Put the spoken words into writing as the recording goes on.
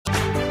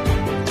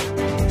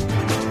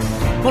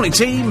Morning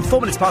team,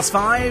 4 minutes past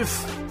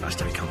 5. Nice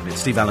to be company.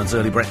 It's Steve Allen's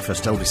Early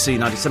Breakfast, LBC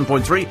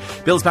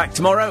 97.3. Bill's back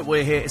tomorrow.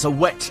 We're here. It's a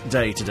wet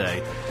day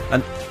today.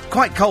 And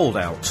quite cold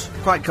out.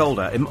 Quite cold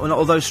out.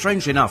 Although,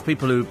 strangely enough,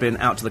 people who've been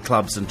out to the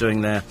clubs and doing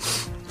their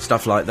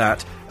stuff like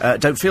that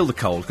don't feel the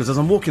cold. Because as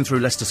I'm walking through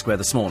Leicester Square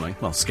this morning,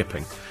 well,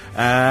 skipping,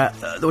 there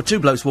were two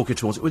blokes walking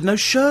towards it with no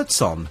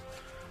shirts on.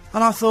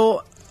 And I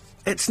thought,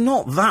 it's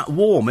not that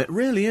warm. It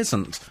really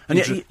isn't. And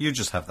yet, you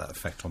just have that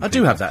effect on I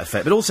people. do have that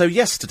effect. But also,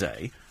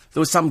 yesterday, there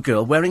was some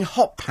girl wearing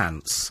hot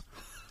pants.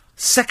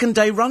 Second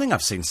day running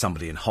I've seen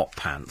somebody in hot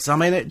pants. I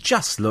mean, it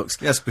just looks...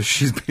 Yes, but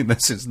she's been there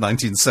since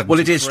 1973. Well,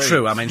 it is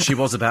true. I mean, she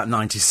was about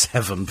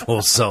 97,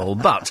 poor soul.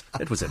 But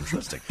it was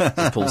interesting.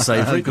 Paul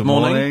Savoury, good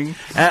morning.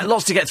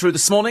 Lots to get through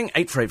this morning.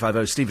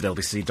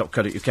 84850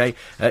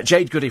 steve@lbc.co.uk.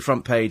 Jade Goody,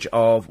 front page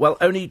of, well,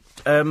 only...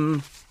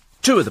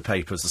 two of the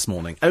papers this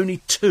morning. Only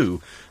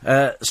two.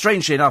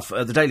 Strangely enough,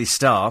 the Daily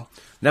Star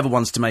never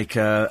wants to make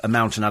a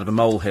mountain out of a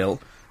molehill.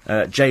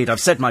 Jade, I've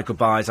said my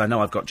goodbyes. I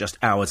know I've got just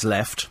hours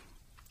left.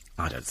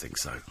 I don't think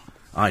so.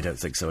 I don't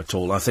think so at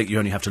all. I think you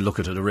only have to look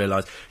at her to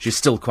realise she's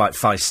still quite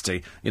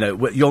feisty. You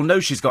know, you'll know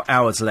she's got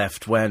hours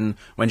left when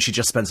she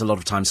just spends a lot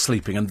of time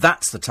sleeping. And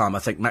that's the time, I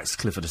think Max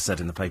Clifford has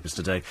said in the papers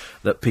today,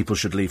 that people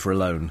should leave her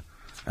alone.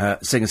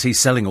 Seeing as he's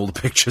selling all the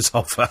pictures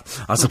of her,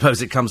 I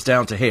suppose it comes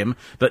down to him.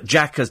 But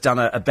Jack has done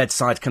a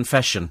bedside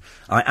confession.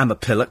 I am a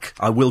pillock.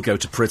 I will go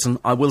to prison.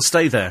 I will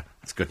stay there.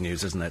 That's good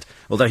news, isn't it?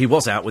 Although he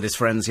was out with his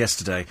friends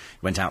yesterday.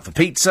 He went out for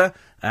pizza,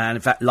 and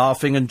in fact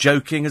laughing and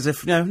joking as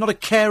if, you know, not a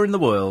care in the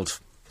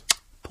world.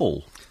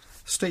 Paul.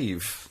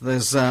 Steve,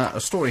 there's a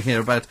story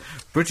here about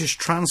British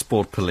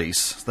Transport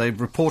Police. They've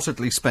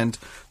reportedly spent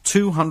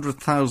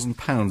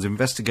 £200,000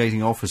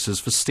 investigating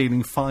officers for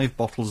stealing 5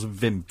 bottles of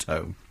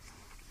Vimto.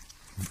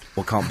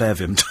 Well, can't bear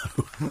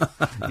Vimto.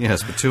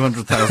 Yes, but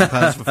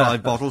 £200,000 for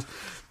 5 bottles.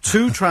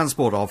 2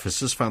 transport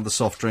officers found the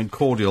soft drink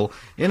cordial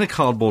in a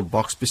cardboard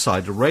box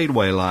beside a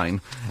railway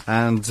line.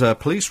 And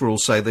police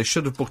rules say they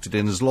should have booked it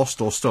in as lost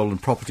or stolen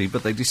property,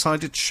 but they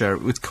decided to share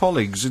it with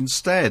colleagues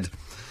instead.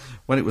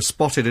 When it was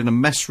spotted in a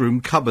mess room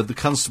cupboard, the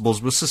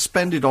constables were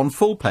suspended on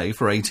full pay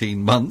for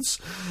 18 months.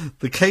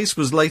 The case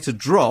was later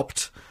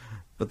dropped,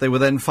 but they were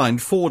then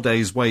fined 4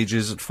 days'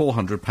 wages at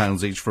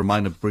 £400 each for a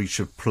minor breach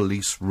of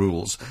police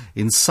rules.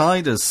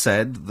 Insiders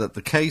said that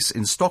the case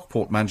in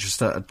Stockport,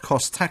 Manchester, had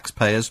cost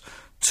taxpayers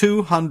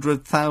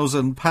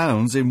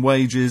 £200,000 in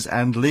wages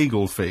and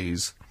legal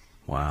fees.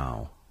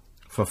 Wow.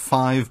 For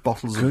 5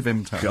 bottles of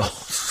Vimto. God. How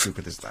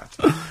stupid is that?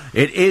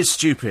 It is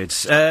stupid.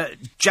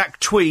 Jack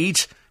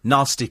Tweed,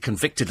 nasty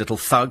convicted little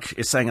thug,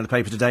 is saying in the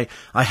paper today,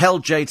 I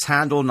held Jade's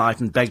hand all night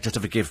and begged her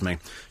to forgive me.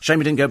 Shame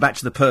you didn't go back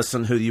to the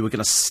person who you were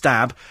going to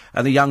stab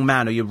and the young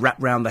man who you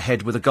wrapped round the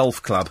head with a golf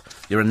club.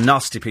 You're a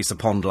nasty piece of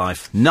pond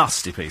life.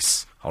 Nasty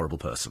piece. Horrible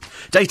person.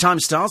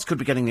 Daytime stars could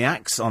be getting the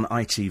axe on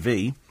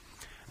ITV.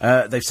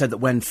 They've said that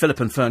when Philip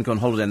and Fern go on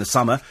holiday in the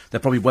summer, they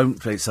probably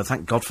won't be, so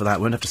thank God for that.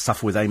 We won't have to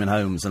suffer with Eamon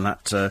Holmes and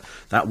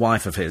that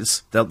wife of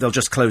his. They'll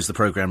just close the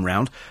programme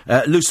round.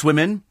 Loose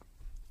Women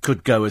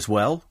could go as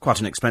well. Quite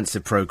an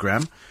expensive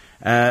programme.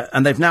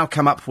 And they've now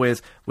come up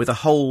with a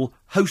whole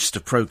host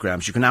of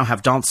programmes. You can now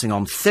have Dancing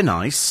on Thin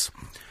Ice,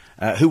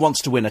 Who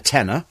Wants to Win a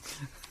Tenner,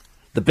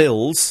 The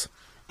Bills,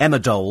 Emma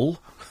Dole,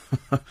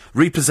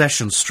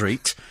 Repossession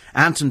Street,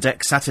 Ant and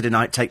Dec Saturday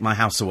Night Take My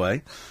House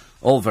Away.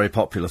 All very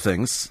popular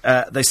things.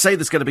 They say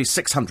there's going to be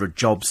 600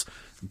 jobs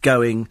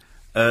going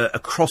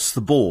across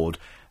the board.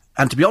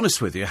 And to be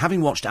honest with you,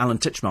 having watched Alan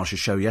Titchmarsh's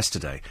show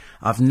yesterday,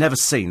 I've never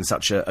seen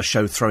such a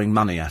show throwing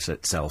money at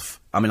itself.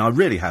 I mean, I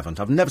really haven't.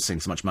 I've never seen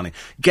so much money.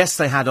 Guests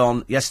they had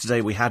on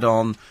yesterday, we had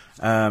on...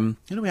 who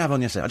did we have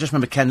on yesterday? I just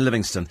remember Ken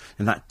Livingstone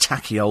in that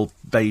tacky old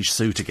beige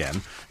suit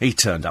again. He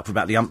turned up for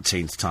about the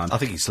umpteenth time. I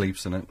think he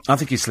sleeps in it. I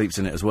think he sleeps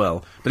in it as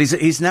well. But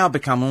he's now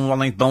become one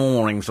of these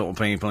boring sort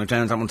of people who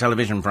turns up on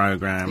television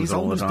programmes He's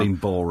all the always time. been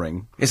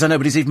boring. Yes, I know,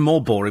 but he's even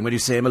more boring when you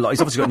see him a lot.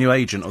 He's obviously got a new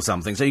agent or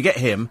something. So you get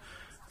him...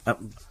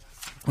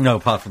 No,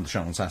 apart from the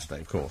show on Saturday,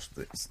 of course.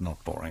 It's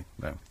not boring,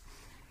 no.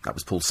 That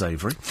was Paul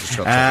Savoury.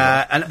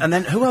 And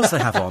then who else they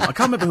have on? I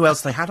can't remember who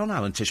else they had on,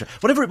 Alan Tisher.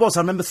 Whatever it was, I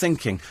remember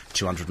thinking,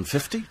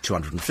 250,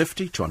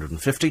 250,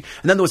 250.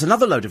 And then there was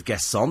another load of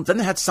guests on. Then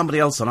they had somebody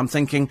else on. I'm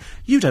thinking,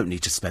 you don't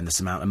need to spend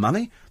this amount of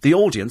money. The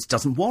audience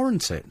doesn't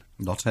warrant it.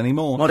 Not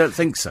anymore. Well, I don't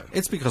think so.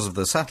 It's because of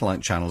the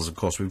satellite channels, of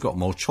course. We've got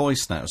more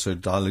choice now, so it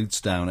dilutes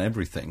down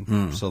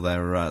everything. So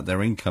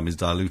their income is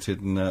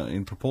diluted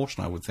in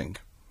proportion, I would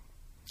think.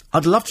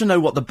 I'd love to know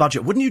what the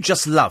budget... Wouldn't you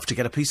just love to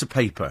get a piece of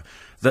paper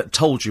that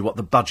told you what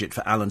the budget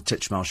for Alan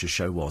Titchmarsh's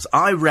show was?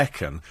 I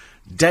reckon,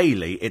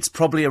 daily, it's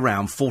probably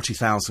around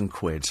 40,000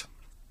 quid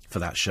for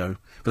that show.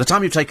 By the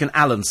time you've taken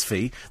Alan's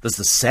fee, there's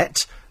the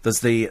set,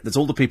 there's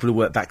all the people who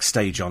work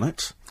backstage on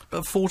it.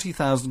 But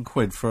 40,000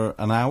 quid for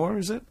an hour,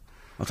 is it?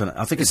 I don't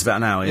know. I think it's about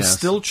an hour, yes. It's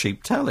still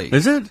cheap telly.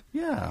 Is it?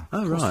 Yeah.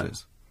 Oh, right. It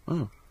is.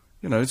 Oh.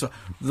 You know,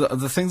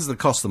 the things that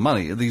cost the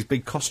money are these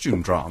big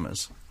costume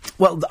dramas.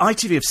 Well, the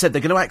ITV have said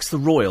they're going to axe the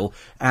Royal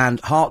and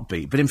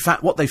Heartbeat, but in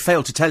fact what they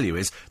failed to tell you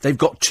is they've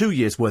got 2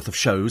 years' worth of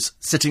shows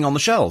sitting on the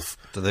shelf.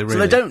 Do they really? So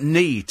they don't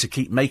need to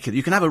keep making...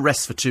 You can have a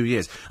rest for 2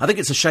 years. I think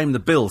it's a shame the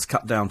Bill's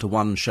cut down to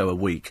 1 show a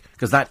week,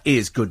 because that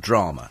is good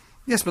drama.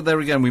 Yes, but there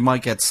again, we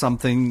might get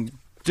something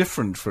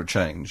different for a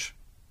change.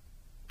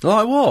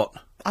 Like what?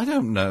 I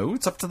don't know.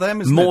 It's up to them,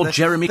 isn't it? More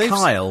Jeremy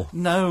Kyle?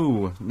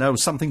 No,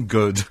 something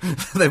good.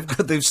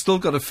 They've still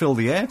got to fill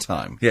the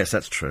airtime. Yes,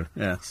 that's true,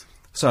 yes.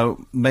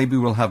 So maybe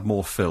we'll have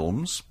more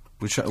films,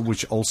 which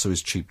also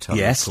is cheap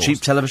television. Yes,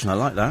 cheap television, I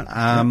like that.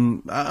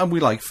 And we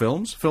like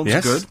films. Films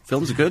are good.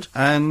 Films are good.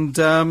 And,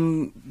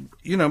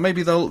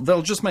 maybe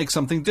they'll just make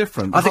something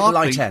different. I think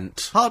Light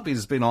Ent. Heartbeat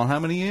has been on how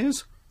many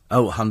years?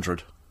 Oh,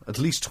 100. At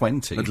least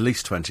 20. At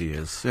least 20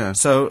 years, yeah.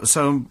 So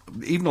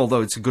even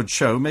although it's a good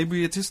show,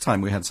 maybe it is time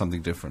we had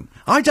something different.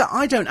 I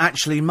don't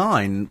actually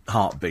mind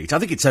Heartbeat. I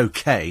think it's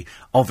okay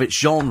of its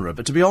genre,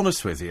 but to be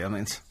honest with you, I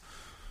mean...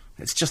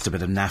 It's just a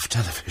bit of naff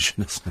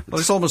television, isn't it? Well,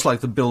 it's almost like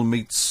the Bill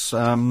meets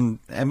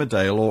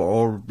Emmerdale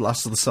or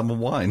Last of the Summer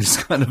Wine.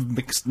 It's kind of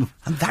mixed. And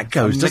that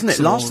goes, doesn't it?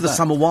 Last of the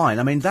Summer Wine.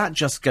 I mean, that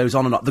just goes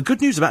on and on. The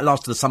good news about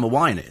Last of the Summer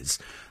Wine is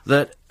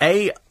that,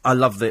 A, I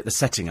love the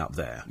setting up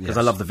there, because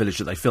I love the village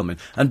that they film in,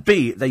 and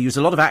B, they use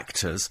a lot of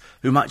actors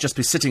who might just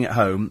be sitting at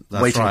home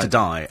waiting to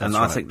die, and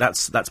I think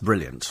that's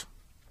brilliant.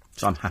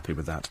 So I'm happy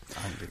with that.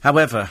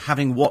 However,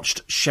 having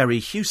watched Sherry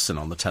Hewson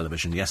on the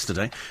television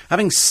yesterday,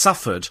 having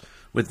suffered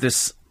with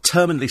this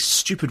terminally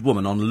stupid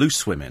woman on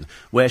Loose Women,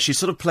 where she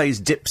sort of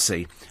plays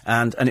Dipsy,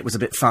 and it was a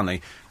bit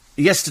funny.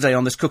 Yesterday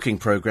on this cooking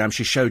programme,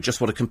 she showed just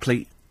what a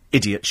complete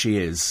idiot she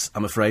is,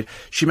 I'm afraid.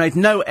 She made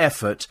no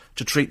effort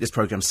to treat this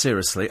programme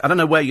seriously. I don't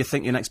know where you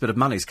think your next bit of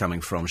money's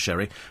coming from,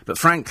 Sherry, but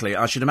frankly,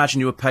 I should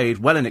imagine you were paid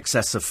well in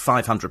excess of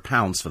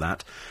 £500 for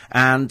that,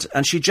 and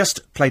she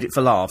just played it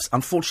for laughs.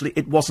 Unfortunately,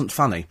 it wasn't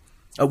funny.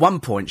 At one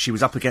point, she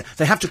was up against...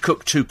 They have to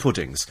cook 2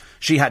 puddings.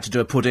 She had to do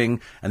a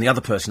pudding, and the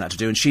other person had to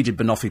do, and she did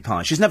banoffee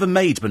pie. She's never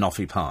made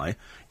banoffee pie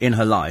in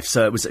her life,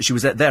 so she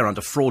was there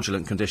under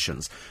fraudulent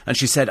conditions. And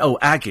she said,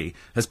 Aggie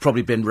has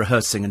probably been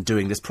rehearsing and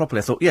doing this properly.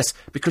 I thought, yes,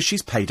 because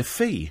she's paid a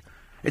fee.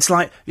 It's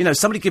like,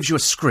 somebody gives you a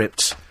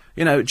script,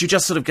 do you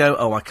just sort of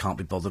go, I can't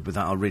be bothered with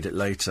that, I'll read it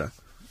later.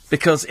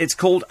 Because it's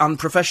called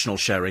unprofessional,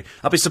 Sherry.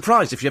 I'll be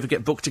surprised if you ever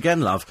get booked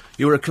again, love.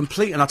 You were a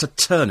complete and utter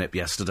turnip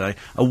yesterday.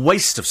 A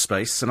waste of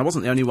space, and I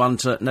wasn't the only one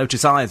to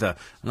notice either.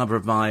 A number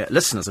of my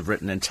listeners have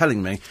written in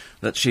telling me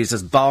that she's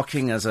as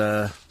barking as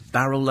a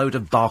barrel load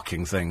of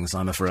barking things,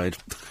 I'm afraid.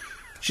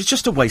 She's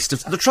just a waste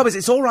of... The trouble is,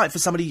 it's all right for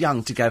somebody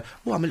young to go,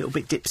 I'm a little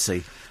bit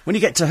dipsy. When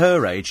you get to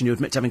her age and you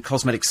admit to having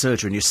cosmetic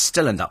surgery and you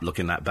still end up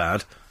looking that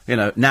bad,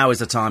 now is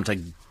the time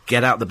to...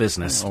 Get out the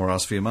business. Or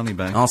ask for your money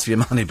back. Ask for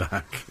your money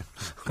back.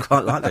 I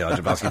quite like the idea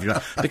of asking for your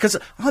money back. Because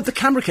the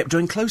camera kept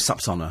doing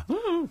close-ups on her.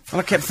 And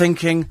I kept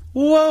thinking,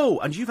 whoa,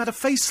 and you've had a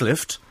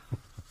facelift?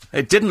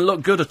 It didn't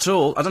look good at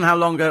all. I don't know how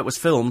long ago it was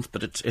filmed,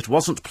 but it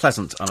wasn't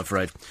pleasant, I'm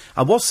afraid.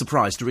 I was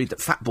surprised to read that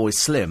Fatboy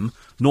Slim,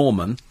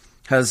 Norman,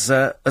 has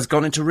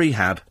gone into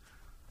rehab.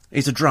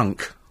 He's a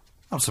drunk.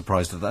 I'm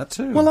surprised at that,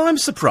 too. Well, I'm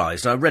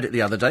surprised. I read it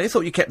the other day. I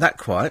thought you kept that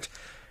quiet.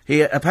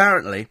 He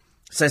apparently...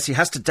 says he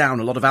has to down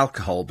a lot of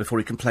alcohol before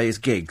he can play his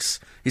gigs.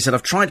 He said,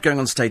 I've tried going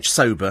on stage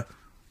sober,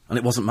 and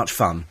it wasn't much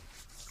fun.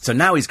 So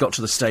now he's got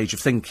to the stage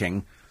of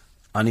thinking,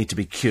 I need to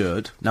be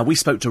cured. Now, we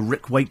spoke to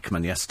Rick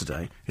Wakeman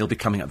yesterday. He'll be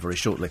coming up very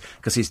shortly,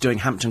 because he's doing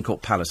Hampton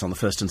Court Palace on the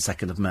 1st and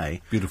 2nd of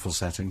May. Beautiful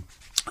setting.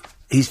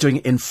 He's doing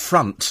it in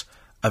front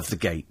of the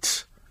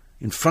gate.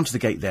 In front of the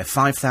gate there,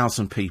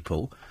 5,000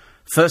 people.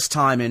 First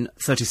time in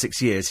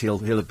 36 years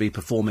he'll be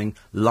performing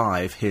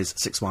live his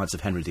Six Wives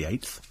of Henry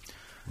VIII.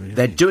 Really?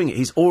 They're doing it.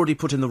 He's already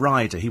put in the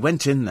rider. He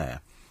went in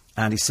there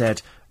and he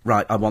said,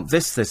 right, I want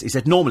this. He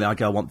said, normally I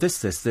go, I want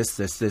this, and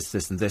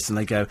this. And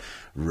they go,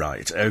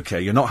 right, OK,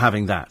 you're not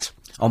having that.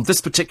 On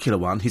this particular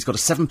one, he's got a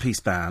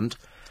 7-piece band,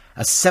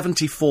 a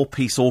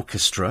 74-piece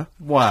orchestra.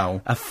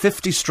 Wow. A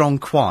 50-strong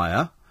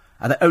choir,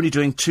 and they're only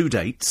doing 2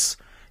 dates.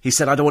 He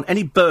said, I don't want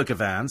any burger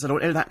vans, I don't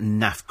want any of that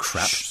naff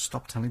crap. Shh,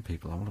 stop telling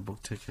people, I want to book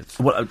tickets.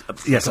 Well,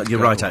 yes, you're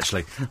right,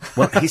 actually.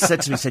 Well, he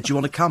said to me, do you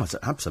want to come? I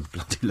said,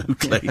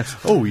 absolutely.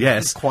 Oh,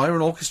 yes. Choir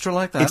and orchestra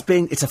like that?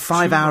 It's a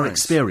 5-hour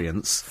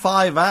experience.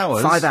 5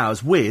 hours? 5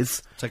 hours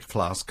with... Take a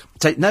flask.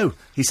 No,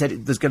 he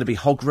said there's going to be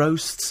hog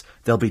roasts,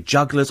 there'll be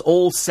jugglers,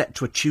 all set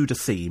to a Tudor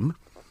theme.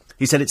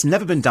 He said it's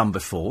never been done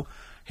before.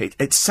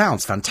 It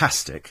sounds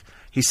fantastic.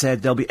 He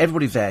said there'll be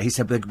everybody there. He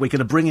said we're going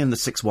to bring in the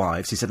 6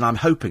 wives. He said, and I'm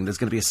hoping there's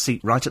going to be a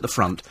seat right at the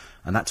front,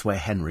 and that's where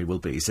Henry will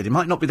be. He said he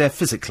might not be there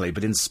physically,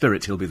 but in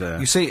spirit he'll be there.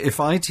 You see, if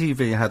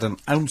ITV had an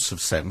ounce of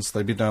sense,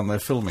 they'd be down there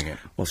filming it.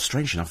 Well,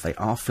 strange enough, they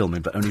are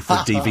filming, but only for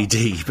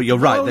DVD. But you're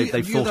right,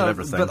 they've thought of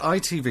everything. But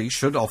ITV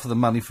should offer the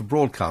money for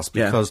broadcast,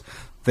 because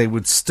they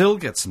would still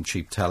get some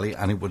cheap telly,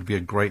 and it would be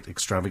a great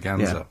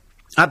extravaganza.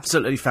 Yeah.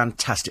 Absolutely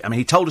fantastic. I mean,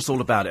 he told us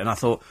all about it, and I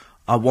thought,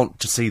 I want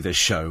to see this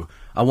show.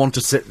 I want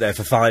to sit there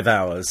for 5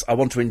 hours. I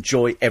want to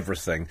enjoy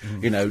everything.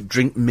 You know,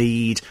 drink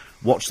mead,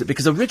 watch it.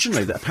 Because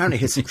originally, apparently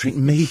his drink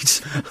mead.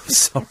 I'm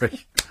sorry.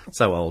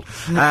 So old.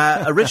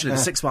 Originally,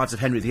 the 6 Wives of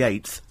Henry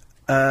VIII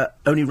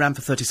only ran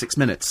for 36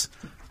 minutes.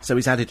 So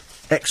he's added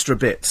extra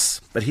bits,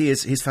 but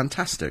he's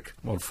fantastic.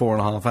 What,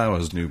 4.5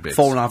 hours new bits?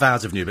 4.5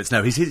 hours of new bits.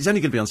 No, he's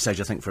only going to be on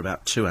stage, I think, for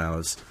about 2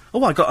 hours.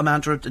 Oh, I got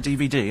Amanda a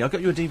DVD. I got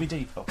you a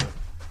DVD copy.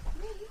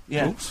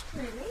 Yeah. Oops.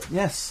 Really?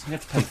 Yes, you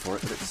have to pay for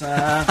it, but it's...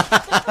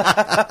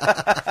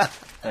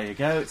 there you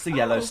go, it's the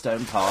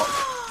Yellowstone Park.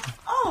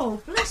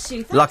 Oh, bless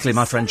you. Thank Luckily, you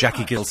my so friend Jackie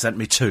much. Gill sent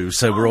me 2,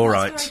 so we're all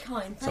That's right.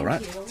 very kind. It's all Thank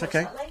right. you. I'll It's watch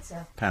okay. that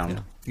later.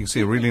 Pound. You can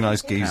see a really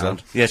nice geezer.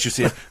 Pound. Yes, you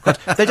see it. But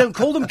they don't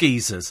call them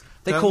geezers.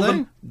 They Don't call they?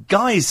 them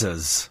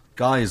geysers.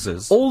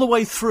 Geysers. All the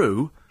way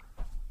through,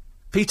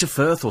 Peter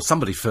Firth, or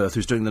somebody Firth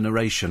who's doing the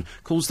narration,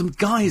 calls them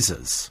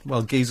geysers.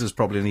 Well, geezer's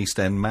probably an East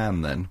End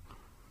man, then.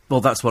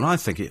 Well, that's what I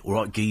think. All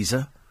right,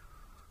 geezer.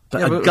 But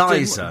Yeah, a but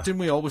geyser. Didn't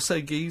we always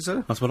say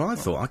geezer? That's what I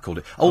thought. I called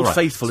it. Old All right,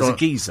 Faithful is so- a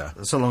geezer.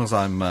 So long as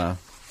I'm... as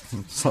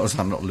long as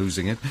I'm not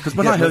losing it. Because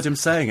when I heard him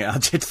saying it, I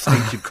did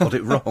think you got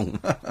it wrong.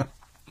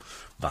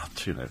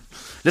 But, you know.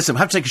 Listen, we'll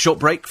have to take a short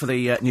break for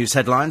the news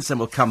headlines, then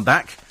we'll come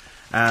back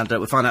and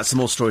we'll find out some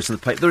more stories from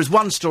the paper. There is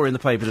one story in the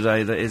paper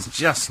today that has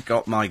just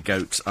got my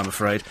goat, I'm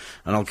afraid,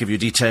 and I'll give you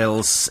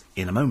details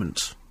in a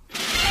moment.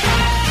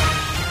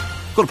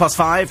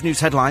 5:15, news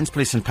headlines.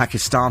 Police in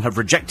Pakistan have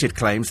rejected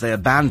claims they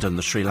abandoned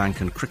the Sri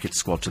Lankan cricket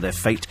squad to their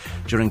fate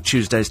during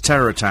Tuesday's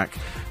terror attack.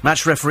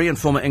 Match referee and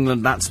former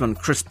England batsman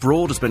Chris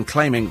Broad has been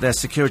claiming their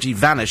security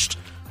vanished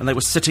and they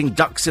were sitting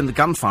ducks in the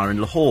gunfire in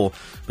Lahore.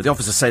 But the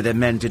officers say their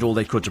men did all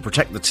they could to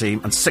protect the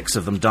team and 6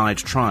 of them died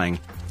trying.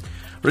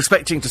 We're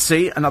expecting to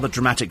see another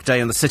dramatic day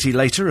in the city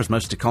later, as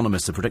most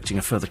economists are predicting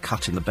a further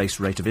cut in the base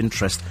rate of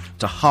interest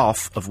to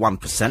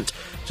 0.5%.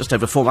 Just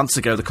over 4 months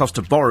ago, the cost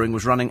of borrowing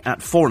was running at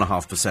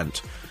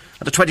 4.5%.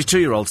 And a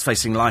 22-year-old's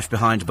facing life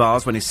behind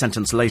bars when he's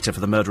sentenced later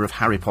for the murder of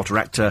Harry Potter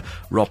actor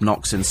Rob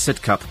Knox in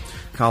Sidcup.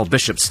 Carl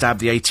Bishop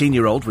stabbed the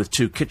 18-year-old with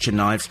 2 kitchen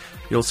knives.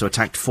 He also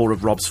attacked 4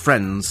 of Rob's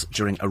friends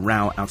during a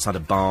row outside a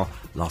bar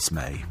last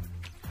May.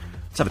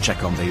 Let's have a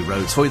check on the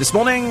roads for you this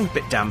morning.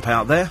 Bit damp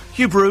out there.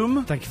 Hugh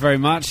Broom. Thank you very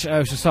much.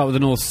 We shall start with the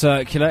North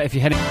Circular. If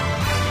you're heading...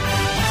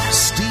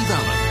 Steve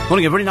Allen.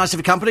 Morning, everybody. Nice to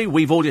have your company.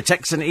 We've all your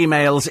texts and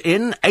emails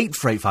in.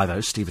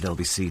 84850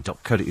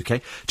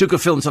 steve@lbc.co.uk. 2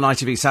 good films on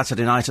ITV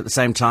Saturday night at the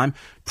same time.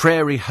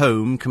 Prairie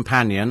Home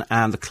Companion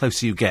and The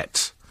Closer You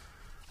Get.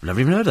 I've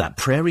never even heard of that.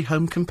 Prairie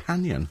Home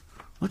Companion.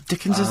 What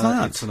dickens is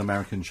that? It's an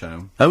American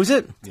show. Oh, is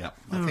it? Yeah,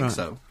 I think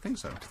so.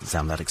 Doesn't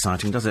sound that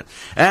exciting, does it?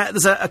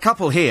 There's a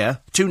couple here,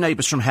 2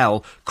 neighbours from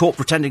hell, caught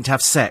pretending to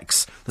have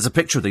sex. There's a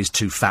picture of these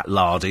 2 fat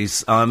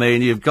lardies. I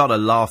mean, you've got to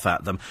laugh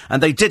at them.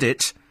 And they did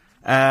it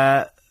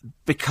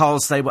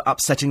because they were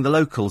upsetting the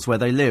locals where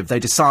they live. They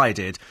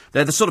decided,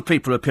 they're the sort of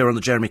people who appear on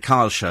the Jeremy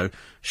Kyle show.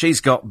 She's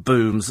got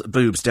boobs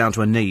down to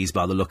her knees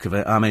by the look of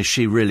it. I mean,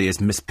 she really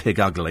is Miss Pig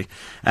Ugly.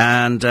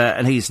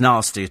 And he's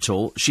nasty at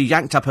all. She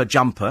yanked up her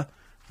jumper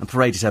and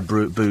paraded her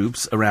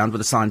boobs around with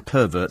a sign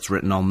 "perverts"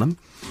 written on them.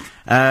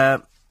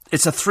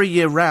 It's a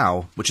 3-year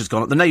row which has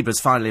gone on. The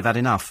neighbours finally have had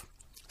enough,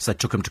 so they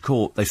took them to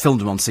court. They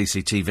filmed them on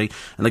CCTV,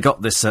 and they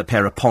got this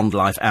pair of Pond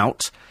Life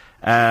out.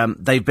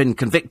 They've been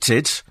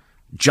convicted,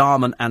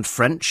 Jarman and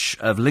French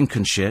of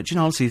Lincolnshire. Do you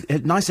know, honestly,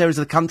 nice areas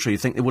of the country you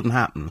think it wouldn't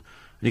happen.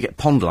 You get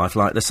Pond Life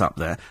like this up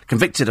there.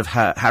 Convicted of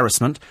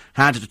harassment,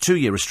 handed a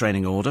 2-year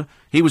restraining order.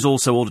 He was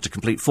also ordered to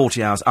complete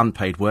 40 hours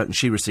unpaid work, and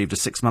she received a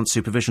 6-month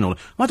supervision order.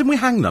 Why didn't we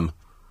hang them?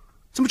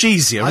 So much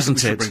easier, isn't I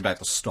think we it? should bring back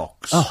the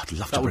stocks. Oh, I'd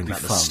love to bring back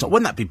the stock.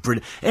 Wouldn't that be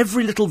brilliant?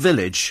 Every little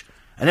village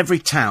and every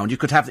town, you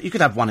could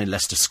have one in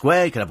Leicester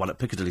Square, you could have one at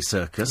Piccadilly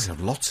Circus. We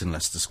have lots in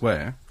Leicester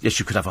Square. Yes,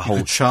 you could have a You whole...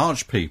 could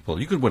charge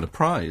people. You could win a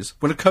prize.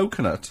 Win a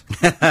coconut.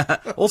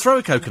 or throw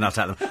a coconut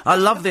at them. I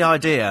love the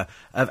idea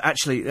of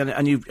actually...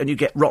 And you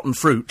get rotten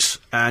fruit,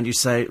 and you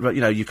say, you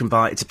know, you can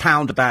buy... It's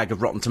 £1 a bag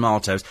of rotten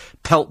tomatoes.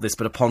 Pelt this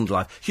bit of Pond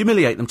Life.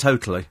 Humiliate them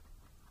totally.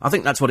 I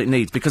think that's what it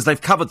needs, because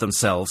they've covered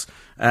themselves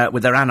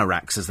with their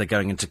anoraks as they're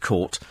going into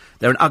court.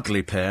 They're an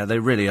ugly pair, they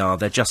really are.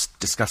 They're just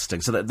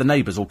disgusting. So the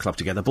neighbours all clubbed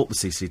together, bought the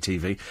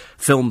CCTV,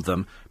 filmed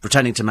them,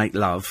 pretending to make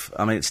love.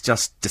 I mean, it's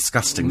just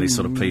disgusting, these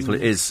sort of people.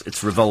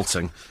 It's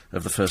revolting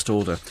of the first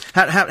order.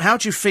 How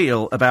do you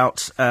feel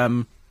about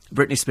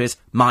Britney Spears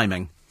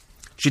miming?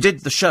 She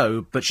did the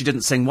show, but she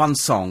didn't sing one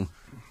song.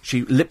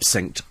 She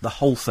lip-synced the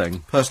whole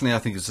thing. Personally, I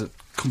think it's a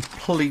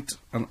complete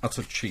and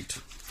utter cheat.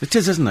 It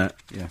is, isn't it?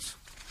 Yes.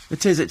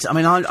 It is. I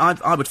mean,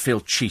 I would feel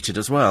cheated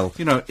as well.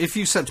 You know, if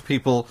you said to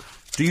people,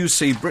 do you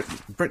see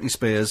Britney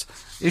Spears,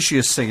 is she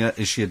a singer,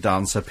 is she a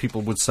dancer? People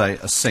would say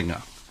a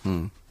singer.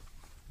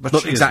 But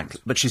she exactly.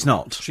 isn't. But she's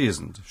not. She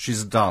isn't.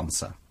 She's a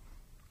dancer.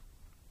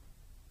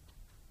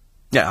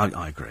 Yeah,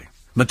 I agree.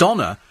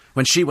 Madonna,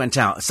 when she went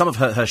out, some of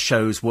her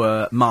shows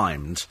were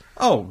mimed.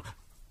 Oh,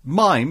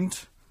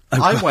 mimed?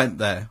 I went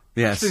there.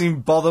 Yes. She didn't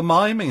even bother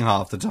miming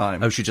half the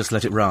time. Oh, she just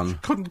let it run.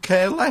 Couldn't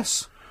care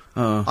less.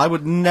 I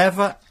would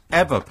never,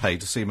 ever pay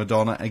to see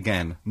Madonna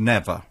again.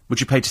 Never. Would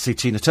you pay to see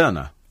Tina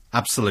Turner?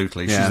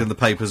 Absolutely. Yeah. She's in the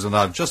papers and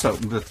I've just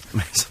opened it.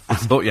 I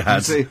thought you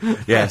had. See?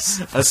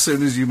 Yes. As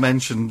soon as you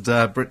mentioned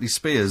Britney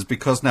Spears,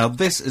 because now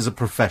this is a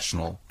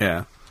professional.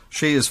 Yeah.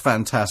 She is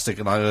fantastic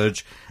and I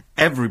urge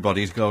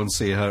everybody to go and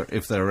see her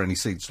if there are any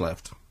seats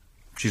left.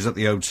 She's at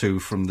the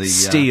O2 from the...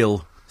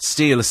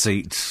 Steal a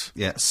seat.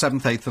 Yeah,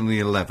 7th, 8th and the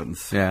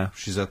 11th. Yeah.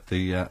 She's at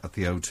the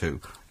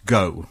O2.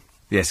 Go.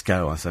 Yes,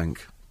 go, I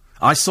think.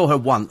 I saw her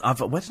once.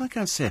 Where did I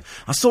go and see her?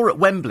 I saw her at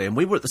Wembley, and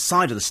we were at the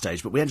side of the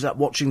stage, but we ended up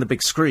watching the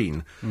big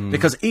screen.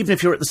 Because even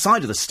if you're at the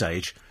side of the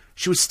stage,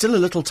 she was still a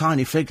little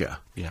tiny figure.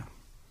 Yeah.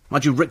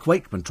 Mind you, Rick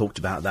Wakeman talked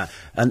about that,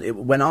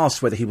 and when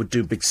asked whether he would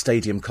do big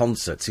stadium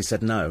concerts, he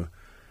said no.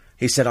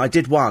 He said, I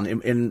did one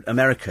in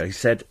America. He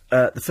said,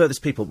 the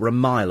furthest people were a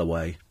mile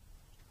away.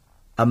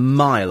 A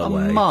mile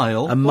away. A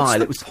mile? A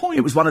mile. What's the point?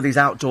 It was one of these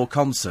outdoor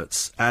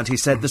concerts, and he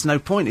said, there's no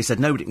point. He said,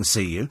 nobody can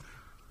see you.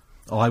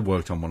 Oh, I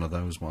worked on one of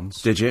those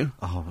once. Did you?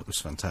 Oh, it was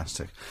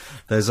fantastic.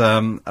 There's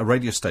a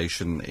radio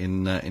station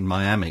in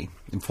Miami,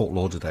 in Fort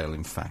Lauderdale,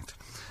 in fact.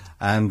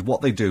 And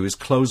what they do is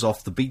close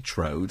off the beach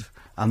road,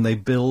 and they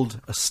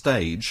build a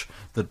stage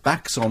that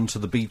backs onto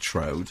the beach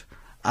road,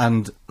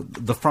 and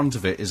the front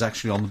of it is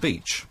actually on the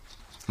beach.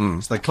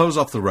 So they close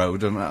off the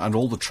road, and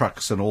all the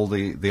trucks and all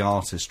the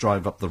artists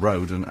drive up the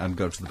road and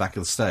go to the back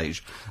of the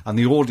stage, and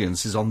the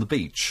audience is on the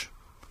beach.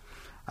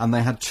 And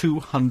they had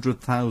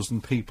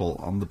 200,000 people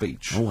on the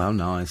beach. Oh, how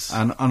nice.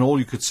 And all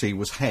you could see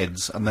was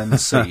heads and then the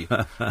sea.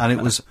 And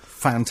it was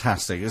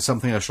fantastic. It's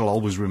something I shall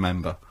always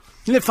remember.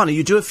 Isn't it funny?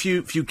 You do a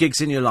few gigs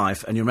in your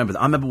life, and you remember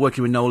that. I remember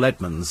working with Noel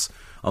Edmonds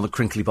on the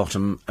Crinkley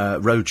Bottom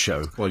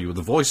Roadshow. Well, you were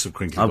the voice of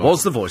Crinkley I Bottom.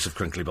 was the voice of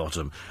Crinkley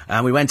Bottom.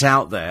 And we went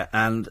out there,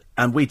 and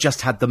we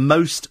just had the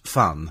most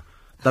fun.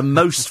 The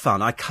most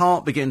fun. I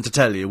can't begin to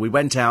tell you. We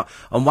went out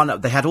on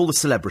they had all the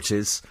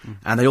celebrities,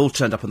 and they all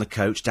turned up on the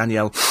coach.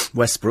 Danielle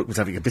Westbrook was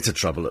having a bit of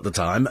trouble at the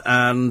time,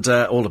 and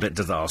all a bit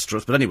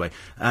disastrous. But anyway,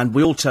 and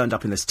we all turned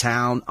up in this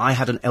town. I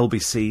had an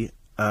LBC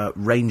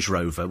Range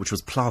Rover, which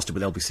was plastered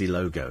with LBC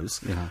logos.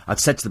 Yeah. I'd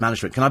said to the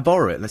management, can I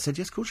borrow it? And they said,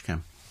 yes, of course you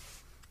can.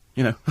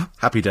 You know,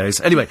 happy days.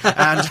 Anyway,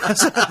 and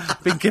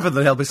been given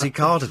the LBC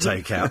car to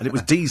take out, and it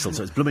was diesel,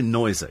 so it's blooming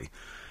noisy.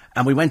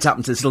 And we went up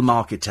into this little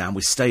market town.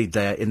 We stayed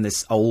there in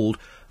this old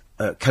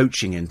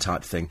coaching inn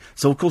type thing.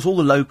 So, of course, all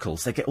the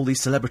locals, they get all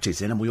these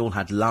celebrities in, and we all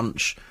had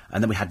lunch,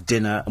 and then we had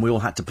dinner, and we all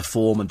had to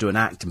perform and do an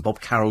act, and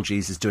Bob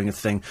Carroll-Gees is doing a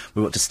thing.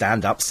 We want to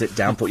stand up, sit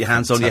down, put your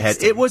hands on your head.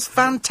 It was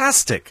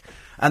fantastic.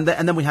 And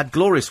then we had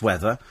glorious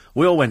weather.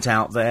 We all went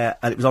out there,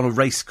 and it was on a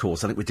race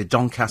course. I think we did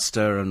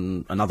Doncaster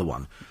and another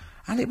one.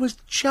 And it was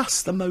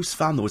just the most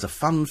fun. There was a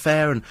fun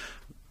fair, and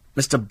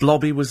Mr.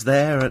 Blobby was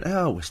there, and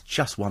it was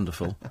just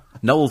wonderful.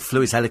 Noel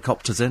flew his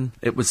helicopters in.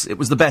 It was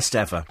the best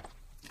ever.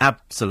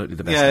 Absolutely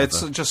the best ever. Yeah,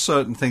 it's just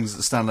certain things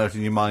that stand out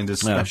in your mind as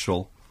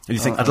special. And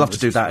you think, I'd love to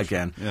do that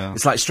again. Yeah.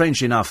 It's like,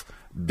 strangely enough,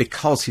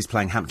 because he's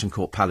playing Hampton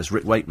Court Palace,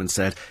 Rick Wakeman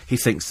said he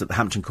thinks that the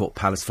Hampton Court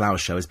Palace Flower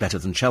Show is better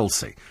than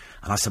Chelsea.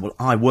 And I said, well,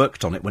 I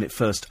worked on it when it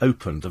first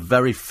opened, the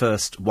very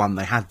first one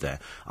they had there.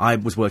 I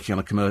was working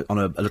on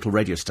a little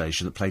radio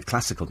station that played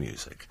classical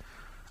music.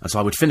 And so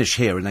I would finish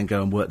here and then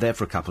go and work there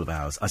for a couple of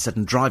hours. I said,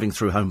 and driving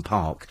through Home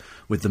Park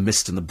with the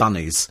mist and the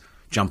bunnies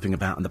jumping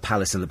about and the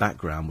palace in the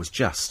background was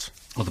just...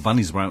 Well, the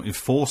bunnies were out in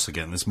force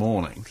again this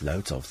morning.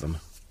 Loads of them.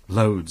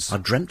 Loads. I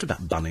dreamt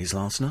about bunnies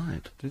last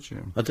night. Did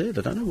you? I did,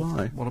 I don't know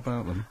why. What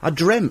about them? I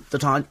dreamt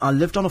that I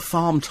lived on a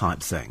farm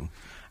type thing,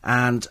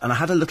 and I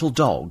had a little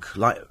dog,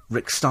 like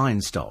Rick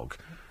Stein's dog.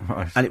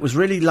 Right. And it was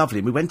really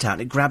lovely. We went out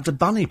and it grabbed a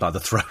bunny by the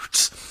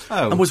throat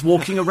Oh. and was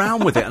walking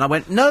around with it. And I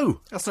went, no,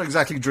 That's not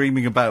exactly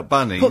dreaming about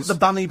bunnies. put the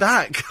bunny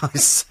back, I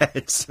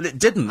said. And it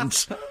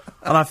didn't.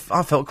 And I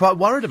felt quite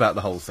worried about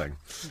the whole thing.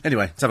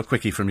 Anyway, let's have a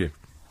quickie from you.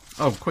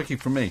 Oh, quickie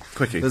from me.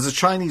 Quickie. There's a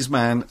Chinese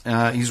man,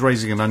 he's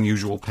raising an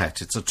unusual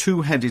pet. It's a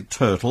two-headed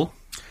turtle.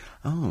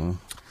 Oh.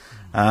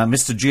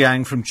 Mr.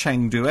 Jiang from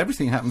Chengdu.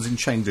 Everything happens in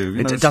Chengdu. You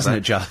It notice doesn't that?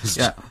 it just?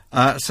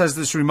 Yeah. Says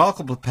this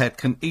remarkable pet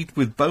can eat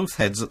with both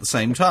heads at the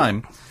same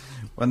time.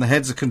 When the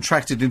heads are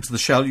contracted into the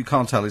shell, you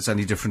can't tell it's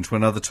any different to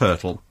another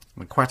turtle.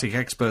 An aquatic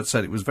expert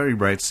said it was very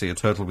rare to see a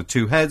turtle with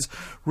two heads.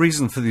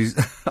 Reason for the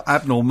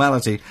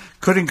abnormality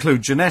could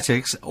include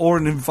genetics or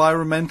an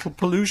environmental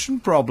pollution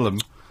problem.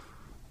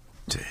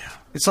 Dear.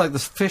 It's like the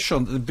fish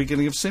on the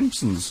beginning of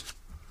Simpsons.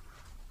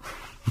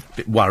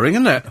 Bit worrying,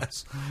 isn't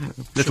it?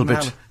 Little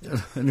bit.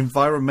 Have an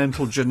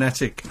environmental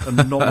genetic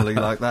anomaly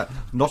like that.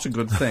 Not a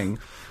good thing.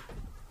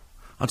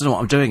 I don't know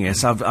what I'm doing here.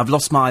 So I've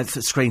lost my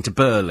screen to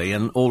Burley,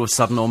 and all of a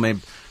sudden all my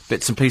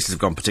bits and pieces have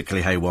gone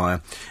particularly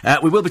haywire.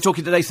 We will be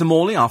talking to Nathan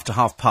Morley after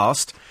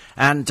past,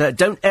 and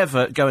don't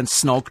ever go and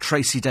snog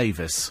Tracy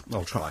Davis.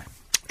 I'll try.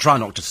 Try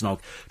not to snog.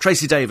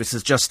 Tracy Davis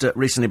has just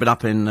recently been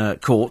up in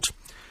court.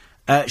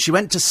 She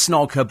went to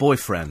snog her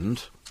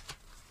boyfriend.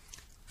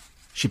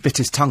 She bit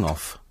his tongue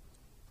off.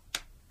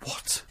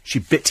 What? She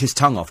bit his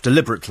tongue off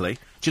deliberately.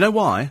 Do you know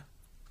why?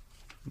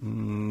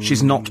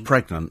 She's not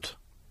pregnant.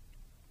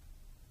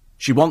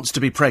 She wants to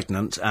be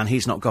pregnant, and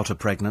he's not got her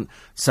pregnant,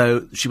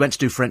 so she went to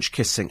do French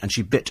kissing, and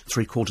she bit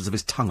 3/4 of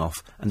his tongue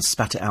off and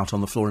spat it out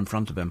on the floor in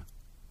front of him.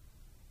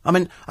 I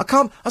mean,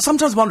 I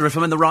sometimes wonder if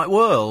I'm in the right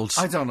world.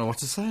 I don't know what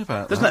to say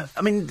about Doesn't that. it?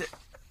 I mean,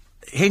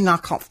 he now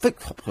can't think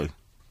properly.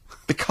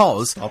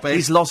 because Stop it.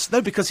 he's lost...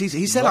 No, because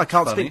he said, Not I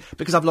can't funny. speak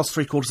because I've lost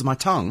 3/4 of my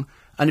tongue.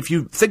 And if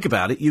you think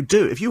about it, you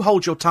do. If you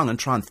hold your tongue and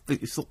try and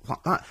thought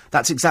like that,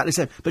 that's exactly the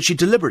same. But she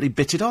deliberately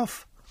bit it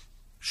off.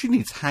 She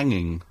needs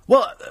hanging.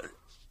 Well,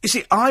 you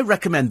see, I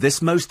recommend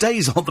this most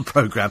days on the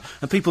programme,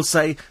 and people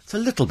say it's a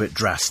little bit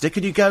drastic,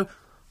 and you go,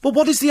 well,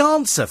 what is the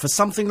answer for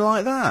something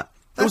like that?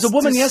 There was a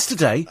woman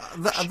yesterday...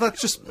 That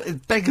just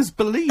it beggars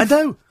belief. I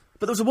know,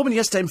 but there was a woman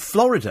yesterday in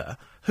Florida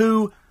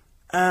who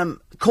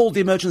called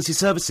the emergency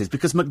services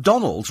because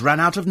McDonald's ran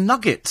out of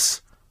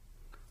nuggets.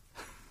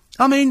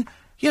 I mean,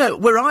 you know,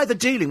 we're either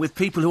dealing with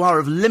people who are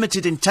of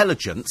limited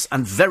intelligence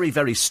and very,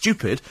 very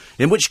stupid,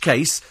 in which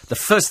case the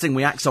first thing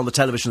we act on the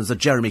television is the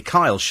Jeremy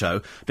Kyle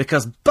show,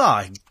 because,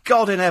 by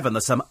God in heaven,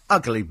 there's some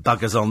ugly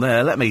buggers on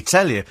there, let me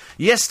tell you.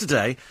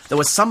 Yesterday, there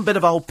was some bit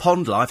of old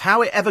pond life.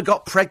 How it ever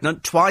got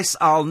pregnant twice,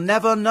 I'll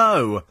never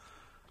know.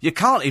 You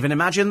can't even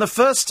imagine the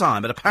first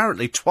time, but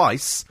apparently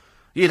twice.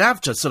 You'd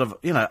have to sort of,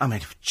 you know, I mean,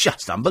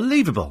 just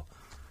unbelievable.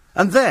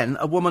 And then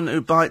a woman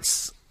who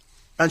bites,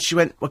 and she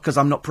went, well, because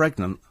I'm not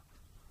pregnant.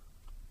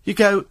 You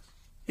go,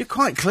 you're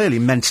quite clearly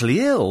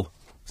mentally ill.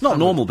 It's not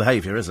normal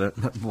behaviour, is it?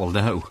 Well,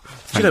 no.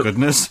 Thank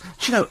goodness.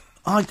 Do you know,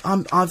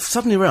 I've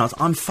suddenly realised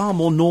I'm far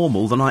more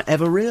normal than I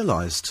ever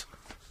realised.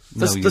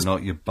 No, you're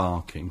not. You're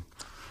barking.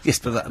 Yes,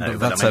 but that's I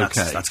mean,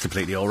 okay. That's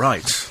completely all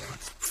right.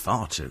 That's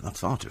far too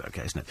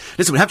okay, isn't it?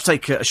 Listen, we have to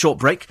take a short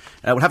break.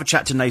 We'll have a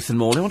chat to Nathan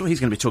Morley. I wonder what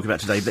he's going to be talking about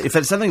today. But if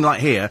there's something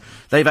like here,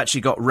 they've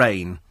actually got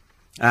rain.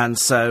 And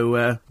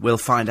so we'll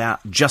find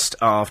out just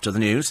after the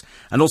news.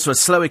 And also a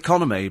slow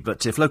economy,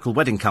 but if local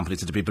wedding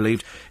companies are to be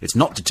believed, it's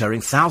not deterring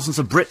thousands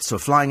of Brits who are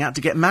flying out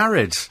to get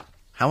married.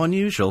 How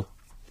unusual.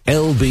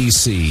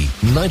 LBC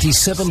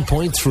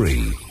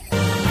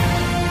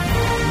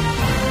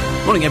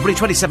 97.3. Morning, everybody.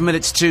 27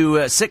 minutes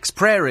to 6.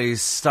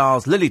 Prairies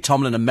stars Lily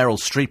Tomlin and Meryl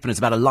Streep, and it's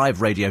about a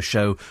live radio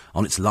show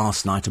on its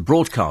last night of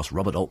broadcast,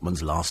 Robert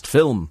Altman's last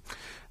film.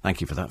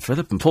 Thank you for that,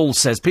 Philip. And Paul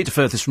says Peter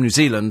Firth is from New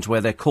Zealand,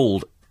 where they're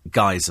called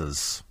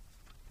geysers.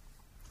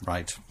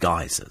 Right.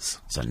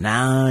 Geysers. So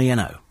now you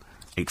know.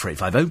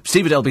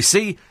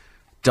 83850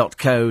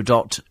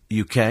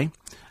 steve@lbc.co.uk.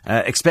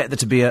 Expect there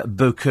to be a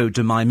beaucoup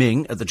de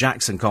miming at the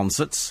Jackson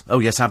concerts. Oh,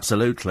 yes,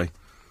 absolutely.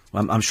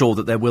 I'm sure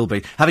that there will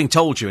be. Having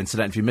told you,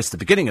 incidentally, if you missed the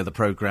beginning of the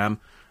programme,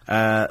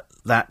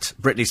 that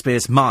Britney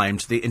Spears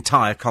mimed the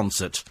entire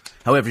concert.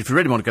 However, if you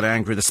really want to get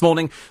angry this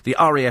morning, the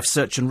RAF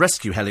search and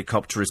rescue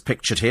helicopter is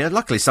pictured here.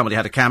 Luckily, somebody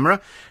had a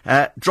camera,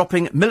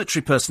 dropping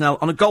military personnel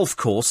on a golf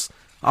course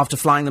after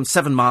flying them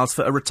 7 miles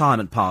for a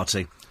retirement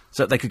party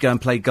so that they could go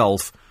and play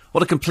golf.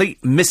 What a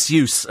complete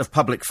misuse of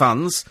public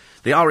funds.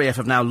 The RAF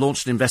have now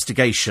launched an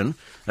investigation.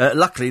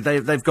 Luckily,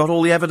 they've got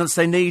all the evidence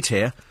they need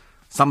here.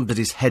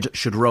 Somebody's head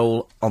should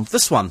roll on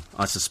this one,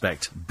 I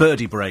suspect.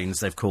 Birdie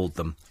brains, they've called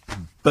them.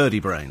 Birdie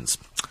brains.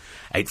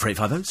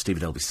 83850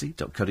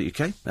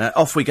 steve@lbc.co.uk.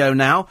 Off we go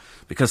now,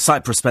 because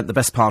Cyprus spent the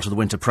best part of the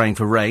winter praying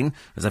for rain,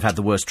 as they've had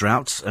the worst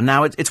drought, and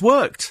now it's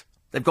worked.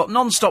 They've got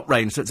non-stop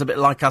rain, so it's a bit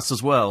like us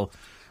as well.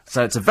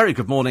 So it's a very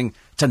good morning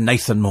to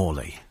Nathan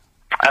Morley.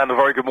 And a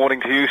very good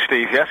morning to you,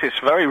 Steve. Yes, it's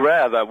very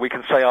rare that we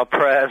can say our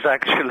prayers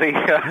actually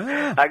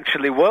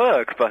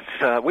work, but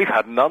we've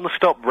had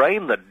non-stop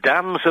rain. The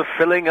dams are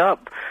filling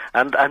up,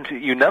 and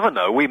you never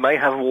know, we may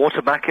have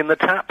water back in the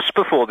taps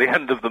before the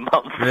end of the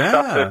month.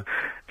 Yeah.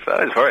 So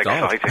it's very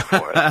exciting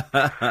for us.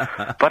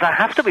 But I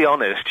have to be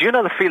honest, you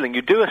know the feeling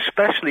you do,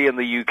 especially in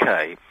the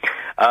UK,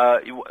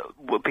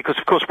 because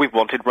of course we've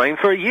wanted rain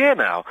for a year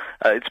now.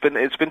 It's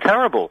been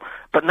terrible,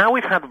 but now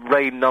we've had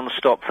rain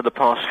non-stop for the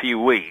past few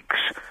weeks.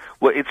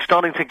 Well, it's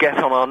starting to get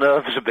on our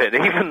nerves a bit,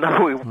 even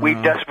though we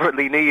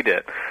desperately need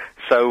it.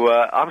 So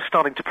I'm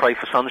starting to pray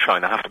for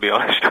sunshine, I have to be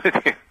honest with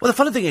you. Well, the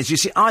funny thing is, you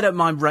see, I don't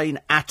mind rain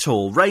at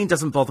all. Rain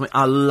doesn't bother me.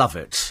 I love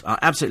it. I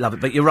absolutely love it.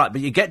 But you're right.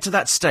 But you get to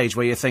that stage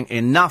where you think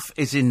enough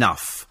is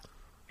enough.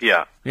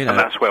 Yeah, you know, and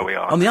that's where we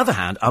are. On the other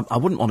hand, I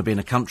wouldn't want to be in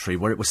a country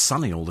where it was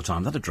sunny all the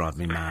time. That'd drive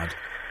me mad.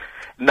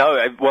 No,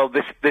 well,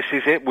 this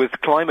is it with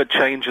climate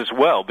change as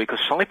well, because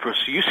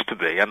Cyprus used to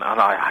be, and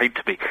I hate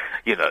to be,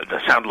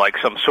 to sound like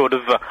some sort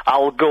of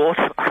Al Gore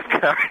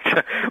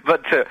character,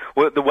 but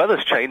the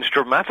weather's changed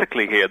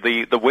dramatically here.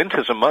 The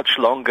winters are much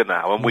longer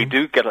now, and we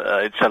do get,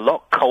 it's a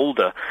lot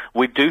colder.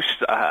 We do,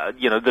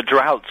 the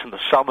droughts and the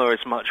summer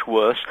is much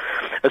worse.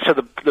 And so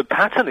the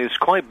pattern is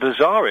quite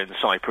bizarre in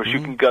Cyprus.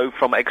 You can go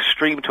from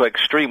extreme to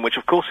extreme, which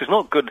of course is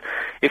not good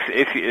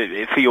if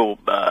for your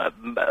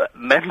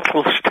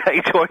mental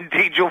state or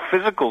indeed your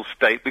physical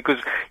state, because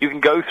you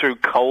can go through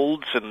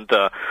colds and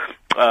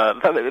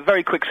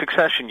very quick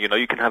succession. You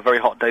can have very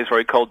hot days,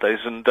 very cold days,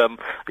 and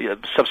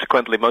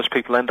subsequently most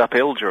people end up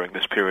ill during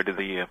this period of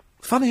the year.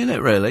 Funny, isn't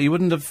it, really? You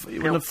wouldn't have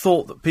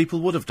thought that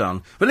people would have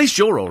done. But at least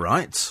you're all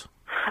right.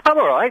 I'm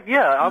all right.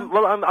 Yeah.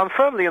 I'm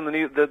firmly in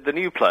the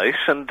new place,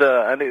 and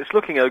it's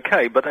looking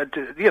okay. But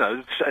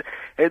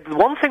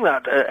one thing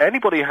that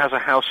anybody who has a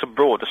house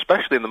abroad,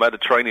 especially in the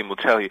Mediterranean, will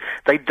tell you,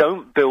 they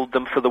don't build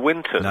them for the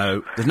winters.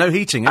 No, there's no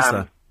heating, is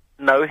there?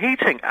 no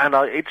heating, and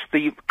it's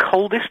the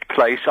coldest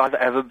place I've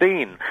ever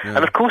been. Yeah.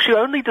 And of course, you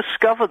only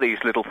discover these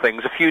little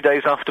things a few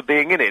days after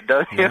being in it,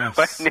 don't you?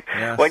 Yes,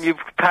 yes. When you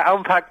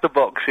unpack the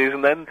boxes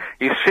and then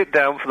you sit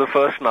down for the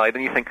first night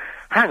and you think,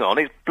 hang on,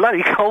 it's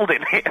bloody cold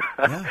in here.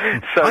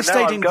 Yeah. So I now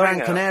stayed I'm in going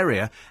Gran out.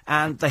 Canaria,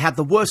 and they had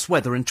the worst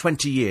weather in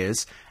 20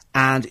 years,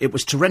 and it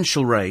was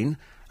torrential rain.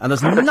 And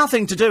there's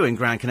nothing to do in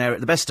Gran Canaria at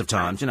the best of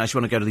times. You know, if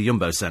you want to go to the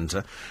Jumbo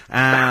Centre.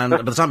 And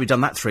by the time you've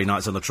done that 3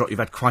 nights on the trot, you've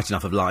had quite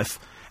enough of life.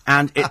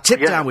 And it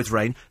tipped down with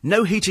rain.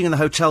 No heating in the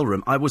hotel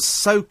room. I was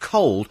so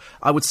cold,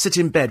 I would sit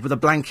in bed with a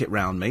blanket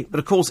round me. But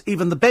of course,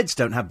 even the beds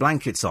don't have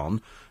blankets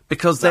on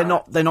because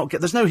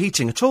there's no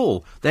heating at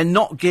all. They're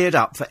not geared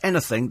up for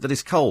anything that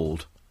is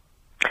cold.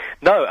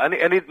 No, and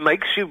it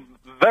makes you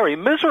very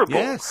miserable.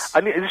 Yes.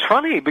 And it's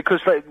funny because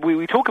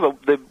we talk about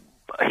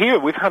here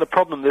we've had a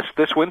problem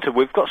this winter.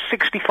 We've got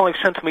 65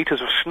 centimetres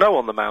of snow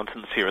on the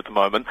mountains here at the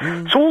moment.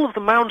 So all of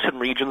the mountain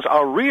regions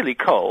are really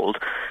cold,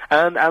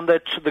 and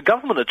the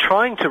government are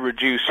trying to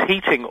reduce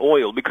heating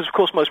oil because, of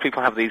course, most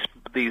people have these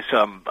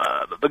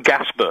the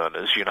gas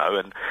burners, you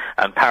know,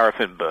 and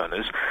paraffin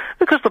burners.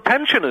 Because the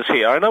pensioners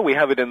here, I know we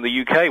have it in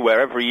the UK where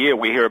every year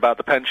we hear about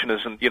the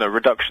pensioners and, you know,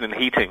 reduction in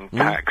heating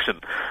tax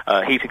and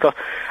heating costs.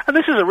 And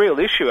this is a real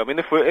issue. I mean,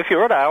 if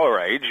you're at our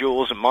age,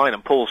 yours and mine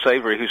and Paul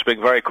Savoury, who's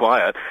being very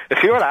quiet,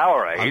 if you're at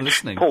our age, I'm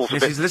listening. Paul's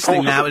Yes, he's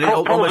listening now, and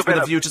almost with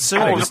a view to I'm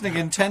suing. listening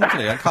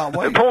intently. I can't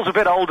wait. Paul's a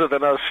bit older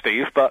than us,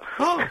 Steve, but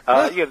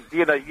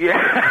you know,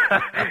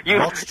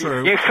 That's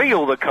true. you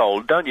feel the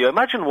cold, don't you?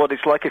 Imagine what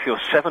it's like if you're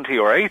 70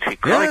 or 80.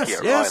 Crikey,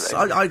 Yes,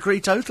 O'Reilly. I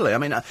agree totally. I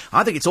mean,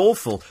 I think it's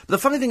awful. But the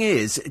funny thing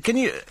is, can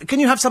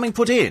you have something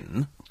put in?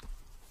 Can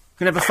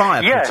you have a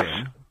fire Yes. put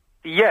in?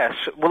 Yes.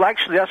 Well,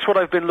 actually, that's what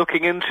I've been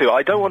looking into.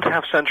 I don't want to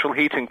have central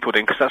heating put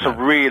in because that's a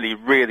really,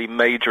 really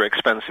major,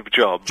 expensive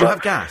job. Do you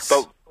have gas?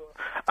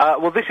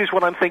 Well, this is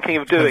what I'm thinking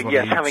of doing. what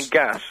Yes, he eats. having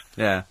gas.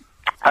 Yeah.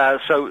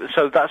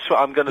 So that's what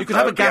I'm going to. You could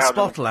have a gas out and-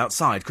 bottle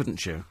outside,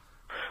 couldn't you?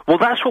 Well,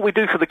 that's what we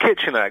do for the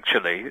kitchen,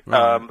 actually.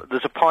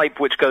 There's a pipe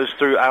which goes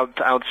through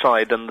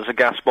outside, and there's a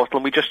gas bottle,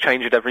 and we just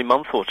change it every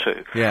month or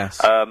two. Yes.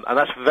 And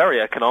that's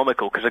very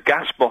economical, because a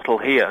gas bottle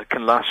here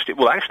can last you,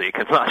 well, actually, it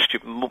can last you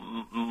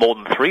more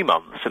than 3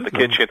 months in the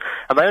kitchen,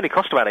 and they only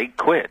cost about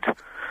 £8.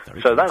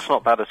 So that's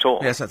not bad at all.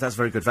 Yes, that's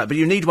very good. But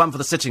you need one for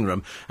the sitting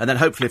room, and then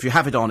hopefully if you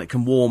have it on, it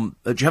can warm...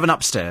 do you have an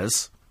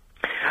upstairs?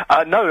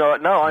 No,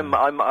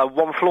 I'm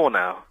one floor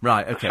now.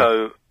 Right,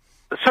 okay.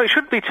 So it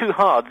shouldn't be too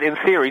hard, in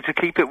theory, to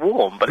keep it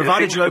warm. But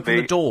Provided it seems you open to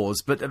be... the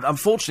doors, but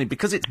unfortunately,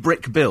 because it's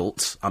brick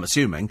built, I'm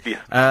assuming, Yes,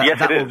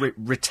 that it will is.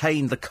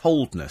 retain the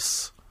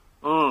coldness.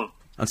 And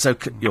so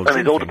you're And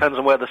it all drinking. depends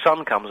on where the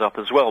sun comes up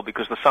as well,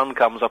 because the sun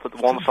comes up at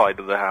one side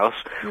of the house,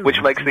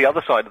 which makes the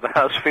other side of the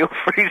house feel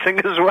freezing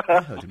as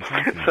well.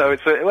 So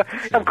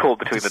I'm caught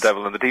between the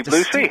devil and the deep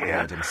blue sea I here.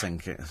 heard him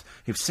sink it.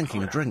 He was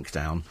sinking a drink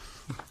down.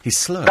 He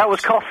slurped. That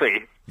was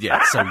coffee.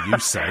 Yeah, so you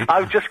say.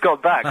 I've just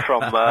got back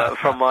from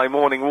my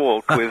morning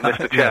walk with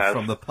Mr. Chaz. Yeah,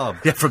 from the pub.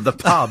 Yeah, from the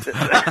pub.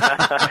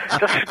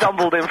 Just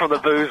stumbled in from the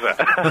boozer.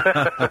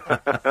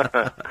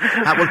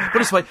 Well, put it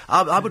this way,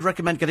 I would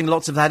recommend getting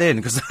lots of that in,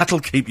 because that'll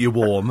keep you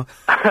warm.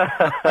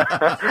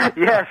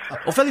 Yes.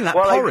 Or filling that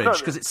Well, porridge,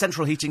 because it's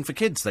central heating for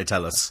kids, they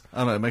tell us.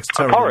 I know, it makes a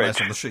terrible porridge?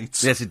 mess on the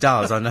sheets. Yes, it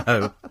does, I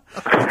know.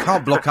 You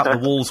can't block up the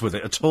walls with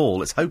it at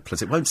all. It's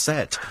hopeless. It won't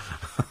set.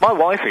 My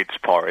wife eats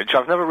porridge.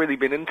 I've never really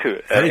been into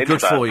it. Very into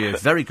good that. for you.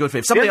 Very good for you.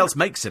 If somebody Yeah. else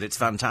makes it, it's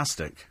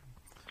fantastic.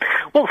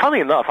 Well, funny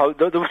enough,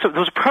 there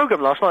was a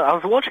programme last night. I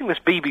was watching this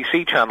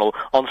BBC channel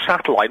on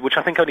satellite, which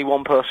I think only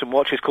one person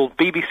watches, called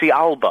BBC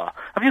Alba.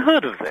 Have you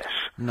heard of this?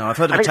 No, I've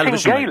heard of And a it's in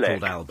television mate Gaelic.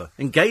 called Alba.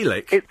 In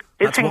Gaelic? It's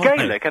That's in why.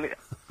 Gaelic,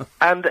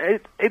 and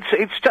it's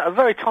a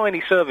very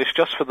tiny service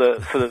just for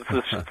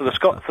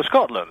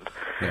Scotland.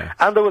 Yeah.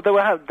 And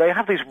they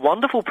have these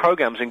wonderful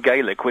programs in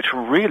Gaelic, which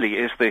really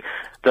is the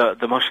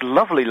most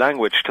lovely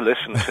language to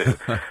listen to.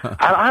 And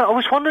I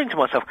was wondering to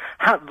myself,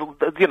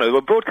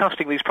 we're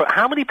broadcasting these.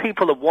 How many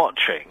people are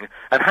watching,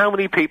 and how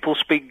many people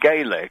speak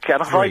Gaelic?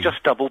 And have I 3.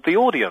 just doubled the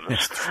audience?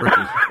 Yes, 3.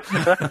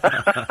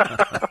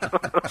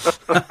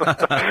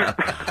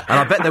 And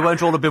I bet they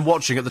won't all have been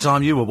watching at the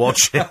time you were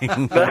watching.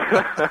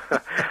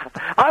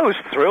 I was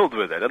thrilled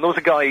with it, and there was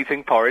a guy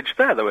eating porridge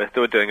there. They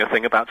were doing a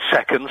thing about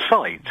second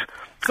sight.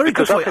 Very good.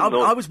 Because Sorry, up in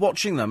North- I was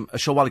watching them a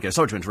short while ago.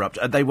 Sorry to interrupt.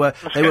 They were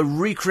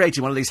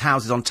recreating one of these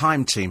houses on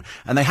Time Team,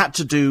 and they had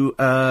to do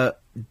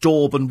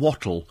daub and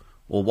wattle,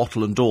 or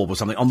wattle and daub or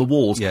something, on the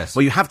walls. Yes.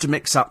 Where you have to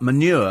mix up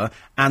manure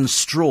and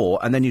straw,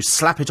 and then you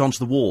slap it onto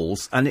the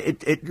walls, and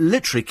it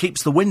literally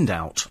keeps the wind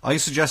out. Are you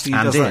suggesting he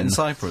And does that in. in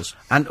Cyprus?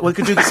 And we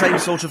could do the same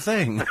sort of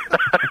thing.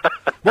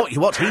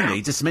 What he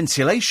needs is some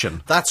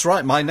insulation. That's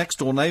right. My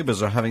next-door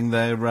neighbours are having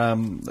their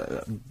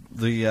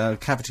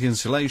cavity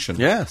insulation.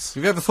 Yes.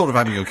 Have you ever thought of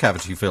having your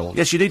cavity filled?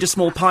 Yes, you need a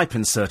small pipe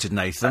inserted,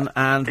 Nathan,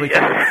 and we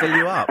can fill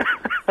you up.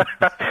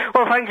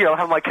 Well, thank you. I'll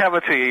have my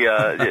cavity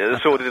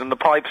sorted and the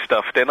pipe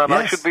stuffed in, and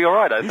I Yes. should be all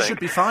right, I You think. should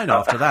be fine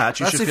after that.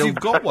 You That's should if feel... you've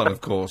got one,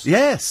 of course.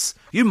 Yes.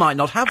 You might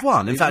not have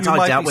one. In fact, You I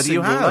might doubt be whether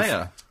you single have.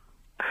 layer.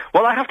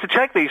 Well, I have to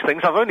check these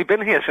things. I've only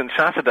been here since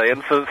Saturday,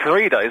 and for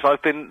 3 days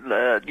I've been,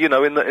 in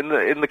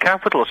the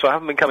capital, so I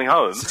haven't been coming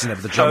home. Sitting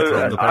over the jumper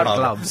on the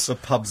gloves. The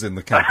pub's in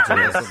the capital.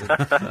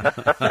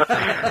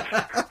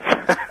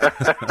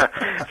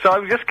 So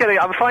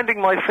I'm finding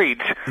my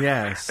feet.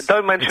 Yes.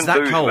 Don't mention it's that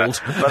booze,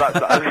 cold.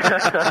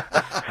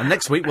 But And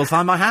next week we'll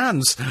find my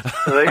hands.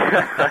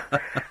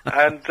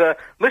 And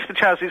Mr.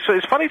 Chaz,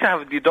 it's funny to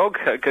have your dog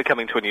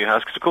coming to a new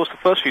house, because of course the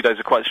first few days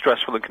are quite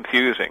stressful and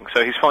confusing.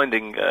 So he's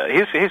finding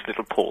his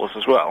little paws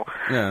as well,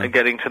 and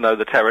getting to know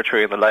the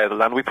territory and the lay of the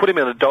land. We put him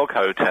in a dog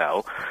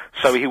hotel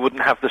so he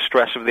wouldn't have the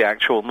stress of the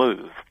actual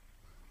move.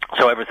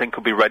 So everything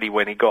could be ready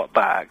when he got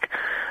back.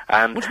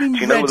 And what do you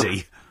mean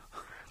ready?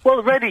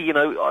 Well, ready,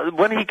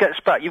 when he gets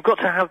back, you've got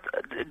to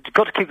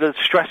keep the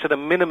stress at a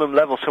minimum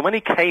level. So when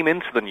he came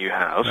into the new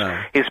house,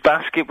 his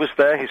basket was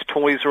there, his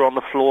toys were on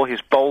the floor,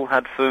 his bowl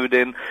had food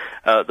in,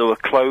 there were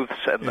clothes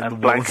and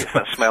blankets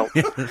that smelled.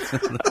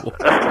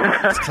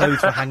 His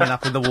clothes were hanging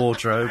up in the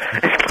wardrobe.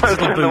 His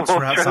little boots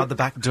were outside the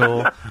back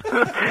door.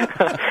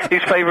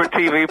 His favourite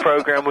TV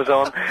programme was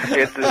on.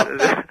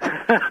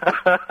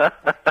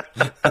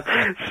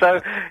 So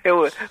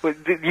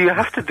you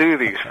have to do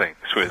these things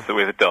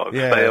with dogs.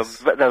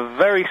 Yes. They're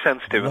very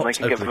sensitive and they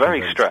can get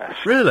very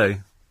stressed.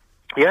 Really?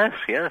 Yes.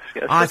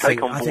 I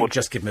think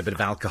just give him a bit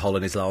of alcohol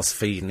in his last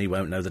feed and he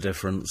won't know the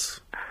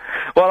difference.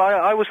 Well,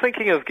 I was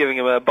thinking of giving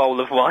him a bowl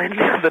of wine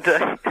the other day.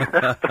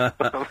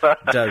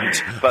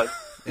 Don't. But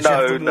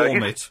no.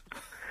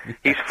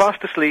 He's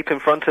fast asleep in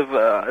front of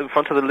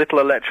the little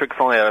electric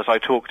fire as I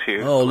talk to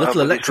you. Oh,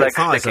 little electric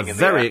fires are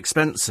very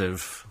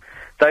expensive.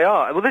 They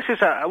are. Well, this is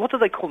what do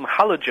they call them?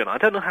 Halogen. I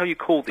don't know how you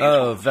call these.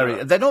 Oh,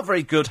 they're not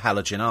very good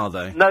halogen, are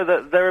they? No,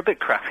 they're a bit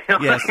crappy.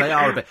 Yes, they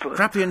are a bit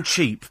crappy and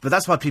cheap. But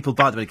that's why people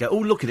buy them and go, oh,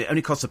 look at it.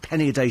 Only costs a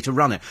penny a day to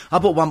run it. I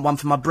bought one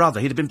for my brother.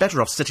 He'd have been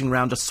better off sitting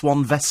round a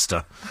Swan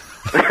Vesta.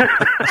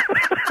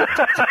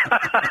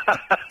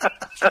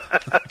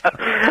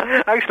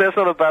 Actually, that's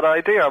not a bad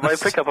idea. I might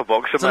pick up a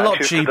box of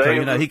matches. It's a lot cheaper,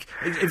 today.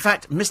 In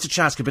fact, Mr.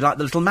 Chaz could be like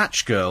the little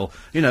match girl.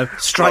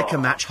 Strike a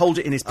match, hold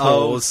it in his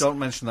paws. Oh, don't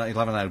mention that. He'll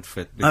have an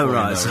outfit. Oh,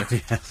 right.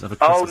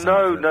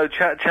 No,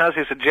 Chaz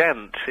is a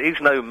gent. He's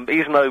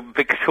no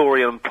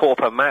Victorian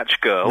pauper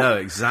match girl. No,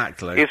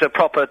 exactly. He's a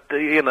proper,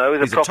 he's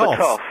a proper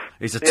toff.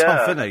 He's a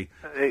toff, isn't he?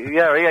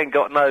 Yeah, he ain't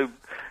got no...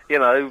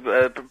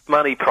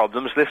 money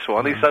problems, this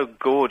one. He's so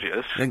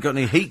gorgeous. He ain't got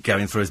any heat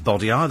going through his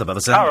body either, by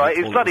the sound. All right,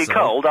 he's bloody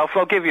cold.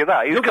 I'll give you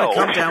that. He's You're cold.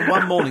 going to come down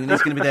one morning and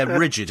he's going to be there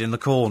rigid in the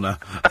corner.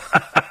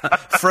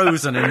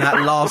 Frozen in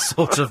that last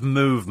sort of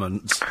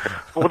movement.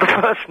 Well, the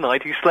first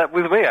night he slept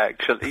with me,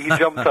 actually. He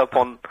jumped up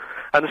on...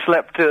 and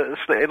slept in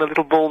a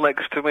little ball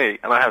next to me.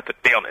 And I have to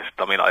be honest,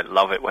 I mean, I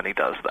love it when he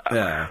does that.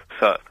 Yeah.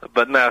 So,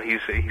 but now he's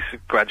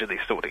gradually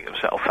sorting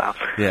himself out.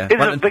 Yeah.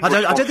 I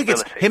don't think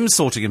it's him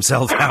sorting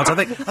himself out. I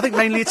think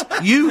mainly it's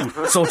you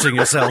sorting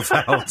yourself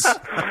out.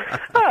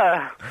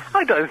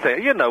 I don't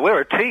think. We're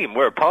a team.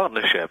 We're a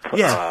partnership.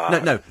 Yeah.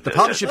 No. The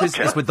partnership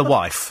is with the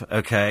wife,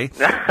 okay?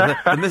 the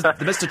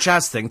Mr.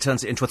 Chaz thing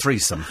turns it into a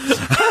threesome.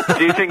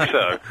 Do you think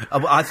so?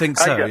 I think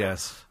so,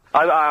 yes.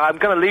 I'm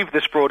going to leave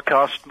this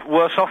broadcast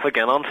worse off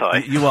again, aren't I?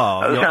 You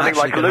are. Sounding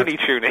like Looney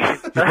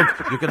Tunes.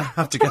 You're going to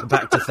have to go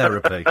back to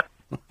therapy.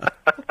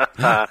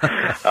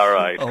 All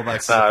right. Or back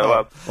to the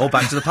pub. Or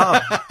back to the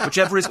pub,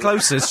 whichever is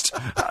closest.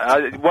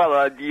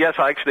 Yes,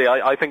 actually,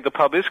 I think the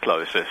pub is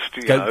closest.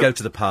 Go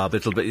to the pub.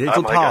 It'll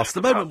pass.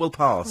 The moment will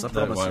pass. I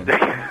promise.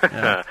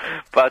 Yeah.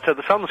 But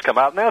the sun's come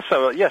out now,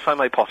 so yes, I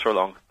may potter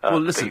along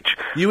the beach.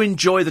 You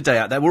enjoy the day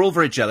out there. We're all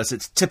very jealous.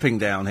 It's tipping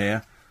down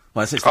here.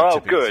 Well, it's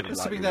tipping, good.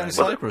 It's tipping down in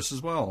Cyprus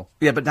as well.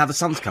 Yeah, but now the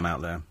sun's come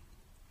out there.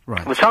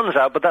 Right. The sun's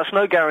out, but that's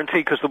no guarantee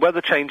because the weather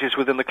changes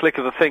within the click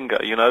of a finger,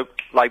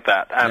 like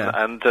that.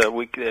 And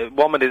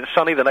 1 minute it's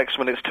sunny, the next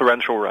minute it's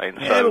torrential rain.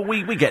 Yeah, so but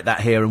we get that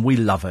here and we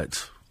love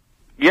it.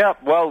 Yeah,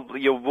 well,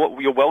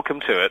 you're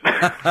welcome to it.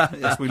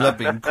 Yes, we love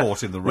being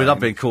caught in the rain. We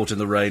love being caught in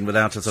the rain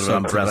without a sort of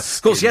umbrella.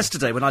 Of course,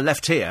 yesterday when I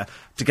left here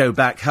to go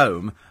back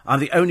home, I'm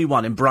the only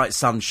one in bright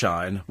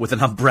sunshine with an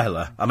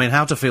umbrella. I mean,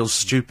 how to feel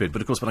stupid.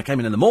 But of course, when I came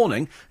in the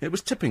morning, it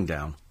was tipping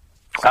down.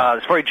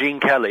 It's very Gene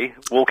Kelly,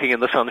 walking in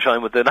the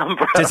sunshine with an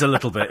umbrella. It is a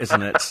little bit,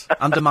 isn't it?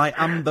 Under my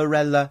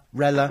umbrella,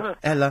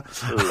 Ella.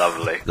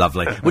 Lovely.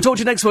 Lovely. We'll talk to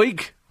you next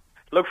week.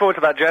 Look forward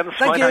to that, gents.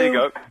 Thank you. How you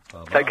go.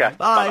 Bye-bye. Take care.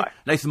 Bye. Bye-bye.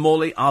 Nathan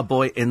Morley, Our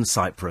Boy in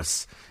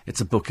Cyprus.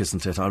 It's a book,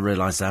 isn't it? I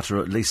realise that, or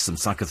at least some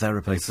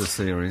psychotherapy. It's a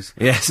series.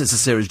 Yes, it's a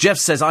series. Jeff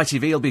says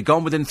ITV will be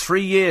gone within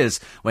 3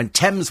 years. When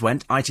Thames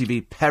went,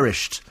 ITV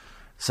perished.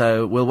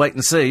 So we'll wait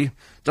and see.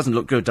 Doesn't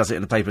look good, does it,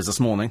 in the papers this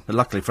morning? But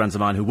luckily, friends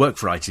of mine who work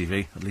for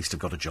ITV at least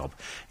have got a job.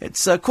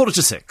 It's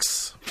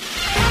 5:45.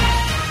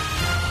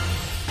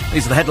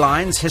 These are the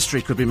headlines.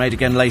 History could be made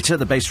again later.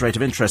 The base rate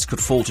of interest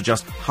could fall to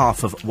just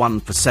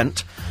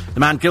 0.5%. The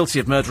man guilty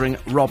of murdering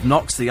Rob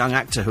Knox, the young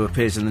actor who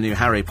appears in the new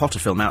Harry Potter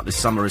film out this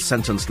summer, is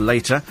sentenced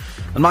later.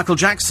 And Michael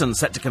Jackson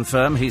set to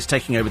confirm he's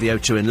taking over the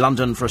O2 in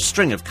London for a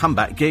string of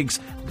comeback gigs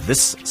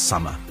this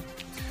summer.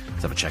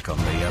 Let's have a check on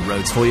the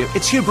roads for you.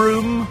 It's Hugh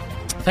Broom.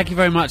 Thank you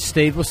very much,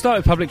 Steve. We'll start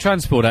with public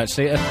transport,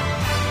 actually.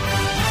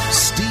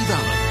 Steve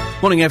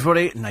Allen. Morning,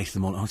 everybody.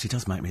 Nathan Morton. Oh, he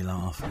does make me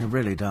laugh. He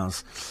really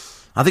does.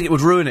 I think it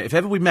would ruin it. If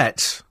ever we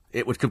met,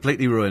 it would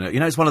completely ruin it. You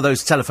know, it's one of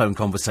those telephone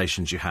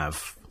conversations you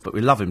have. But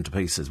we love him to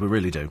pieces. We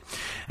really do.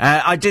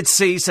 I did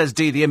see, says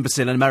Dee, the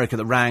imbecile in America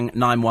that rang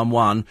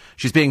 911.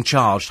 She's being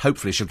charged.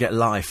 Hopefully she'll get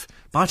life.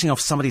 Biting off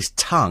somebody's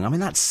tongue. I mean,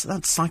 that's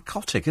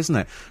psychotic, isn't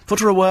it? Put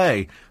her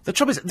away. The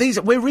trouble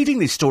is, we're reading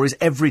these stories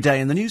every day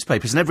in the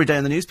newspapers, and every day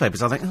in the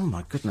newspapers I think, oh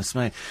my goodness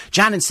me.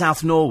 Jan in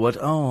South Norwood,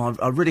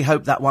 I really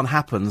hope that one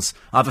happens.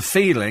 I have a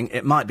feeling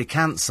it might be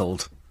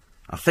cancelled.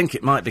 I think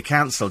it might be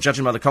cancelled.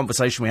 Judging by the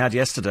conversation we had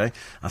yesterday,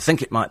 I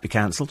think it might be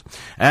cancelled.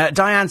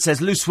 Diane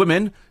says, loose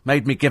women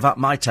made me give up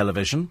my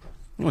television.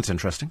 Oh, it's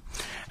interesting.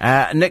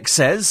 Nick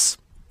says,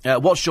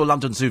 watched your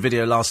London Zoo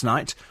video last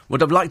night. Would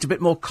have liked a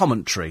bit more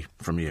commentary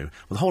from you.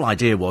 Well, the whole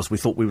idea was we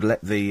thought we would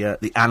let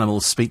the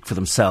animals speak for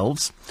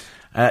themselves.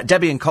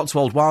 Debbie in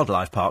Cotswold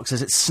Wildlife Park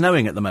says it's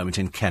snowing at the moment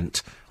in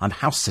Kent. I'm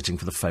house-sitting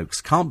for the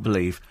folks. Can't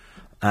believe...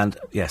 And,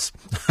 yes.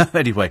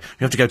 Anyway,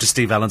 you have to go to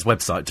Steve Allen's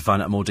website to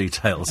find out more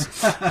details.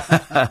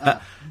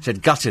 She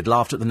said, gutted,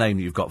 laughed at the name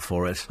you've got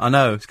for it. I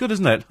know, it's good,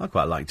 isn't it? I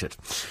quite liked it.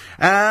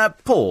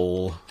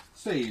 Paul.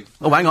 Steve.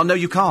 Oh, hang on, no,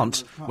 you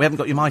can't. We haven't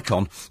got your mic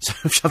on. So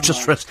I've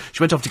just read,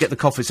 she went off to get the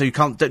coffee, so you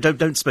can't,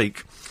 don't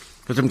speak.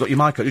 Because you haven't got your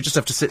mic on. You just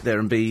have to sit there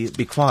and be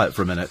quiet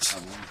for a minute.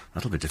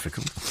 That'll be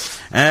difficult.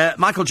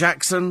 Michael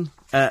Jackson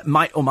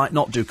might or might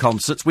not do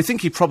concerts. We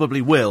think he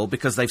probably will,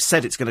 because they've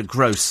said it's going to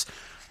gross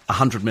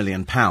 £100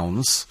 million,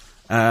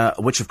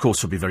 which of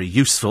course would be very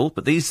useful,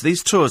 but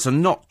these tours are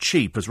not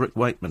cheap, as Rick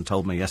Wakeman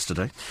told me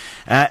yesterday.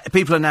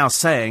 People are now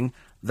saying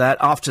that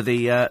after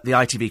the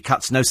ITV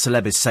cuts, no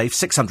celeb is safe,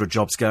 600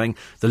 jobs going,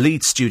 the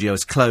Leeds studio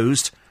is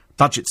closed,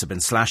 budgets have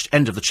been slashed,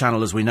 end of the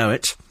channel as we know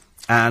it,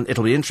 and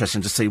it'll be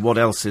interesting to see what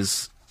else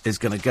is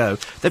going to go.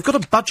 They've got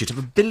a budget of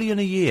 £1 billion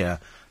a year.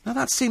 Now,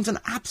 that seems an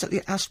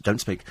absolutely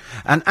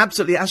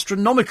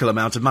astronomical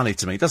amount of money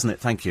to me, doesn't it?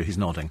 Thank you, he's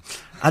nodding.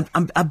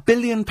 £1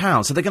 billion.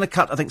 So they're going to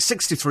cut, I think,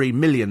 63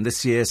 million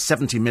this year,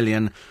 70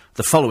 million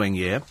the following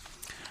year.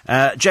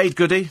 Jade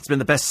Goody, it's been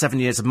the best 7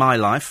 years of my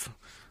life.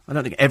 I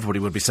don't think everybody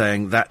would be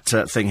saying that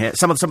thing here.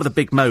 Some of the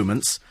big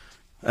moments,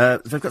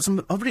 they've got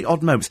some really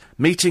odd moments.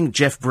 Meeting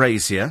Jeff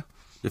Brazier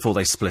before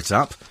they split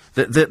up.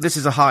 This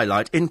is a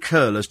highlight. In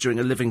Curlers during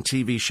a living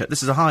TV show.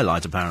 This is a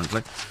highlight,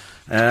 apparently.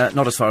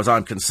 Not as far as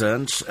I'm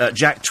concerned.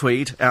 Jack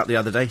Tweed, out the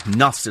other day,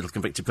 nasty little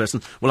convicted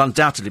person, will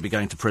undoubtedly be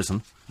going to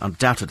prison.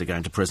 Undoubtedly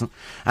going to prison.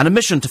 And a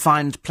mission to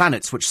find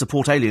planets which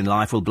support alien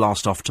life will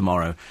blast off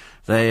tomorrow.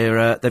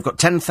 They've got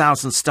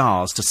 10,000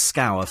 stars to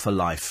scour for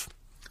life.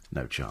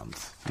 No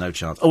chance. No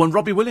chance. Oh, and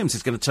Robbie Williams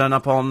is going to turn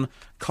up on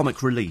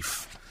Comic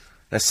Relief.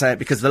 They say,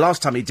 because the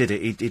last time he did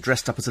it, he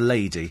dressed up as a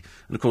lady,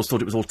 and of course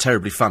thought it was all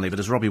terribly funny, but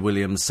as Robbie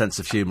Williams' sense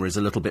of humour is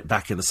a little bit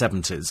back in the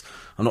 70s,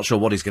 I'm not sure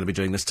what he's going to be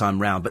doing this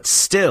time round, but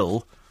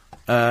still,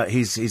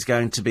 he's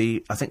going to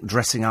be, I think,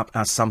 dressing up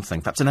as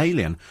something, perhaps an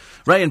alien.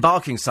 Ray in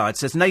Barkingside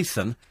says,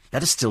 Nathan,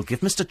 better still give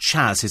Mr.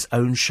 Chaz his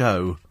own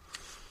show.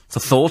 It's a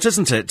thought,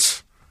 isn't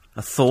it?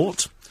 A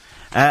thought.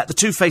 The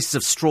two faces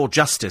of straw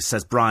justice,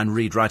 says Brian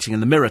Reid, writing in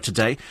the Mirror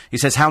today. He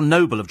says, how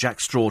noble of Jack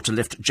Straw to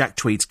lift Jack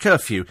Tweed's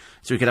curfew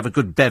so he could have a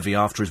good bevy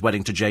after his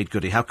wedding to Jade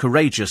Goody. How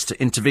courageous to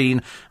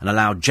intervene and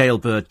allow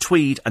jailbird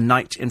Tweed a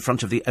night in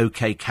front of the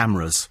OK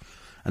cameras.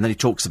 And then he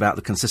talks about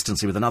the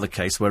consistency with another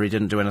case where he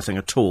didn't do anything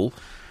at all.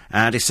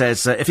 And he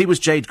says, if he was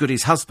Jade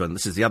Goody's husband,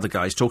 this is the other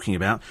guy he's talking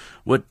about,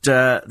 would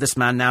this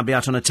man now be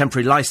out on a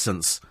temporary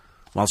licence,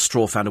 while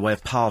Straw found a way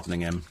of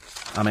pardoning him?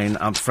 I mean,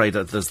 I'm afraid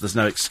that there's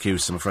no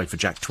excuse, I'm afraid, for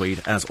Jack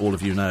Tweed. As all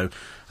of you know,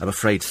 I'm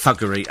afraid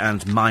thuggery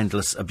and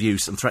mindless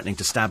abuse and threatening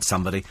to stab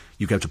somebody,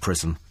 you go to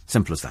prison.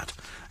 Simple as that.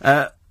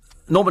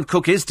 Norman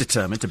Cook is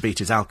determined to beat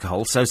his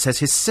alcohol, so says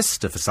his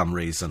sister for some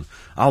reason.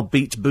 I'll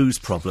beat booze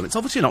problem. It's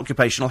obviously an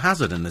occupational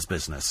hazard in this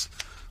business,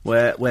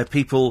 where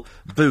people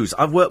booze.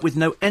 I've worked with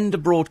no end of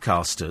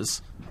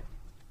broadcasters.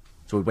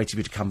 So we're waiting for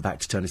you to come back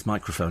to turn his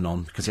microphone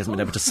on, because he hasn't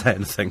been able to say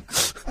anything.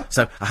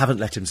 So I haven't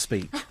let him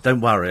speak.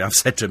 Don't worry, I've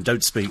said to him,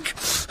 don't speak.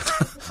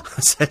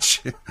 I said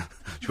she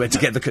went to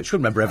get the... She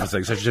couldn't remember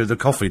everything, so she did the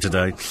coffee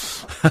today.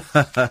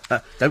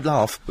 Don't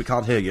laugh, we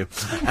can't hear you.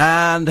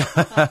 And...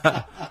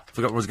 forgot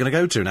what I was going to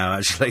go to now,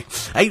 actually.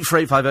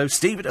 84850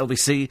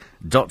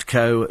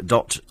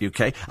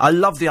 steve@lbc.co.uk. I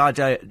love the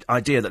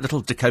idea that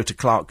little Dakota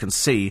Clark can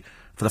see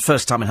for the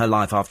first time in her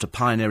life after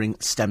pioneering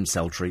stem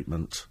cell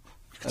treatment.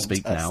 You can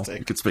speak now.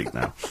 You can speak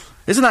now.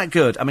 Isn't that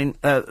good? I mean,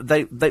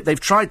 they've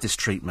tried this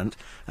treatment,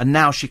 and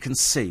now she can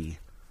see.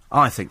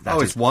 I think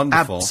that is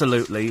wonderful.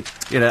 Absolutely.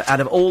 You know, out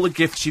of all the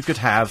gifts you could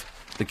have,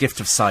 the gift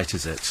of sight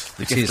is it.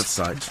 The gift of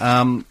sight.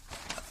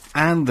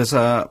 And there's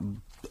a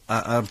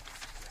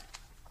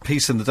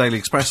piece in the Daily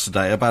Express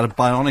today about a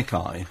bionic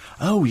eye.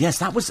 Oh, yes,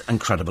 that was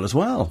incredible as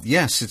well.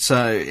 Yes, it's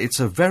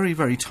a very,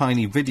 very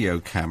tiny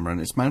video camera,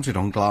 and it's mounted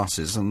on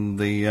glasses, and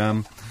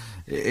it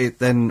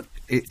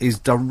is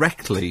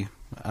directly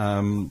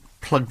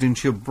plugged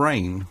into your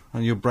brain,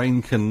 and your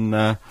brain can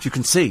you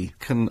can see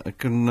can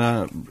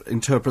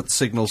interpret the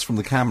signals from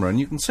the camera, and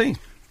you can see.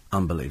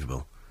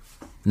 Unbelievable.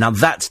 Now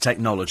that's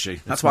technology.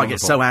 That's why I get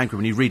so angry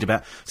when you read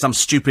about some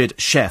stupid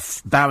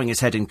chef bowing his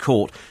head in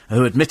court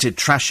who admitted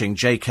trashing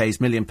JK's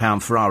 £1 million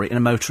Ferrari in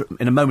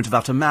a moment of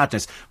utter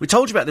madness. We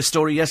told you about this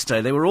story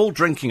yesterday. They were all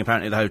drinking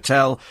apparently at the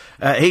hotel.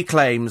 He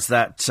claims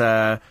that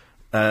there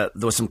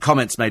were some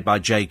comments made by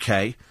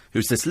JK,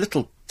 who's this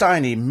little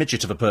tiny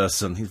midget of a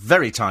person. He's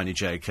very tiny,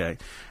 JK.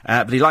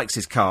 But he likes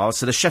his cars,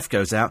 so the chef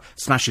goes out,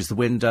 smashes the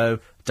window,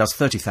 does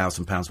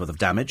 £30,000 worth of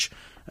damage.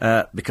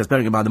 Because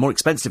bearing in mind, the more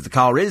expensive the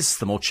car is,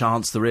 the more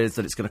chance there is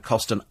that it's going to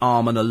cost an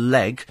arm and a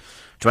leg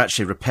to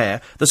actually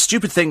repair. The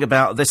stupid thing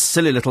about this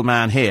silly little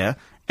man here,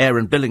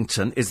 Aaron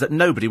Billington, is that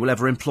nobody will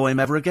ever employ him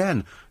ever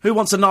again. Who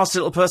wants a nasty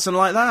little person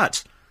like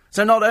that?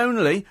 So not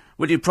only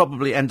will you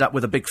probably end up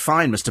with a big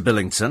fine, Mr.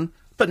 Billington,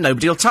 but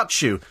nobody will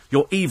touch you.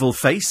 Your evil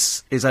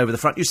face is over the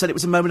front. You said it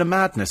was a moment of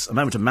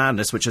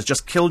madness which has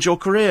just killed your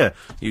career,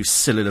 you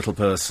silly little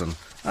person.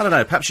 I don't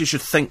know, perhaps you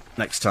should think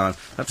next time.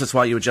 Perhaps that's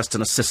why you were just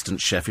an assistant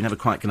chef. You're never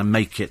quite going to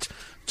make it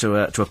to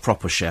a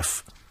proper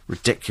chef.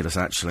 Ridiculous,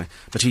 actually.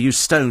 But he used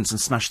stones and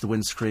smashed the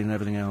windscreen and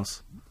everything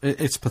else.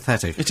 It's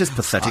pathetic. It is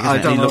pathetic,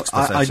 isn't it? He looks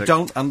pathetic. I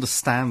don't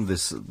understand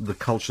the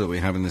culture that we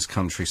have in this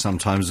country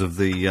sometimes of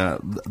the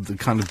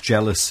kind of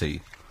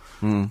jealousy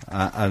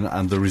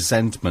and the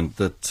resentment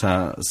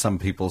that some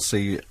people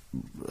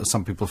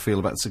feel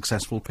about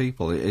successful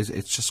people.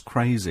 It's just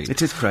crazy.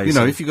 It is crazy. You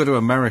know, if you go to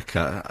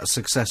America,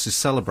 success is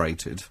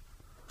celebrated.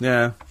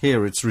 Yeah.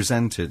 Here, it's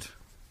resented.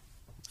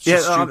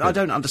 I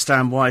don't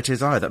understand why it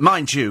is either.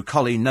 Mind you,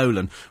 Colleen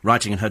Nolan,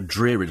 writing in her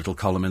dreary little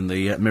column in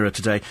the Mirror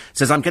today,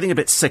 says, I'm getting a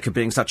bit sick of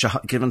being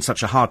given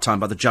such a hard time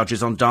by the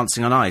judges on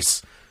Dancing on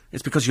Ice.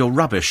 It's because you're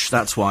rubbish,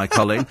 that's why,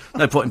 Colleen.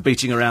 No point in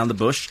beating around the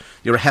bush.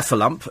 You're a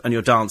heffalump, and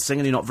you're dancing,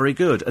 and you're not very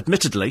good.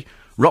 Admittedly,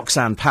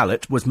 Roxanne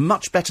Pallett was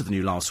much better than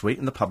you last week,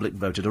 and the public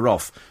voted her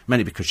off,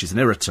 mainly because she's an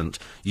irritant.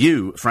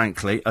 You,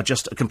 frankly, are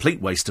just a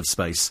complete waste of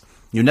space.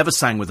 You never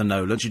sang with the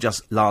Nolans, you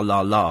just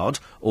la-la-la'd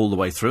all the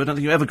way through. I don't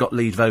think you ever got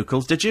lead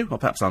vocals, did you? Or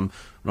perhaps I'm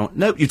wrong.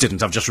 No, you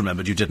didn't, I've just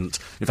remembered you didn't.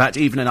 In fact,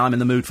 even in I'm in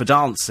the Mood for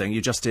Dancing,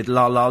 you just did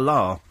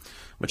la-la-la,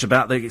 which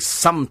about the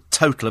sum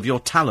total of your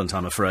talent,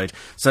 I'm afraid.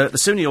 So the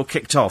sooner you're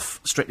kicked off,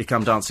 Strictly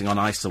Come Dancing on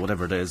Ice or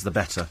whatever it is, the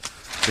better.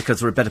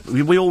 Because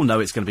we all know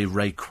it's going to be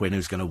Ray Quinn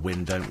who's going to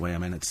win, don't we? I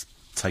mean, it's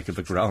taken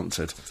for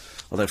granted.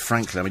 Although,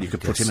 frankly, I mean, you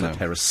could put him in a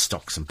pair of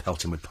stocks and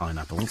pelt him with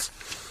pineapples.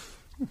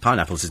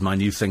 Pineapples is my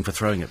new thing for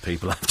throwing at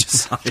people, I've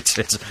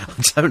decided.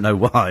 I don't know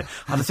why.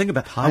 And the thing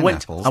about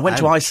pineapples, I went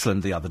to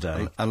Iceland the other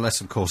day. Unless,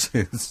 of course,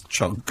 it's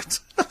chunked.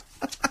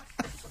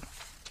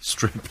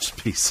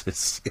 Stripped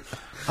pieces.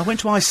 I went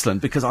to Iceland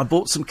because I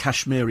bought some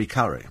Kashmiri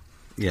curry.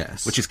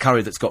 Yes. Which is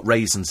curry that's got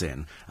raisins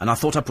in. And I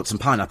thought I'd put some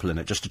pineapple in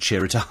it just to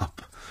cheer it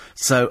up.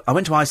 So I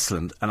went to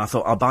Iceland and I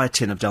thought I'll buy a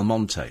tin of Del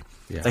Monte.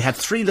 Yeah. They had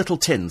 3 little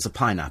tins of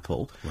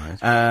pineapple.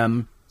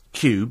 Right.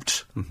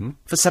 Cubed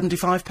for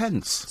 75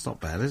 pence. It's not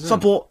bad, is it?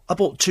 So I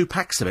bought 2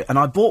 packs of it, and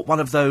I bought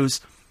one of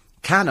those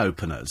can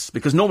openers,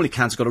 because normally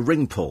cans have got a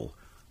ring pull,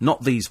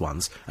 not these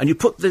ones. And you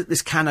put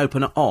this can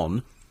opener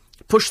on,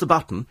 push the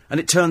button,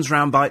 and it turns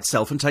round by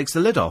itself and takes the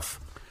lid off.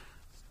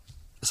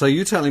 So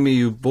you're telling me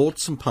you bought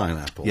some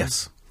pineapple?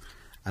 Yes.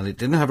 And it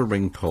didn't have a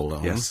ring pull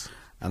on? Yes.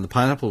 And the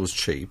pineapple was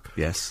cheap?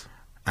 Yes.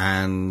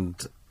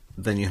 And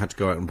then you had to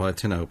go out and buy a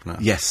tin opener?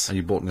 Yes. And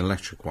you bought an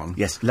electric one?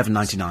 Yes,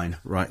 $11.99.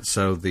 Right,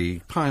 so the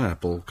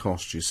pineapple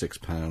cost you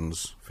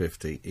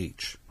 £6.50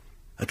 each.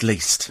 At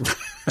least.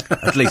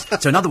 At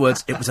least. So in other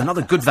words, it was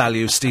another good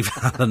value Steve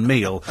Allen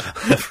meal.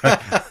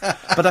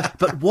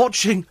 But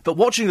watching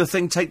the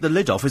thing take the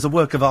lid off is a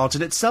work of art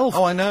in itself.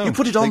 Oh, I know. You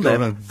put it on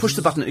there, push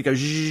the button, and it goes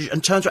zzz,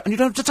 and turns around, and you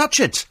don't have to touch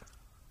it.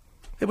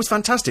 It was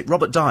fantastic.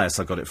 Robert Dias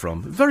I got it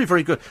from. Very,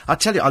 very good. I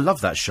tell you, I love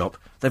that shop.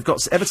 They've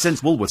got, ever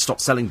since Woolworths stopped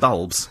selling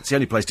bulbs, it's the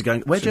only place to go.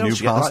 Where do you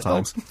get light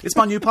bulbs? It's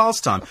my new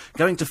pastime.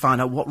 Going to find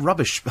out what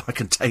rubbish I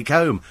can take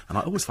home. And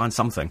I always find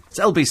something. It's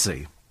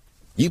LBC.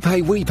 You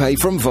pay, we pay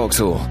from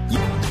Vauxhall.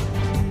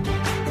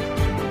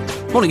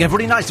 Morning,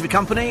 everybody. Nice to be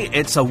company.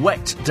 It's a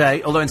wet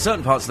day, although in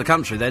certain parts of the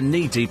country they're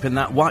knee-deep in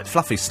that white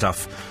fluffy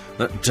stuff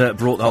that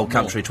brought the whole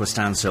country to a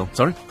standstill.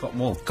 Sorry? Cotton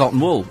wool. Cotton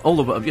wool. All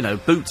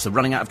the, boots are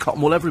running out of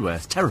cotton wool everywhere.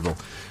 It's terrible.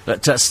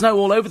 But snow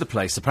all over the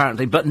place,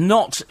 apparently, but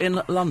not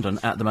in London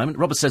at the moment.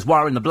 Robert says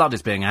wire in the blood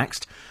is being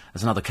axed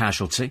as another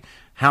casualty.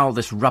 How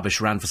this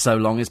rubbish ran for so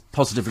long is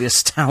positively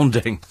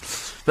astounding.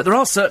 But there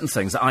are certain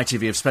things that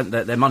ITV have spent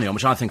their money on,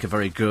 which I think are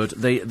very good.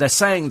 They're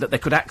saying that they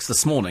could axe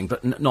this morning,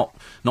 but not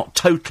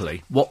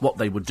totally. What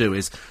they would do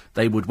is,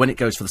 they would, when it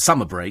goes for the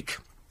summer break,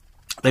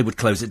 they would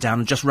close it down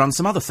and just run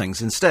some other things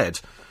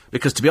instead.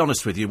 Because, to be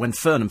honest with you, when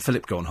Fern and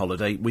Philip go on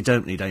holiday, we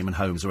don't need Eamon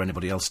Holmes or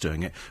anybody else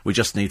doing it. We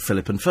just need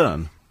Philip and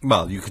Fern.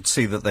 Well, you could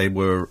see that they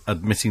were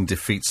admitting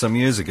defeat some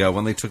years ago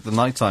when they took the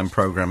nighttime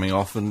programming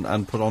off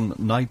and put on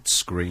Night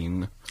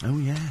Screen. Oh,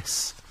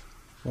 yes.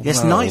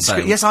 Yes, Night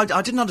Screen. Yes, I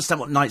didn't understand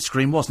what Night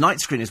Screen was. Night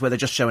Screen is where they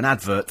just show an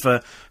advert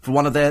for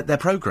one of their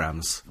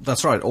programmes.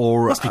 That's right.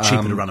 Or must be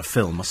cheaper to run a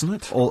film, mustn't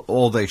it?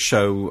 Or they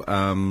show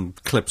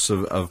clips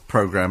of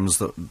programmes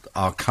that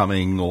are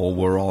coming or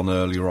were on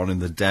earlier on in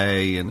the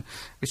day, and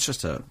it's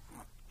just a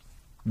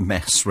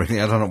mess, really.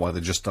 I don't know why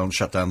they just don't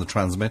shut down the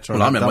transmitter.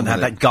 Well, I remember when they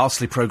had that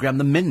ghastly programme,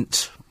 The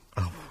Mint.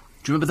 Oh.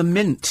 Do you remember The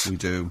Mint? We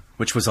do.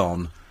 Which was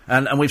on.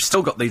 And we've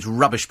still got these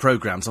rubbish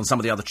programmes on some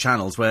of the other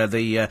channels where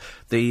the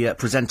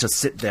presenters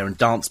sit there and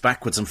dance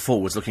backwards and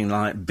forwards looking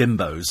like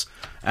bimbos,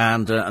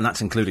 and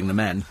that's including the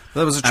men.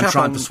 There was a and chap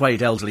try and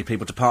persuade elderly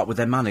people to part with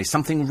their money.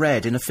 Something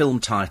red in a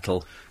film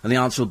title, and the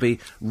answer will be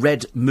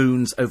Red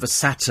Moons over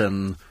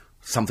Saturn.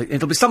 Something.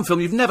 It'll be some film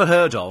you've never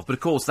heard of, but of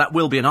course that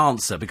will be an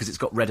answer because it's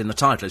got red in the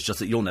title. It's just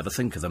that you'll never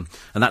think of them,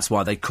 and that's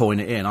why they coin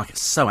it in. I get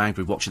so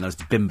angry watching those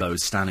bimbos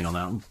standing on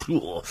that. I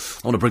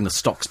want to bring the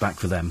stocks back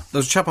for them. There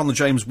was a chap on the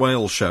James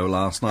Wales show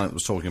last night that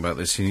was talking about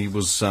this. He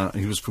was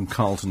from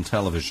Carlton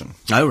Television.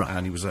 Oh, right.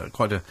 And he was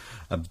quite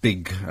a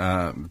big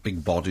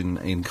bod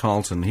in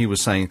Carlton. He was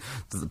saying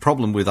that the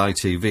problem with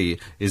ITV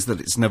is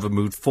that it's never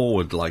moved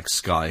forward like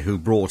Sky, who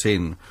brought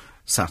in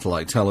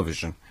satellite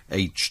television,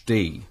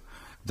 HD.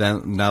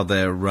 Now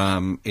they're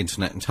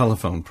internet and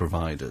telephone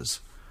providers,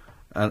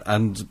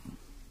 and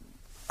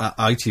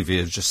ITV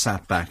has just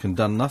sat back and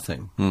done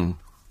nothing,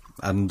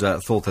 and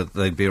thought that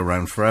they'd be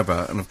around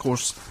forever. And of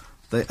course,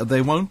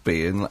 they won't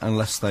be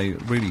unless they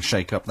really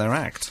shake up their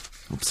act.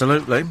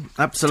 Absolutely,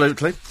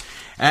 absolutely.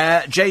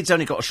 Jade's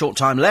only got a short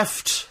time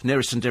left.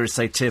 Nearest and dearest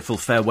say tearful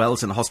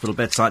farewells in the hospital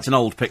bedside. It's an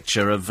old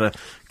picture of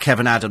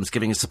Kevin Adams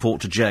giving his support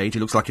to Jade. He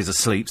looks like he's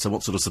asleep, so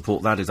what sort of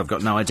support that is, I've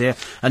got no idea.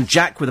 And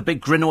Jack, with a big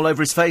grin all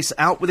over his face,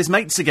 out with his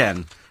mates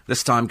again.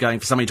 This time going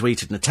for something to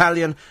eat in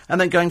Italian, and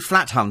then going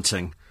flat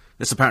hunting.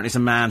 This apparently is a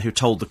man who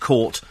told the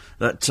court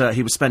that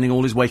he was spending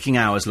all his waking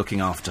hours looking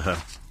after her.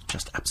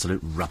 Just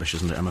absolute rubbish,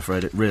 isn't it? I'm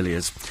afraid it really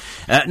is.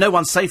 No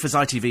one's safe as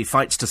ITV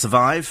fights to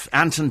survive.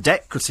 Ant and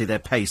Dec could see their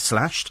pay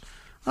slashed.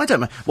 I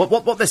don't know.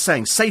 What they're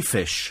saying,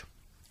 safe-ish.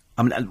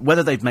 I mean,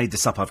 whether they've made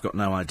this up, I've got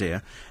no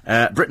idea.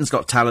 Britain's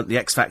Got Talent, The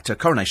X Factor,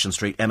 Coronation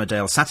Street,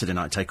 Emmerdale, Saturday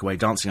Night Takeaway,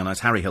 Dancing on Ice,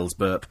 Harry Hill's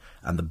Burp,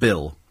 and The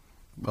Bill.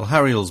 Well,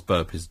 Harry Hill's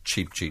Burp is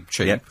cheap.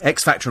 Yeah.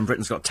 X Factor and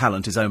Britain's Got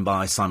Talent is owned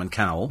by Simon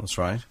Cowell. That's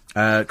right.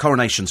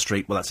 Coronation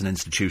Street, well, that's an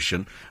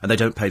institution, and they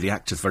don't pay the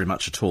actors very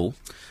much at all.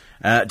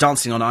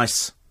 Dancing on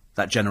Ice,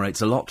 that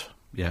generates a lot.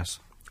 Yes.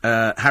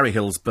 Harry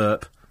Hill's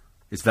Burp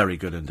is very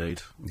good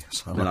indeed.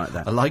 Yes, I like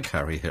that. I like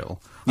Harry Hill.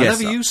 Yes,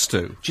 I never used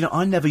to. Do you know,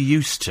 I never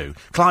used to.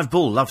 Clive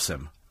Bull loves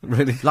him.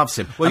 Really? Loves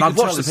him. Well, and you I've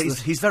can watched tell him.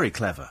 He's very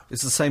clever.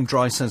 It's the same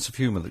dry sense of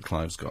humour that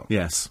Clive's got.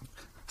 Yes.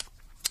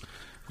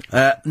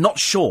 Not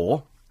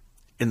sure,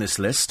 in this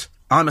list,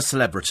 I'm a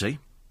Celebrity,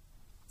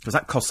 because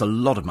that costs a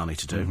lot of money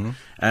to do.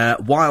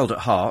 Wild at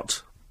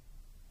Heart.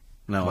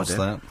 No What's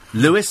idea. that?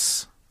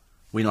 Lewis.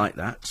 We like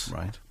that.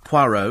 Right.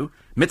 Poirot.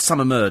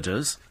 Midsummer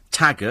Murders.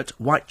 Taggart.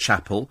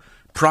 Whitechapel.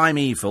 Prime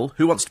Evil.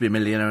 Who Wants to Be a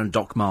Millionaire? And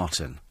Doc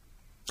Martin.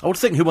 I would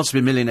think Who Wants to Be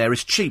a Millionaire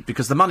is cheap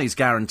because the money's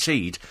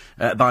guaranteed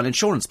by an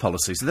insurance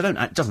policy, so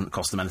it doesn't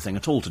cost them anything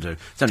at all to do.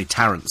 It's only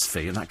Tarrant's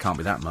fee, and that can't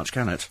be that much,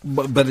 can it?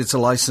 But it's a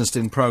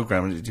licensed-in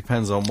programme, and it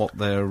depends on what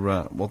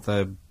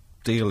their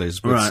deal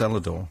is with Right.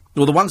 Celador.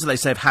 Well, the ones that they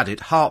say have had it,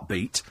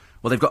 Heartbeat,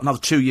 well, they've got another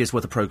 2 years'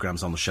 worth of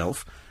programmes on the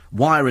shelf.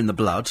 Wire in the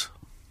Blood,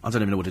 I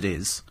don't even know what it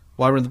is.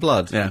 Wire in the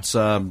Blood. Yeah. It's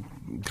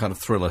kind of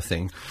thriller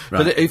thing.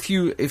 Right. But if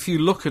you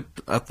look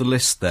at the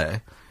list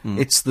there,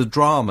 it's the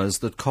dramas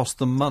that cost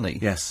them money.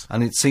 Yes.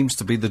 And it seems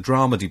to be the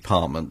drama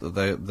department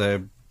that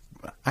they're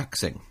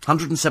axing.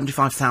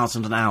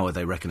 175,000 an hour,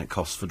 they reckon it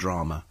costs for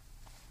drama.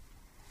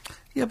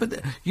 Yeah,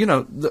 but you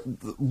know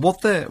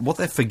what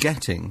they're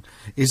forgetting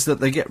is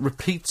that they get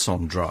repeats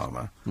on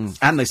drama,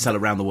 And they sell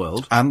around the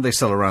world. and they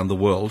sell around the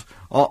world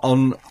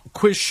on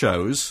quiz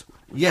shows.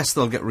 Yes,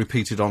 they'll get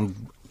repeated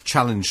on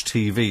Challenge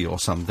TV or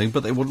something,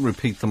 but they wouldn't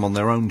repeat them on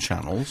their own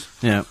channels.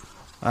 Yeah.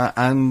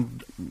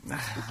 And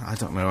I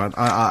don't know.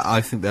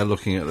 I think they're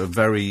looking at a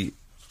very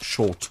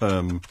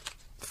short-term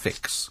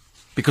fix.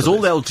 Because all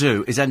they'll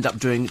do is end up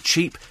doing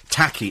cheap,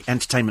 tacky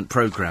entertainment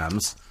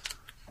programmes.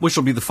 Which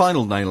will be the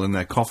final nail in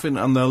their coffin,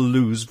 and they'll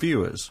lose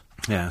viewers.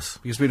 Yes.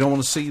 Because we don't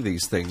want to see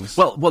these things.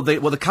 Well,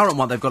 the current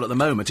one they've got at the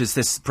moment is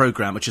this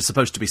programme, which is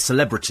supposed to be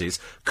celebrities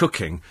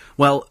cooking.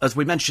 Well, as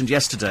we mentioned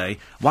yesterday,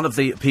 one of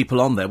the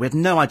people on there, we had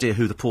no idea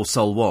who the poor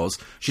soul was.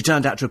 She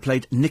turned out to have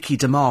played Nikki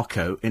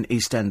DeMarco in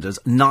EastEnders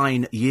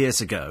 9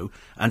 years ago,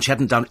 and she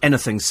hadn't done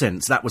anything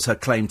since. That was her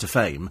claim to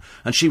fame,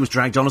 and she was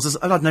dragged on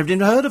and I'd never even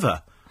heard of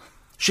her.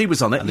 She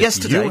was on it And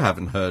yesterday. If you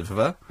haven't heard of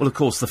her. Well, of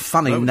course, the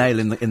funny nail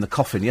in the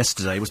coffin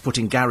yesterday was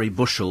putting Gary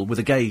Bushell with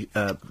a gay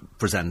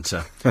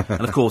presenter.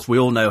 And, of course, we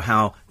all know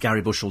how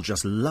Gary Bushell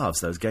just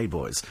loves those gay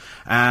boys.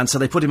 And so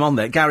they put him on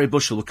there. Gary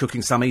Bushell was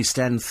cooking some East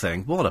End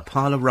thing. What a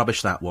pile of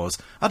rubbish that was.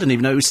 I didn't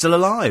even know he was still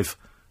alive.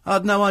 I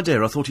had no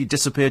idea. I thought he'd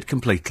disappeared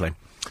completely.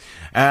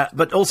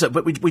 But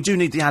we do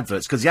need the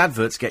adverts, because the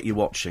adverts get you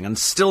watching. And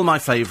still my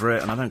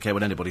favourite, and I don't care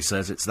what anybody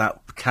says, it's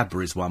that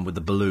Cadbury's one with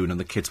the balloon and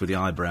the kids with the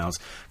eyebrows.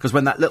 Because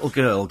when that little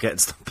girl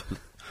gets the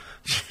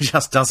she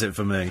just does it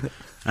for me.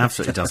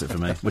 Absolutely does it for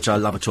me, which I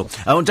love at all.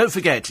 Oh, and don't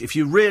forget, if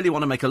you really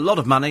want to make a lot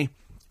of money,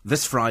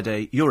 this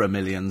Friday, Euro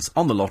Millions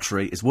on the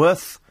lottery is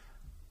worth...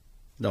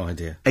 No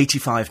idea.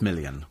 85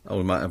 million. Oh,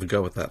 we might have a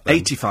go at that then.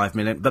 85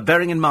 million. But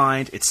bearing in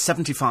mind, it's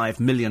 75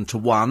 million to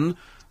 1...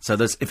 So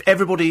if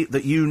everybody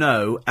that you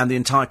know and the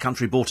entire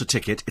country bought a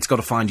ticket, it's got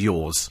to find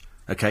yours.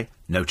 OK?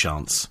 No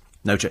chance.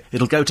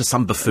 It'll go to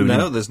some buffoon.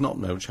 No, there's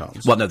no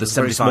chance. Well, no, there's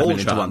 75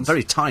 million to 1. chance.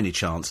 Very tiny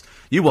chance.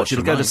 You watch,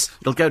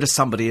 it'll go to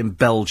somebody in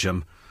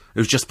Belgium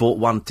who's just bought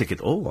one ticket.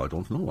 Oh, I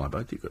don't know. I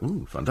bet you go.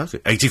 Oh,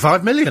 fantastic.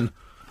 85 million!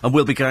 And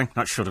we'll be going,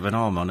 that should have been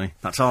our money.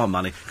 That's our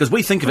money. Because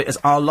we think of it as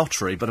our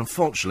lottery, but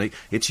unfortunately,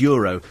 it's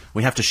euro.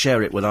 We have to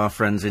share it with our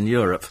friends in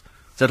Europe.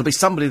 So it'll be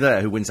somebody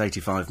there who wins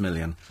 85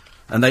 million.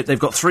 And they've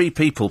got 3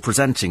 people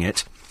presenting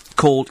it,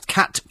 called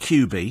Cat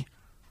QB.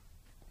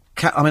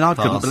 I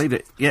couldn't believe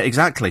it. Yeah,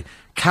 exactly.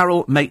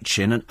 Carol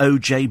Machin and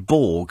O.J.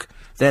 Borg.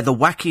 They're the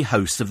wacky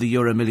hosts of the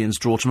Euro Millions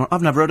draw tomorrow.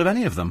 I've never heard of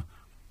any of them.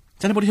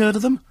 Has anybody heard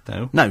of them?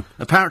 No. No.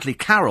 Apparently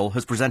Carol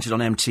has presented on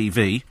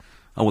MTV.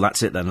 Oh, well,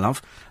 that's it then,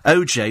 love.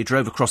 O.J.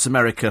 drove across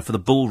America for the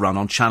Bull Run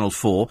on Channel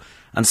 4,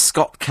 and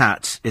Scott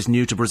Catt is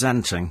new to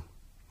presenting.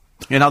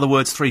 In other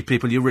words, 3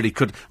 people you really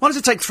could... Why does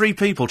it take 3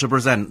 people to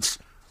present?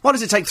 Why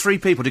does it take 3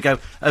 people to go,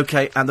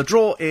 OK, and the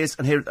draw is...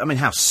 And here... I mean,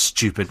 how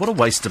stupid. What a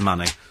waste of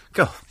money.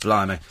 God,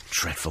 blimey.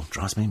 Dreadful.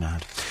 Drives me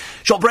mad.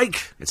 Short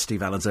break. It's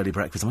Steve Allen's Early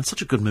Breakfast. I'm in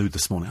such a good mood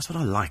this morning. That's what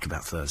I like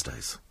about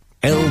Thursdays.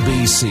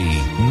 LBC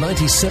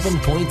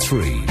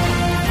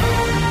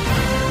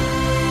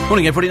 97.3.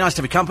 Morning, everybody. Nice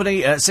to have your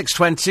company.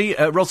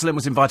 6:20. Rosalind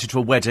was invited to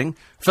a wedding.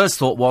 First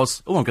thought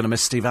was, I'm going to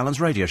miss Steve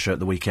Allen's radio show at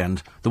the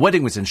weekend. The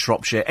wedding was in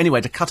Shropshire. Anyway,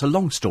 to cut a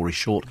long story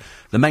short,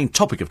 the main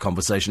topic of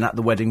conversation at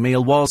the wedding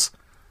meal was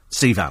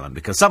Steve Allen,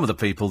 because some of the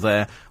people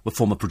there were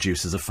former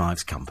producers of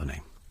Five's Company.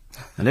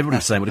 And everybody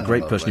was saying what a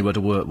great person you were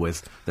to work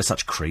with. They're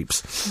such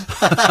creeps.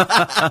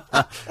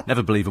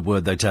 Never believe a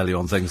word they tell you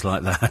on things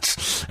like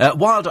that.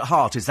 Wild at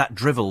heart is that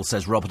drivel,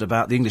 says Robert,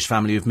 about the English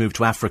family who've moved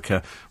to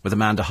Africa with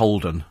Amanda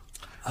Holden.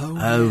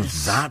 Oh,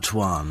 yes. That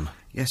one.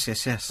 Yes.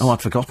 Oh,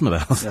 I'd forgotten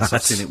about that. Yes,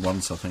 I've seen it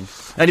once, I think.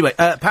 Anyway,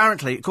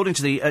 apparently, according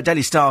to the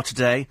Daily Star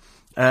today,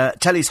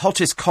 telly's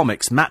hottest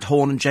comics, Matt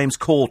Horn and James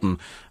Corden,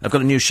 have got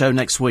a new show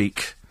next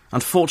week.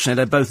 Unfortunately,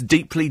 they're both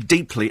deeply,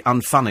 deeply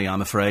unfunny,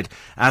 I'm afraid,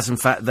 as, in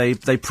fact,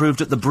 they proved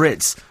at the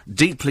Brits.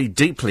 Deeply,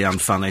 deeply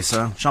unfunny,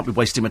 so shan't be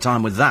wasting my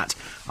time with that.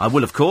 I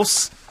will, of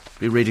course,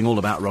 be reading all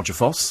about Roger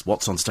Foss,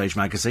 What's on Stage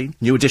magazine.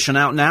 New edition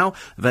out now,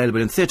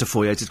 available in theatre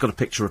foyers. It's got a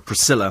picture of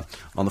Priscilla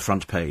on the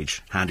front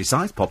page. Handy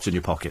size, pops in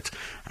your pocket.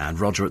 And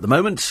Roger, at the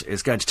moment,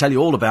 is going to tell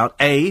you all about,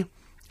 the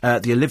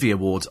Olivier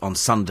Awards on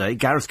Sunday,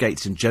 Gareth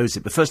Gates and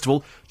Joseph. But first of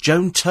all,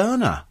 Joan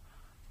Turner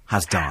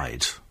has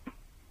died.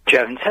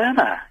 Joan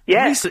Turner,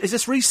 yes. Is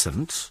this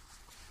recent?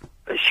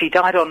 She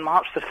died on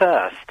March the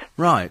 1st.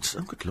 Right.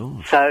 Oh, good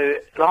Lord. So,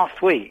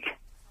 last week.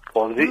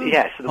 Or,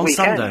 yes, the on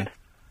weekend. Sunday?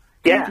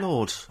 Yeah. Good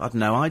Lord. I'd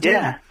no idea.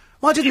 Yeah.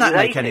 Why didn't She that was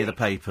make 80. any of the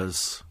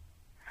papers?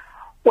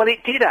 Well,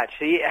 it did,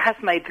 actually. It has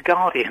made The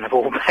Guardian of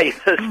all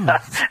papers.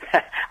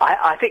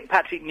 I think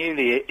Patrick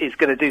Newley is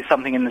going to do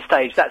something in the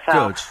stage. That's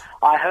how Good.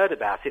 I heard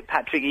about it.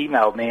 Patrick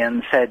emailed me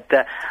and said,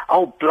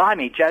 oh,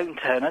 blimey, Joan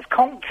Turner's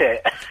conked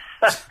it.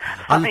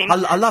 I mean...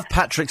 I love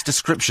Patrick's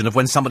description of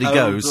when somebody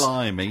goes... Oh,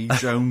 blimey,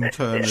 Joan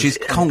Turner. She's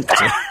conked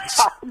it.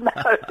 No,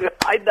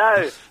 I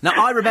know. Now,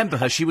 I remember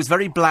her. She was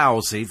very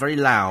blousy, very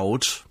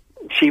loud.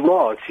 She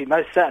was. She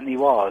most certainly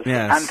was.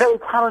 Yes. And very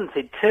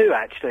talented too,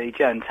 actually,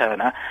 Joan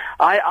Turner.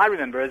 I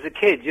remember as a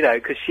kid, you know,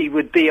 because she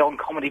would be on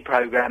comedy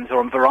programmes or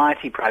on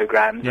variety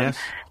programmes. Yes.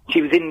 And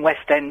she was in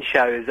West End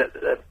shows at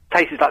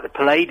places like the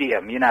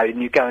Palladium, you know, and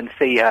you go and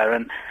see her.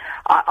 And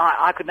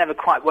I could never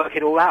quite work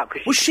it all out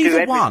because Was she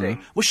the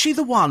one? Was she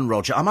the one,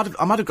 Roger? I might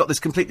have got this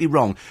completely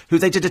wrong. Who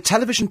they did a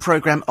television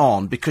programme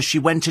on because she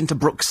went into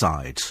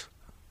Brookside.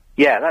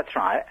 Yeah, that's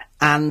right.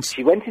 And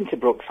she went into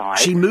Brookside.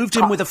 She moved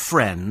in with a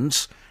friend,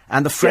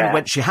 and the friend Yeah.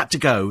 went. She had to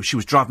go. She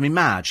was driving me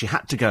mad. She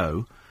had to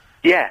go.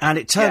 Yeah. And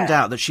it turned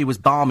out that she was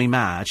balmy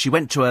mad. She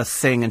went to her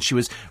thing and she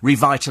was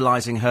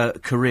revitalising her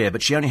career,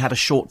 but she only had a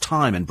short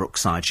time in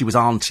Brookside. She was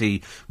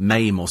Auntie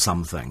Mame or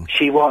something.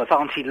 She was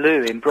Auntie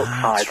Lou in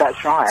Brookside.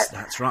 That's right.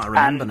 That's right. I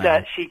remember and,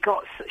 now. she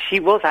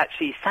was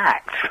actually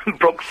sacked from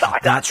Brookside.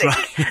 That's I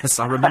think. right. Yes,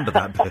 I remember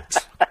that bit.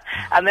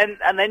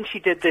 and then she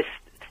did this.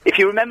 If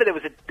you remember, there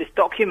was this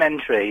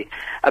documentary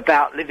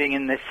about living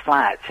in this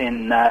flat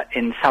in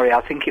Surrey.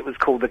 I think it was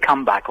called The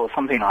Comeback or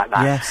something like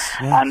that. Yes,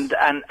 yes.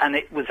 And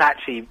it was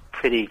actually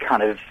pretty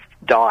kind of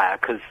dire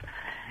because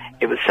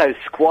it was so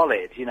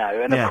squalid, you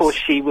know. And Yes. of course,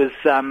 she was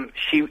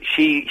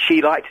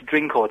she liked to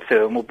drink or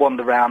two and would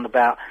wander round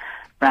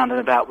and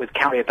about with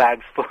carrier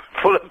bags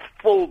full of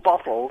full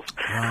bottles.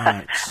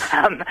 Right.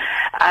 and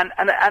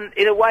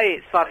in a way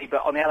it's funny,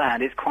 but on the other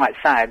hand it's quite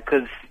sad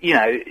because, you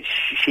know,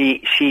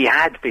 she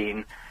had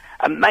been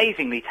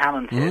amazingly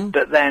talented,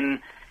 but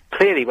then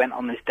clearly went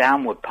on this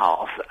downward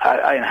path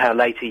in her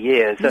later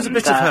years. There was a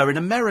bit of her in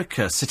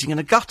America sitting in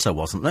a gutter,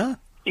 wasn't there?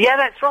 Yeah,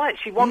 that's right.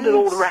 She wandered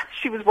all around.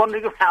 She was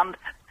wandering around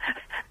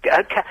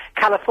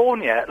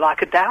California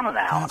like a down and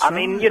out. That's I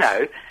mean, right. you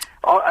know,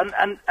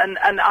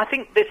 and I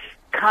think this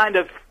kind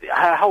of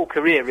her whole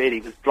career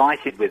really was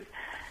blighted with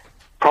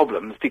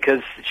problems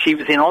because she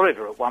was in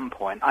Oliver at one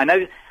point. I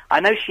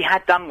know she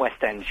had done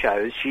West End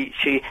shows.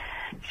 She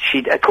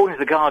according to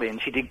The Guardian,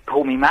 she did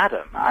call me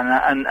madam.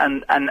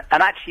 And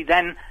actually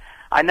then,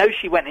 I know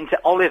she went into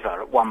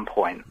Oliver at one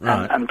point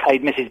and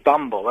played Mrs.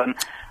 Bumble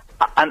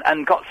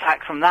and got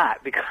sacked from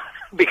that because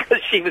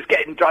she was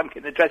getting drunk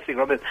in the dressing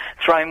room and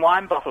throwing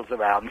wine bottles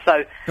around.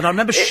 So, but I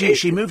remember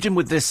she moved in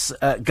with this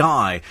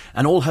guy,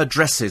 and all her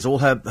dresses, all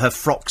her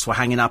frocks were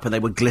hanging up, and they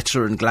were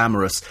glitter and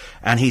glamorous.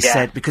 And he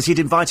said, because he'd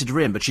invited her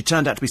in, but she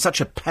turned out to be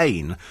such a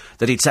pain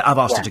that he'd said, "I've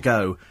asked her to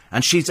go."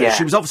 And she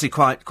was obviously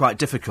quite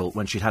difficult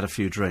when she'd had a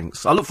few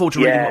drinks. I look forward to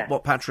reading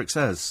what Patrick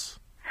says.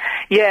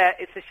 Yeah,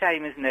 it's a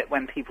shame, isn't it,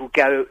 when people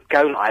go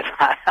like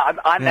that.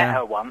 I met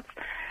her once,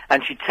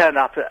 and she turned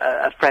up at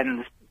a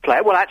friend's play.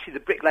 Well, actually,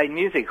 the Brick Lane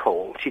Music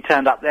Hall. She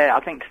turned up there,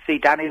 I think, to see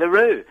Danny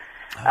LaRue,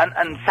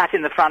 and sat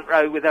in the front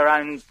row with her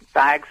own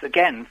bags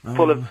again,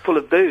 full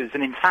of booze.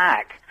 And in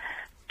fact,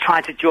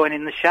 tried to join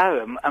in the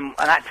show and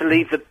had to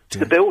leave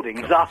the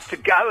building. Was asked to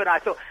go, and I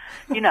thought,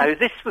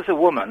 this was a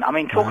woman. I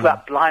mean, talk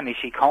about blimey,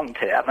 she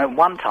conked it. I mean,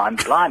 one time,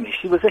 blimey,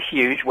 she was a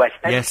huge West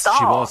End star. Yes,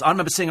 she was. I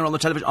remember seeing her on the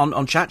television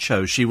on chat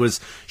shows. She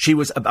was.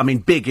 I mean,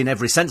 big in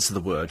every sense of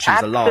the word. She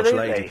was a large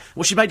lady.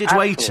 Well, she made it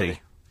to 80.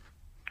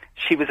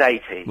 She was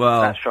 80.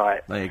 Well, that's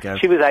right. There you go.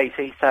 She was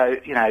 80, so,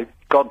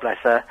 God bless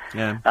her.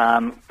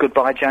 Yeah.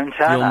 Goodbye, Joan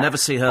Turner. You'll never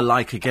see her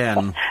like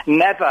again.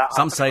 Never.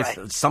 Some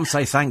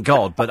say thank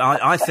God, but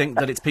I think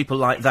that it's people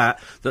like that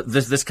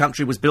this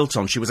country was built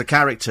on. She was a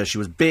character. She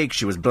was big.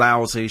 She was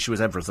blousy. She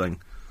was everything.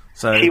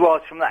 So she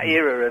was from that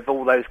era of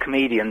all those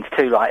comedians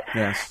too, like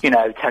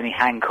Tony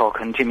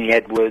Hancock and Jimmy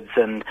Edwards,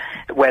 and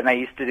when they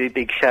used to do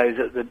big shows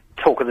at the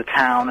Talk of the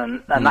Town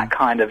and that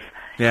kind of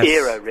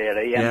era,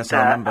 really. And, yes,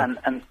 I remember.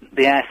 And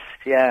yes,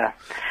 yeah.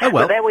 Oh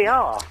well, but there we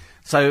are.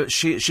 So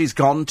she's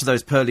gone to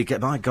those pearly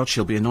gates. My God,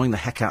 she'll be annoying the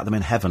heck out of them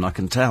in heaven, I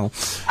can tell.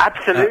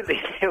 Absolutely.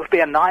 It would be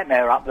a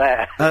nightmare up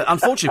there.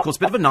 Unfortunately, of course, a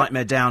bit of a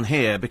nightmare down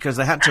here, because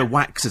they had to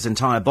wax his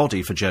entire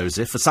body for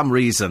Joseph. For some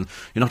reason,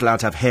 you're not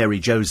allowed to have hairy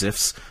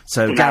Josephs.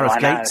 So Gareth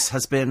Gates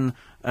has been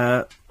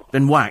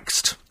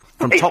waxed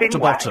from top to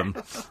bottom.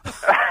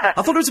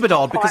 I thought it was a bit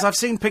odd, because I've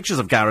seen pictures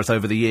of Gareth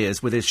over the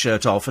years with his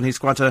shirt off, and he's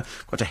quite a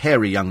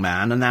hairy young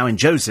man, and now in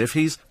Joseph,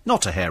 he's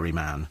not a hairy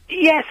man.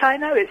 Yes, I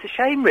know. It's a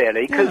shame,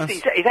 really, because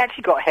he's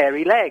actually got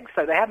hairy legs,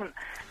 so they haven't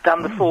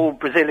done the full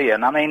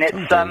Brazilian. I mean,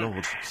 it's...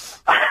 Lord.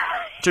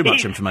 Too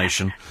much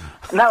information.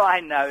 No,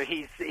 I know.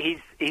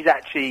 He's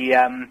actually...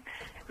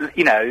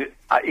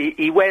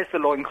 he wears the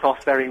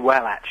loincloth very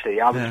well, actually.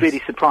 I was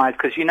really surprised,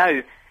 because,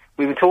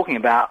 we were talking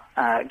about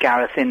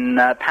Gareth in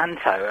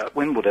Panto at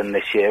Wimbledon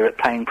this year, at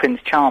playing Prince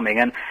Charming,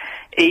 and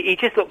he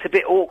just looked a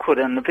bit awkward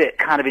and a bit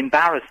kind of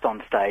embarrassed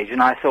on stage,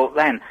 and I thought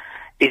then,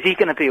 is he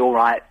going to be all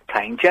right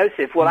playing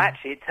Joseph? Well,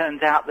 actually, it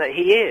turns out that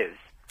he is.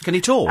 Can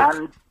he talk?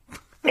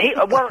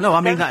 No,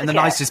 I mean that in the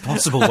nicest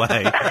possible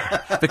way.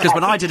 Because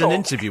when I did an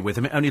interview with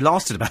him, it only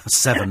lasted about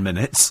 7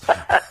 minutes.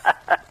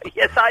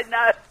 Yes, I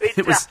know.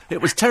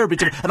 It was terribly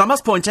difficult. And I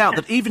must point out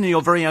that even in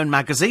your very own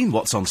magazine,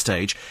 What's on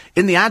Stage,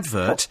 in the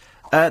advert...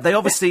 they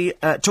obviously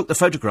took the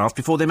photograph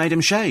before they made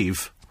him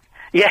shave.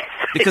 Yes.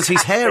 Because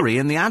he's hairy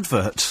in the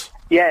advert.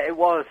 Yeah, it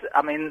was.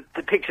 I mean,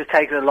 the picture's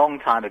taken a long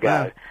time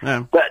ago.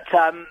 Yeah. But,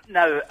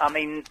 no, I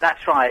mean,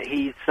 that's right.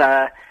 He's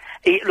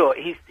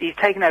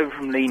taken over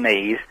from Lee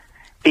Mead.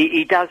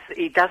 He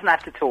doesn't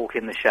have to talk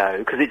in the show,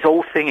 because it's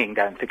all singing,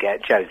 don't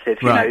forget,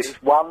 Joseph. Right.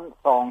 It's one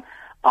song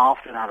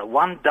after another,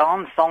 one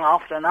dance song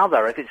after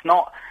another. If it's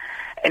not...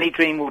 Any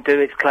Dream Will Do,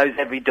 it's Close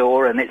Every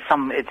Door, and it's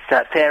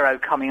Pharaoh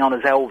coming on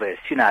as Elvis,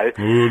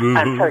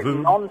 and so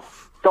it's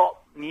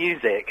non-stop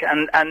music,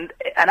 and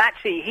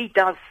actually he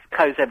does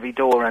Close Every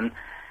Door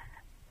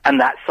and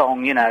that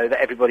song, that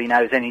everybody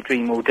knows, Any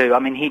Dream Will Do. I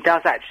mean, he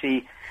does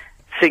actually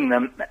sing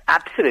them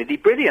absolutely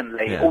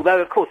brilliantly,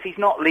 although of course he's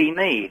not Lee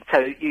Mead,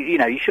 so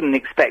you shouldn't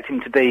expect him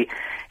to be,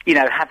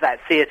 have that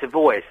theatre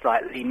voice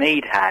like Lee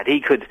Mead had. He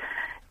could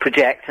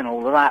project and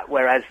all of that,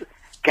 whereas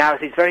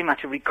Gareth is very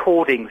much a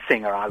recording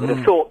singer, I would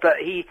have thought, but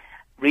he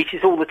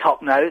reaches all the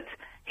top notes,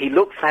 he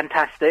looks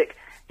fantastic,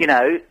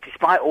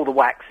 despite all the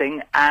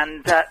waxing,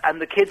 and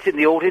the kids in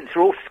the audience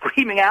are all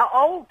screaming out,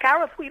 "Oh,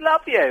 Gareth, we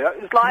love you!"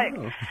 It was like,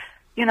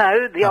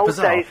 the old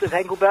days of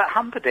Engelbert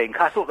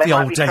Humperdinck. I thought they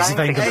might be trying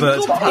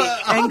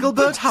to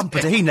Engelbert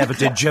Humperdinck? He never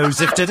did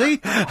Joseph, did he?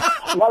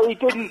 No, he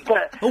didn't,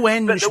 but... Oh,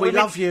 Enge, we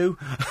love you.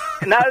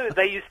 No,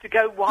 they used to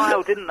go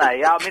wild, didn't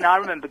they? I mean, I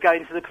remember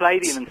going to the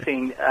Palladium and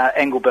seeing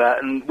Engelbert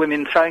and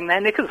women throwing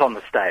their knickers on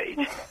the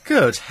stage.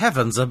 Good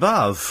heavens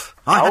above.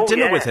 I had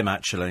dinner with him,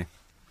 actually.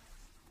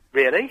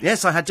 Really?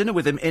 Yes, I had dinner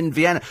with him in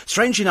Vienna.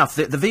 Strange enough,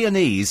 the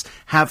Viennese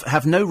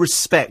have no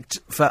respect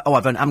for... Oh, I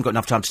haven't got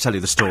enough time to tell you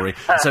the story.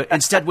 So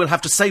instead, we'll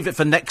have to save it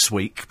for next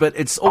week. But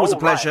it's always a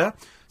pleasure. Right.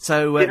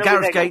 So,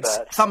 Gareth Gates,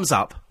 thumbs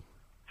up.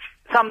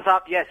 Thumbs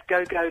up, yes.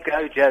 Go, go,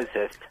 go,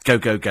 Joseph. Go,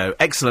 go, go.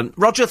 Excellent.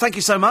 Roger, thank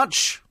you so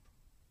much.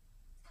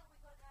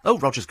 Oh,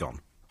 Roger's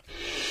gone.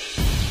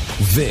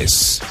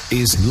 This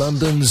is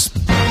London's...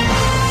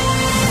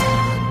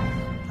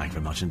 Thank you very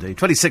very much indeed.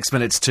 26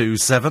 minutes to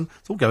 7.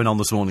 It's all going on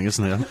this morning,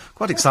 isn't it? I'm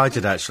quite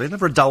excited, actually.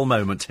 Never a dull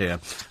moment here.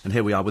 And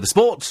here we are with the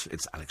sport.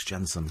 It's Alex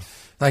Jensen.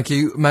 Thank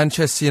you.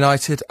 Manchester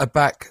United are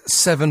back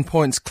 7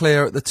 points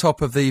clear at the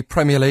top of the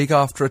Premier League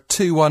after a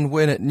 2-1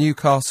 win at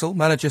Newcastle.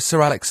 Manager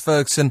Sir Alex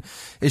Ferguson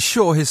is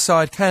sure his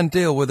side can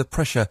deal with the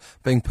pressure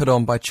being put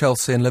on by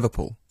Chelsea and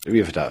Liverpool.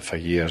 We've had that for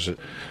years.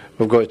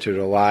 We've got to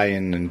rely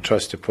on and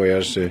trust the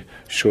players to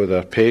show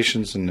their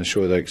patience and to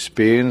show their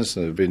experience.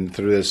 They've been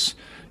through this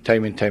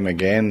time and time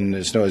again.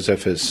 It's not as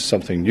if it's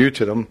something new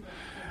to them.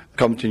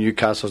 Coming to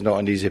Newcastle's not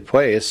an easy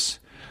place.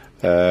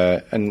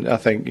 And I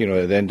think,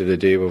 at the end of the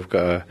day, we've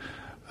got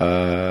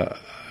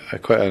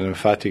quite an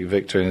emphatic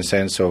victory in the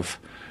sense of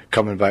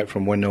coming back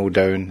from 1-0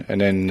 down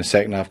and then in the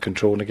second half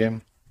controlling the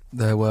game.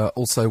 There were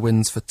also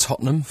wins for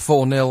Tottenham,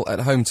 4-0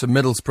 at home to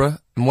Middlesbrough,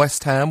 and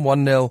West Ham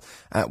 1-0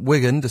 at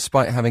Wigan,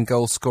 despite having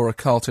goal scorer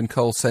Carlton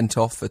Cole sent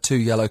off for 2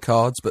 yellow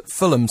cards, but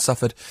Fulham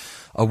suffered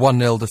a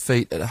 1-0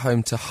 defeat at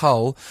home to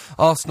Hull.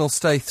 Arsenal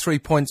stay 3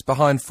 points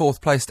behind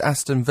 4th placed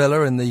Aston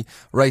Villa in the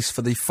race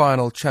for the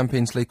final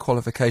Champions League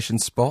qualification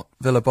spot.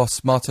 Villa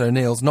boss Martin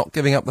O'Neill's not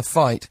giving up the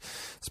fight,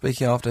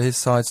 speaking after his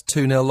side's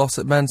 2-0 loss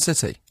at Man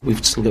City.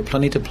 We've still got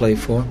plenty to play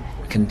for.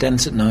 We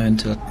condense it now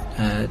into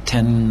a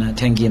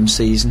 10-game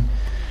season,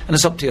 and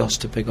it's up to us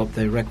to pick up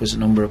the requisite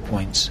number of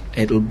points.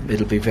 It'll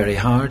be very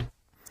hard.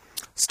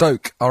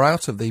 Stoke are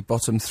out of the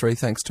bottom 3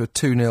 thanks to a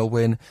 2-0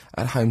 win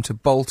at home to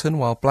Bolton,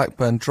 while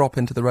Blackburn drop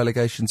into the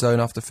relegation zone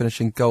after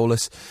finishing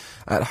goalless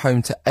at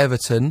home to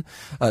Everton.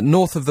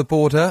 North of the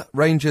border,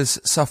 Rangers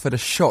suffered a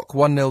shock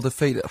 1-0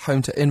 defeat at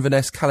home to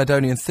Inverness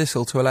Caledonian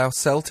Thistle to allow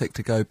Celtic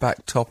to go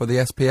back top of the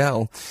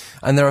SPL.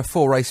 And there are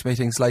 4 race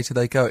meetings later.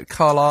 They go at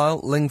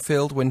Carlisle,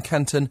 Lingfield,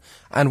 Wincanton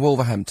and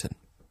Wolverhampton.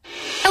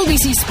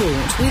 LBC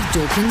Sport with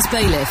Dawkins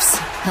Bailiffs,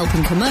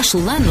 helping commercial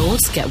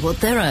landlords get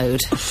what they're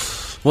owed.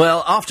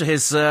 Well, after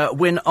his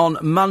win on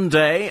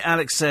Monday,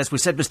 Alex says, we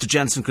said Mr.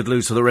 Jensen could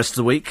lose for the rest of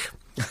the week.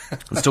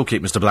 And still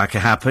keep Mr. Blacker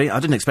happy. I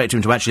didn't expect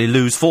him to actually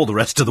lose for the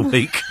rest of the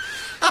week.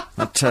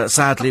 But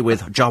sadly,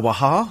 with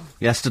Jawahar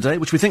yesterday,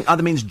 which we think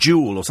either means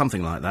jewel or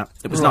something like that.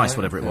 It was nice,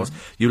 whatever it was.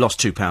 You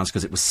lost £2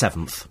 because it was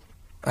 7th.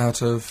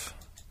 Out of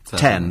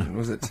 10.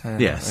 Was it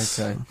 10? Yes.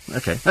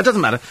 Okay. That doesn't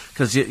matter,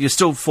 because you're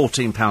still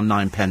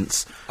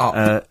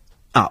 £14.09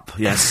 up,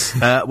 yes.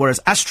 Whereas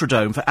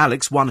Astrodome for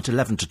Alex won at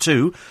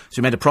 11-2, so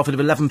he made a profit of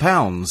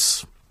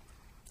 £11.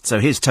 So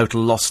his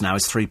total loss now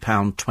is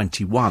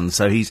 £3.21.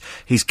 So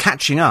he's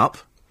catching up.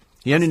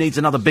 He only needs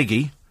another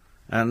biggie,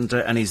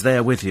 and he's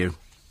there with you.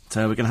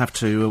 So we're going to have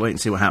to wait and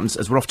see what happens,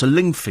 as we're off to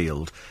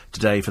Lingfield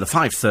today for the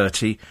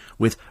 5:30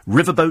 with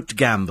Riverboat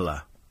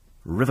Gambler.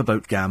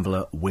 Riverboat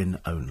Gambler, win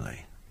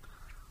only.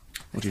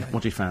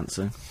 What do you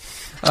fancy?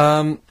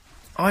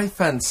 I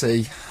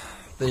fancy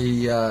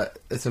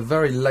it's a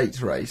very late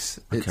race.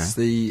 It's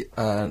the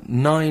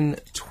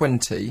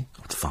 9:20.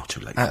 It's far too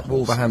late. At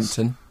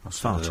Wolverhampton. It's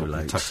far too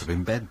late. Tucked up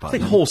in bed by I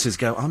think horses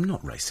go, I'm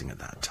not racing at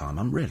that time.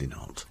 I'm really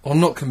not. Well, I'm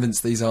not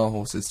convinced these are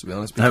horses, to be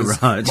honest. Because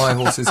right. My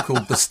horse is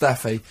called the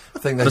Staffy. I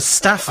think the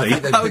Staffy?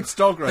 It's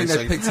dog racing. I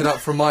think they picked it up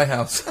from my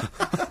house. Have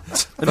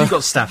you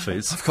got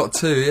Staffies? I've got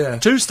 2, yeah.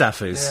 2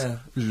 Staffies? Yeah.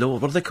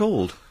 Lord, what are they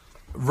called?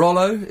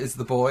 Rollo is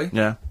the boy.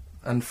 Yeah.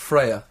 And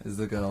Freya is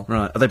the girl.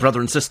 Right. Are they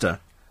brother and sister?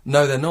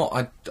 No, they're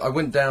not. I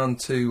went down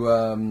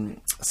to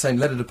St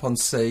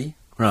Leonard-upon-Sea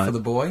for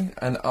the boy,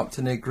 and up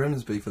to near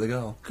Grimsby for the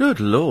girl. Good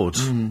Lord.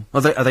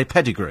 Are they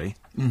pedigree?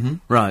 Mm-hmm.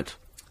 Right.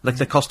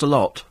 They cost a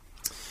lot?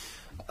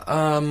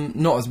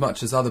 Not as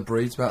much as other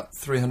breeds, about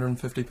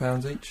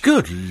 £350 each.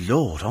 Good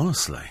Lord,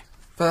 honestly.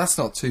 But that's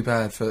not too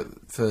bad for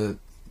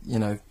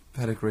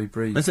pedigree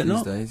breeds Is it these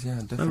not? days.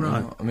 Yeah, definitely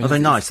right. not. I mean, are they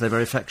nice? Are they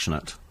very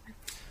affectionate?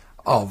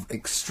 Oh,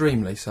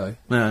 extremely so.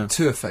 Yeah.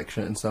 Too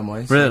affectionate in some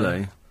ways.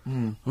 Really?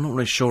 I'm not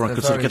really sure I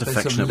could sort of get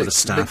affectionate with a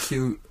staff. Lick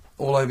you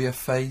all over your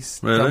face,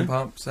 really? jump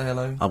up, say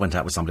hello. I went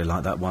out with somebody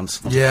like that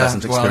once. Not a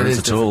pleasant experience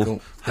at all.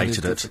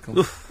 Hated it.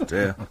 Oof,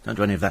 dear. Don't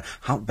do any of that.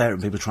 Can't bear it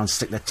when people try and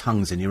stick their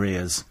tongues in your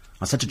ears.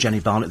 I said to Jenny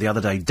Barnett the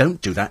other day,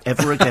 don't do that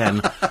ever again.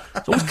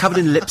 It's always covered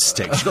in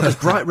lipstick. She's got this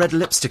bright red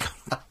lipstick.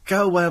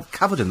 Go away, I'm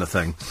covered in the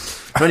thing.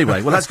 So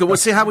anyway, well, that's good. We'll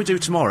see how we do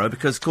tomorrow,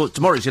 because of course,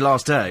 tomorrow's your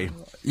last day.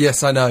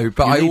 Yes, I know,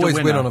 but I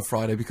always win on a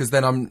Friday, because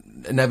then I'm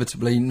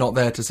inevitably not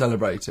there to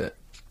celebrate it.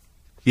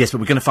 Yes,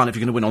 but we're going to find out if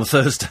you're going to win on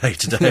Thursday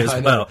today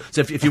as well.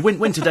 So if you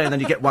win today and then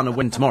you get one and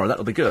win tomorrow,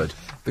 that'll be good.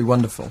 Be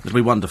wonderful. It'll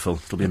be wonderful.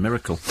 It'll be a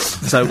miracle.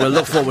 So we'll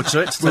look forward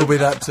to it. We'll be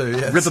that too,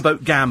 yes.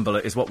 Riverboat Gambler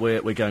is what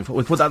we're going for.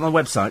 We'll put that on the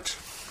website.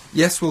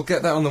 Yes, we'll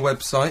get that on the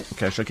website.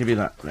 OK, shall I give you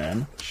that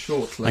then?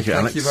 Shortly. Thank you,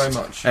 Alex. Thank you very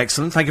much.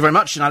 Excellent. Thank you very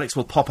much. And Alex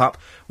will pop up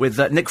with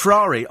Nick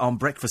Ferrari on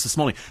Breakfast this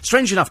morning.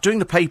 Strange enough, doing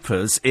the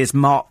papers is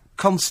Mark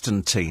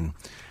Constantine.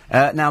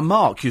 Now,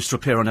 Mark used to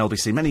appear on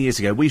LBC many years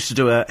ago. We used to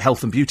do a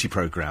health and beauty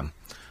programme.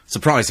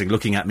 Surprising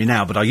looking at me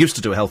now, but I used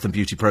to do a health and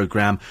beauty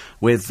programme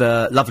with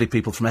lovely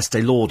people from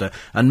Estee Lauder.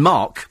 And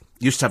Mark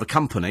used to have a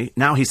company.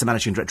 Now he's the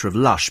managing director of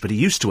Lush, but he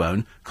used to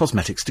own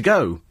Cosmetics to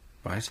Go.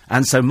 Right.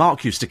 And so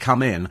Mark used to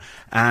come in,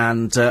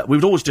 and we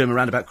would always do him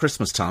around about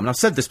Christmas time. And I've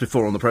said this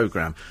before on the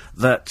programme,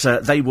 that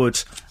they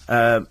would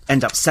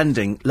end up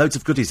sending loads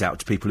of goodies out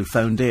to people who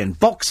phoned in.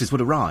 Boxes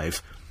would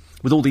arrive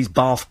with all these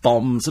bath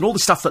bombs and all the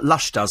stuff that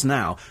Lush does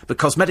now. But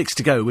Cosmetics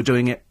to Go were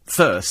doing it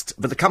first,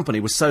 but the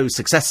company was so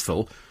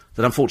successful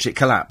that unfortunately it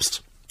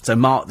collapsed. So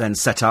Mark then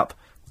set up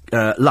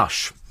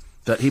Lush,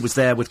 but he was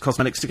there with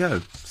Cosmetics to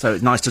Go. So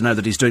it's nice to know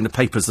that he's doing the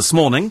papers this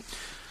morning.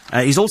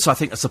 He's also, I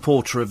think, a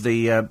supporter of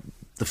the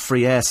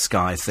Free Air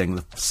Sky thing,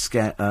 the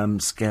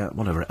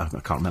whatever, I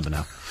can't remember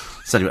now.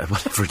 So anyway,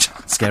 whatever,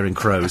 scaring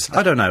crows.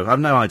 I don't know, I've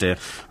no idea.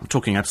 I'm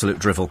talking absolute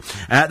drivel.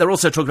 They're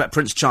also talking about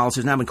Prince Charles,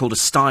 who's now been called a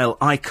style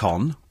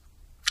icon.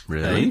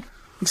 Really? Hey?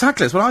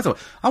 Exactly, that's what I thought.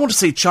 I want to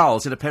see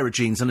Charles in a pair of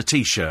jeans and a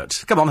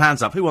T-shirt. Come on,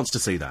 hands up, who wants to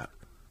see that?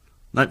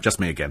 No, just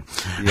me again.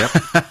 Yep.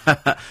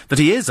 But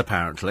he is,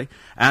 apparently.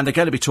 And they're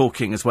going to be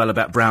talking as well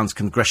about Brown's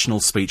congressional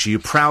speech. Are you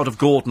proud of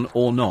Gordon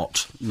or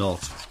not?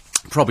 Not.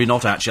 Probably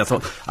not, actually.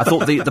 I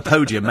thought the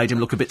podium made him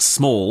look a bit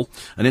small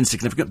and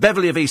insignificant.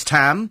 Beverly of East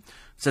Ham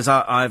says,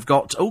 I've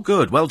got... Oh,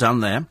 good, well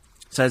done there.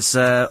 Says,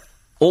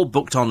 all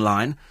booked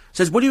online.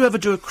 Says, will you ever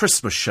do a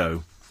Christmas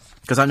show?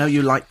 Because I know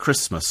you like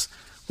Christmas.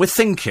 We're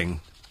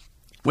thinking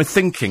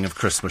of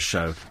Christmas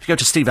show. If you go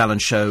to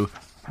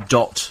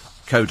steveallenshow.co.uk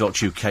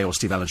or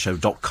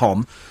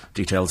steveallenshow.com,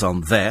 details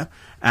on there.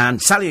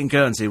 And Sally in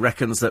Guernsey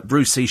reckons that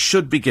Brucey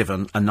should be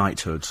given a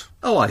knighthood.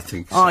 Oh, I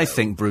think so. I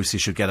think Brucey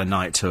should get a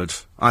knighthood.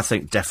 I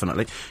think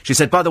definitely. She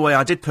said, by the way,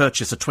 I did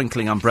purchase a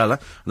twinkling umbrella,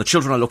 and the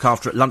children I look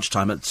after at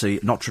lunchtime at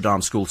the Notre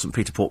Dame School, St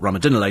Peter Port Rummer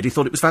Dinner Lady,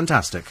 thought it was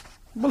fantastic.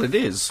 Well, it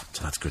is.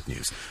 So that's good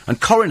news.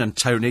 And Corin and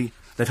Tony,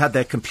 they've had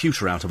their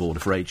computer out of order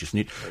for ages.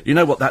 And you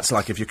know what that's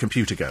like if your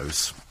computer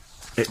goes.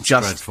 It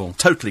just dreadful.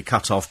 Totally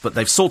cut off, but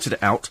they've sorted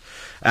it out.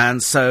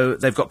 And so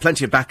they've got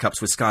plenty of backups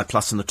with Sky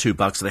Plus and the 2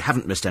 bugs, so they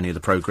haven't missed any of the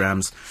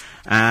programmes.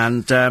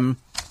 And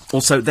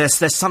also, their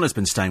son has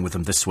been staying with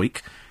them this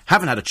week.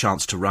 Haven't had a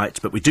chance to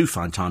write, but we do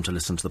find time to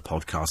listen to the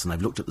podcast, and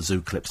they've looked at the zoo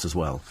clips as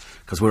well,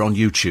 because we're on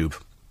YouTube,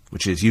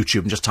 which is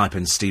YouTube, and just type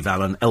in Steve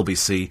Allen,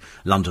 LBC,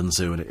 London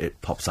Zoo, and it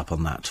pops up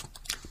on that.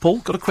 Paul,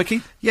 got a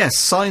quickie? Yes,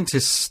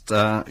 scientists,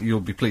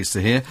 you'll be pleased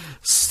to hear,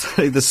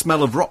 say the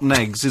smell of rotten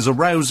eggs is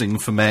arousing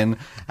for men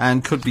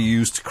and could be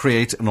used to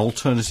create an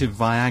alternative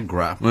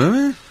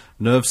Viagra.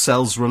 Nerve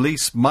cells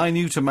release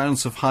minute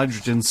amounts of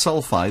hydrogen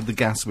sulfide, the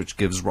gas which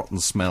gives rotten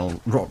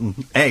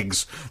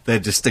eggs their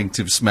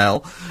distinctive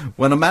smell,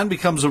 when a man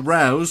becomes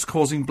aroused,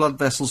 causing blood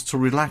vessels to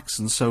relax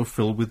and so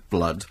fill with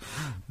blood.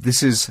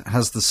 This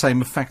has the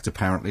same effect,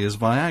 apparently, as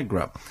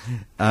Viagra.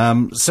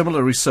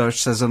 Similar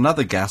research says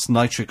another gas,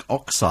 nitric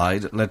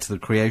oxide, led to the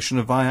creation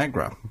of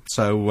Viagra.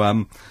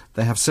 So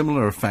they have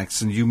similar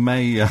effects, and you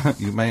may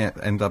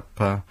end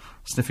up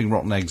sniffing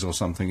rotten eggs or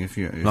something if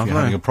you're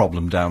having a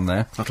problem down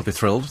there. That'll be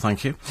thrilled,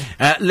 thank you.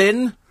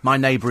 Lynn, my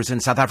neighbour, is in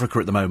South Africa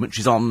at the moment.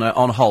 She's on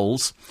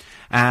Holes,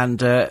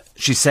 and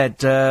she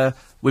said,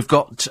 we've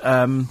got...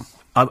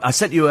 I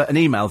sent you an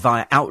email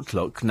via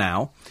Outlook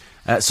now.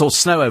 Saw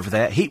snow over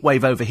there, heat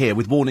wave over here,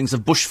 with warnings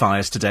of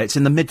bushfires today. It's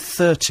in the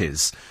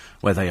mid-30s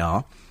where they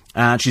are.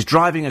 And she's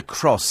driving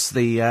across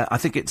the, I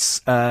think it's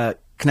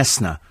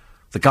Knessner,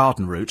 the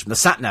garden route. The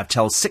sat-nav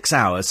tells 6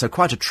 hours, so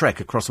quite a trek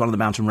across one of the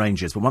mountain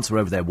ranges. But once we're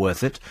over there,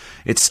 worth it.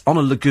 It's on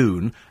a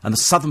lagoon, and the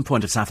southern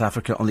point of South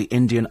Africa on the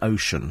Indian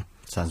Ocean.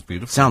 Sounds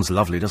beautiful. Sounds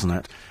lovely, doesn't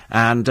it?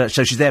 And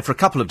so she's there for a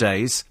couple of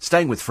days,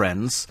 staying with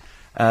friends.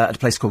 At a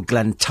place called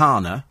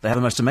Glentana. They have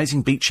a most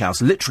amazing beach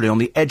house, literally on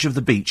the edge of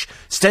the beach.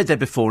 Stayed there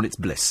before and it's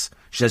bliss.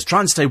 She says, try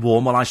and stay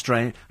warm while I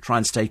try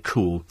and stay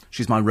cool.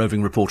 She's my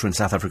roving reporter in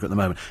South Africa at the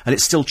moment. And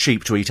it's still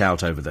cheap to eat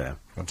out over there.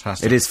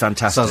 Fantastic. It is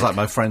fantastic. Sounds like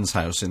my friend's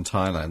house in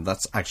Thailand.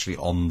 That's actually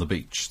on the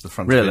beach. The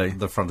front really?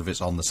 The front of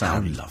it's on the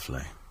sand. How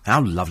lovely. How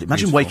lovely.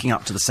 Imagine Beautiful. Waking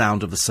up to the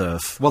sound of the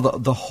surf. Well,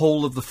 the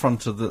whole of the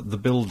front of the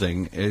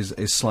building is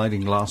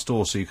sliding glass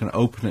door, so you can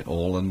open it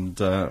all and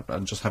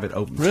just have it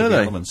open for the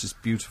elements. It's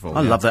beautiful.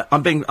 I love that.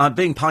 I'm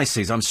being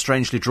Pisces, I'm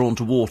strangely drawn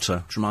to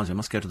water, which reminds me I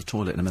must go to the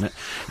toilet in a minute.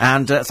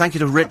 And thank you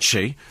to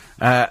Richie,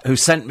 who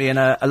sent me in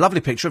a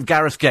lovely picture of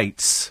Gareth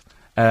Gates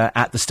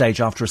at the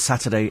stage after a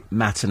Saturday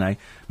matinee,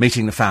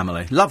 meeting the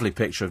family. Lovely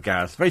picture of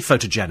Gareth, very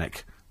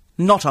photogenic.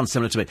 Not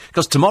unsimilar to me.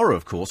 Because tomorrow,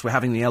 of course, we're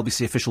having the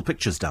LBC official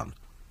pictures done.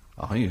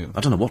 Are you? I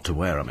don't know what to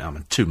wear. I mean, I'm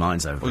in two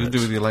minds over it. What do you do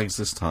with your legs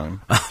this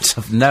time? I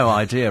have no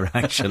idea,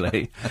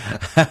 actually.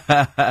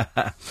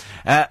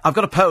 I've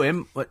got a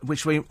poem,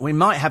 which we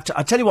might have to...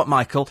 I tell you what,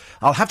 Michael,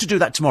 I'll have to do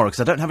that tomorrow, because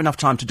I don't have enough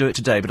time to do it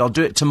today, but I'll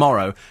do it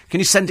tomorrow. Can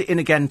you send it in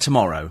again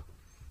tomorrow?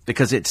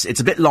 Because it's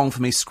a bit long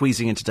for me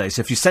squeezing in today, so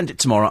if you send it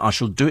tomorrow, I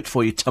shall do it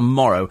for you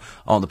tomorrow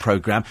on the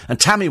programme. And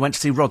Tammy went to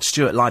see Rod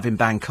Stewart live in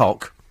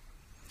Bangkok.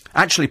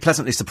 Actually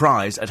pleasantly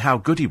surprised at how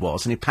good he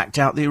was, and he packed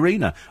out the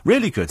arena.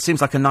 Really good. Seems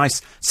like a nice,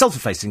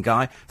 self-effacing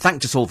guy.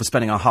 Thanked us all for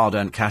spending our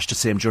hard-earned cash to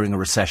see him during a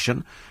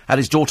recession. Had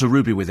his daughter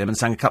Ruby with him and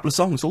sang a couple of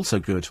songs, also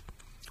good.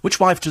 Which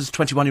wife does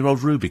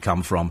 21-year-old Ruby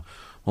come from?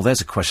 Well, there's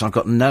a question. I've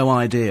got no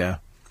idea.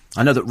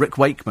 I know that Rick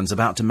Wakeman's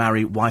about to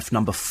marry wife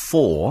number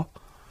 4.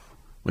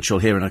 which you'll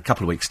hear in a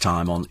couple of weeks'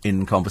 time on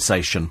In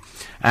Conversation.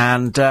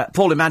 And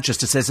Paul in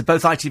Manchester says that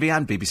both ITV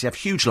and BBC have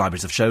huge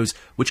libraries of shows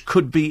which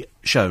could be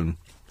shown.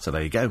 So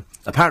there you go.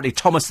 Apparently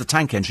Thomas the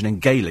Tank Engine in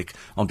Gaelic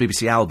on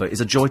BBC Alba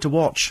is a joy to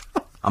watch.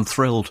 I'm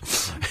thrilled.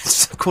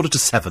 It's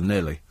 7:15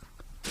 nearly.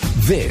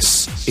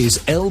 This is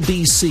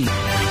LBC.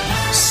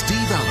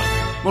 Steve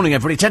Allen. Morning,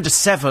 everybody. 10 to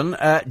 7.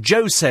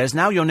 Joe says,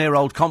 now you're near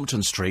Old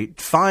Compton Street,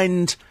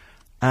 find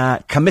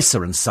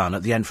Camissa and Son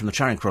at the end from the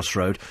Charing Cross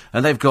Road,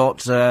 and they've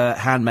got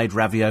handmade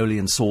ravioli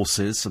and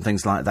sauces and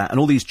things like that, and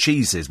all these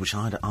cheeses, which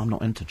I'm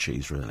not into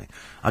cheese, really.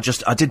 I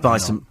did buy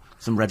some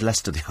Red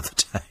Leicester the other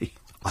day.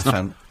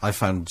 I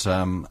found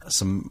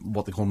some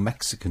what they call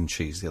Mexican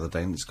cheese the other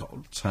day, and it's got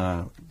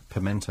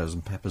pimentos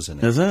and peppers in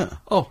it. Is it?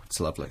 Oh,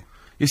 it's lovely.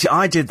 You see,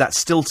 I did that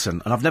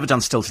Stilton, and I've never done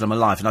Stilton in my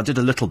life, and I did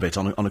a little bit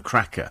on a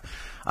cracker,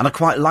 and I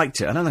quite liked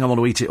it. I don't think I want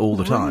to eat it all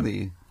the time.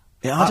 Really?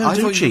 Yeah, I don't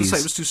do thought you cheese. Say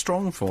it was too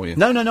strong for you.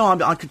 No,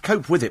 I could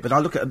cope with it, but I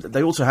look at.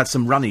 They also had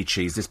some runny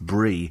cheese, this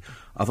brie.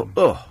 I thought,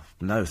 oh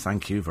no,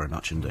 thank you very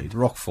much indeed.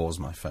 Roquefort's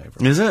my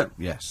favourite. Is it?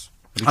 Yes.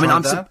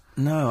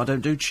 No, I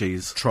don't do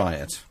cheese. Try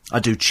it. I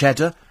do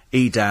cheddar,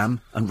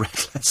 Edam, and Red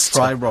Leicester.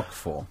 Try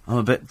Roquefort. I'm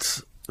a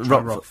bit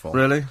Roquefort.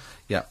 Really?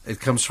 Yeah, it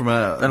comes from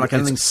a. Don't like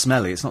anything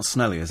smelly. It's not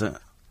smelly, is it?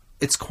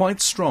 It's quite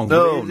strong.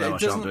 No, I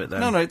shan't do it then.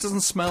 No, it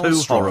doesn't smell too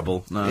strong.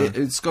 Horrible. No,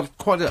 it's got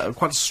quite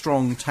a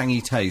strong,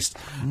 tangy taste,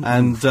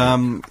 and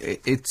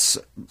it's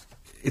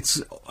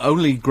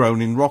only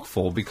grown in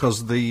Roquefort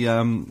because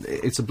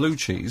it's a blue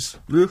cheese.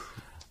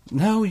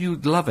 No,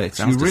 you'd love it.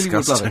 Sounds you really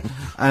disgusting. would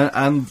love it.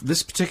 And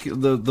this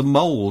particular the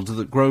mould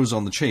that grows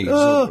on the cheese.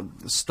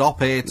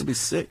 Stop it! You'll be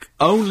sick.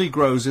 Only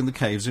grows in the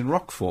caves in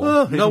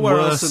Roquefort. Nowhere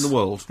else in the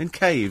world. In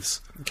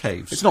caves.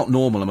 Caves. It's not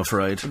normal, I'm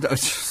afraid.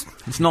 It's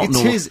not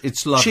normal. It is.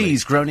 It's lovely.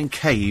 Cheese grown in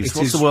caves.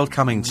 What's the world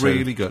coming to?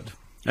 Really good.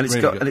 And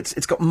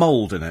it's got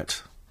mould in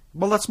it.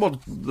 Well, that's what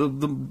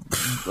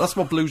that's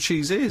what blue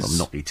cheese is. Well, I'm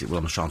not eating.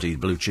 Well, I shan't eat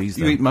blue cheese.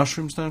 You then. eat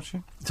mushrooms, don't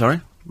you? Sorry?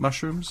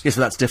 Mushrooms? Yes,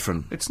 but that's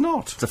different. It's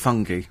not. It's a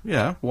fungi.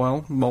 Yeah,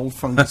 well, mould,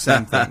 fungi,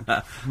 same thing.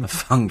 A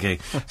fungi.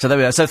 So there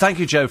we are. So thank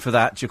you, Joe, for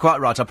that. You're quite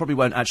right. I probably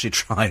won't actually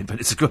try it, but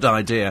it's a good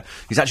idea.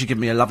 He's actually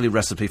given me a lovely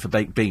recipe for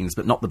baked beans,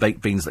 but not the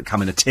baked beans that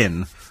come in a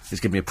tin.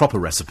 He's given me a proper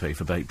recipe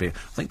for baked beans.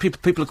 I think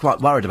people are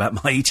quite worried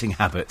about my eating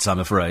habits, I'm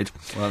afraid.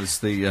 Well, it's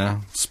the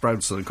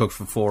sprouts that are cooked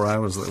for 4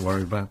 hours that they're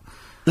worried about.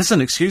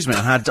 Listen, excuse me,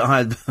 I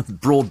had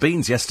broad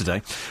beans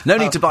yesterday. No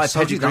need to buy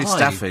pedigree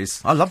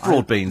staffies. I love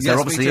broad beans. Yes,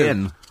 They're obviously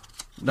in.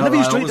 No, Never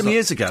used to eat them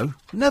years ago.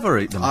 Never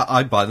eat them.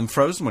 I buy them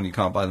frozen when you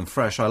can't buy them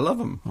fresh. I love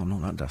them. Oh, I'm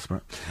not that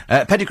desperate.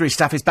 Pedigree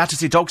Staffies,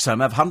 Battersea Dogs Home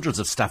have hundreds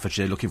of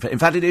Staffordshire looking for. In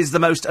fact, it is the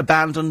most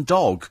abandoned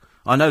dog.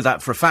 I know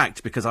that for a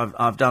fact because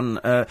I've done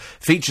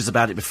features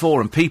about it before,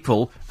 and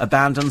people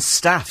abandon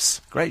staffs.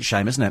 Great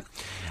shame, isn't it?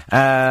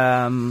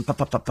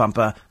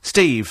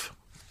 Steve.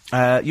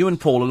 You and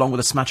Paul, along with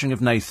a smattering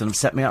of Nathan, have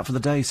set me up for the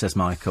day, says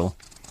Michael.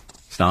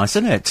 It's nice,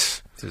 isn't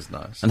it? It is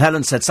nice. And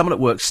Helen said, someone at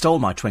work stole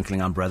my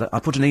twinkling umbrella. I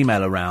put an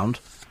email around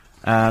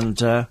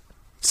and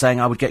saying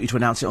I would get you to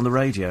announce it on the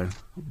radio.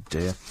 Oh,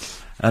 dear.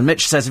 And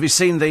Mitch says, have you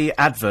seen the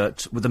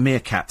advert with the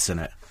meerkats in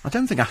it? I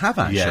don't think I have,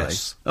 actually.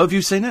 Yes. Oh, have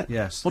you seen it?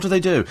 Yes. What do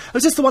they do? Oh,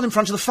 is this the one in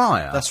front of the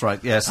fire? That's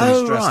right, yes. And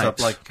he's dressed right. up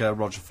like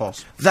Roger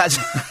Foss. That's...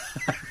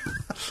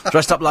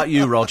 Dressed up like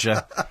you,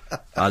 Roger.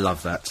 I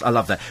love that. I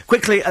love that.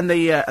 Quickly, and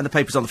the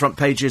papers on the front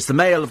pages. The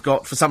Mail have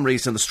got, for some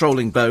reason, the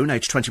strolling bone,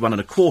 aged 21 and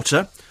a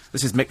quarter.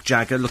 This is Mick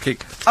Jagger, looking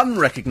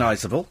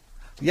unrecognisable.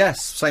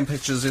 Yes, same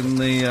pictures in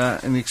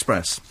the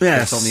Express.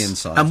 Yes. It's on the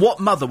inside. And what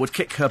mother would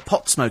kick her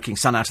pot-smoking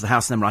son out of the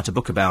house and then write a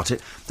book about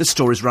it? This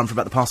story's run for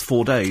about the past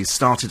 4 days.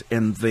 Started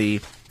in the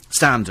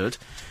Standard.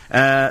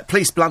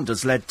 Police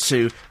blunders led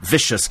to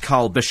vicious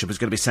Carl Bishop, who's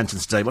going to be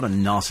sentenced today. What a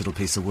nasty little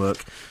piece of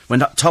work. When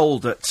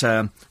told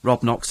that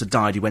Rob Knox had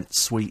died, he went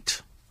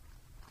sweet.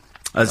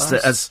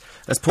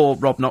 As poor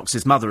Rob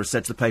Knox's mother has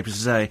said to the papers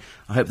today,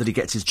 I hope that he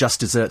gets his just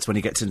desserts when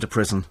he gets into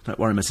prison. Don't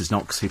worry, Mrs.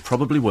 Knox, he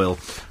probably will.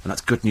 And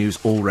that's good news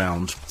all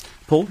round.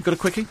 Paul, you got a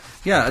quickie?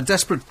 Yeah, a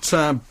desperate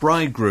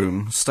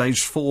bridegroom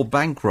staged 4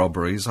 bank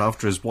robberies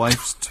after his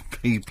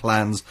wife's-to-be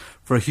plans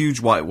for a huge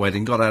white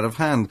wedding got out of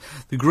hand.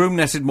 The groom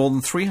netted more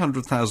than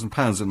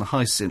 £300,000 in the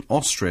heists in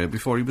Austria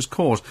before he was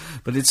caught,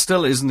 but it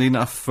still isn't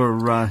enough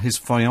for his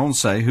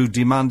fiancée, who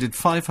demanded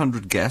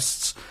 500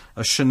 guests,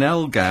 a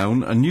Chanel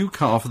gown, a new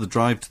car for the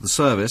drive to the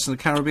service, and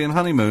a Caribbean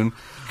honeymoon.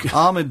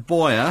 Ahmed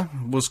Boyer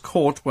was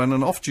caught when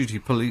an off-duty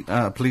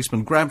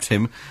policeman grabbed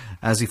him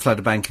as he fled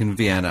a bank in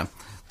Vienna.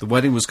 The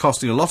wedding was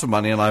costing a lot of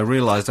money, and I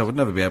realised I would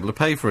never be able to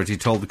pay for it, he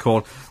told the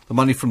court. The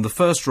money from the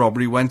first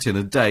robbery went in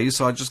a day,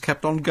 so I just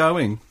kept on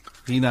going.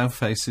 He now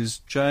faces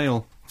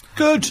jail.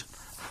 Good.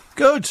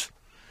 Good.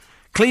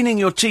 Cleaning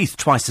your teeth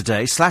twice a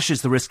day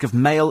slashes the risk of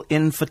male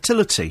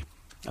infertility,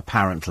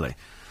 apparently.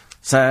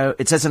 So,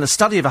 it says in a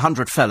study of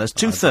 100 fellas,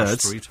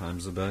 2/3... 3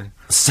 times a day.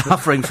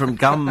 ...suffering from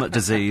gum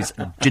disease,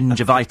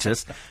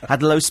 gingivitis,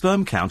 had low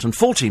sperm count, and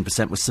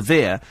 14% with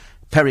severe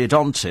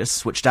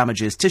periodontitis, which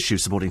damages tissue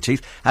supporting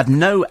teeth, had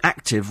no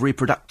active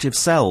reproductive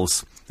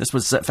cells. This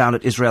was found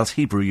at Israel's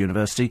Hebrew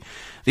University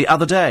the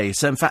other day.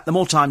 So, in fact, the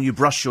more time you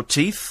brush your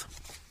teeth,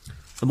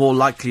 the more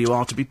likely you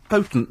are to be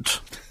potent.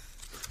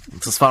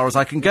 It's as far as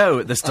I can go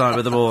at this time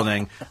of the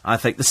morning, I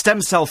think. The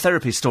stem cell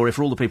therapy story,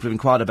 for all the people who've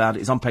inquired about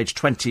it, is on page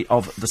 20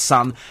 of The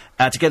Sun,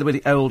 together with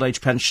the old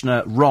age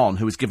pensioner Ron,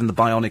 who was given the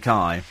bionic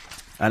eye.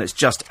 And it's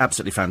just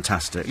absolutely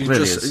fantastic. You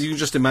can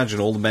just imagine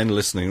all the men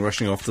listening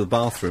rushing off to the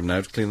bathroom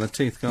now to clean their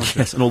teeth, can't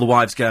you? Yes, and all the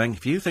wives going,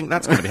 if you think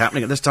that's going to be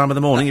happening at this time of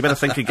the morning, you better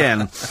think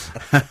again.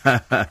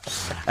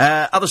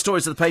 Other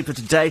stories of the paper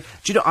today.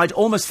 Do you know, I'd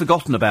almost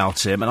forgotten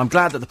about him, and I'm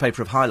glad that the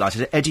paper have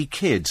highlighted it. Eddie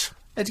Kidd.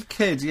 Eddie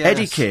Kidd, yes.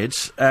 Eddie Kidd,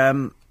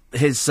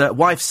 his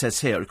wife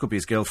says here, it could be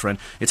his girlfriend,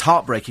 it's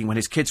heartbreaking when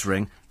his kids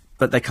ring,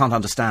 but they can't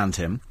understand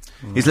him.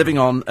 He's living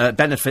on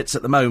benefits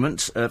at the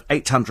moment of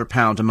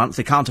 £800 a month.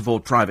 They can't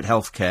afford private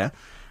health care.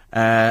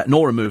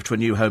 Nor a move to a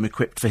new home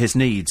equipped for his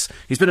needs.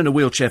 He's been in a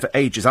wheelchair for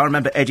ages. I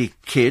remember Eddie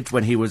Kidd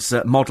when he was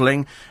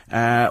modelling,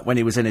 when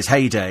he was in his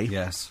heyday.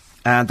 Yes.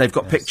 And they've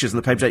got pictures in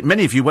the paper today.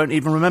 Many of you won't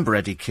even remember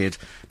Eddie Kidd.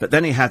 But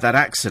then he had that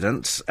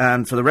accident,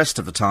 and for the rest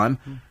of the time,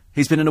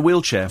 he's been in a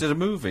wheelchair. Did a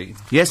movie?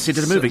 Yes, he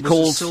did a movie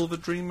called... Was it Silver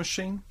Dream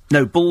Machine?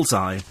 No,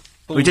 Bullseye.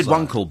 We did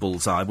one called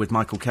Bullseye with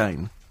Michael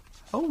Caine.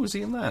 Oh, was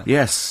he in that?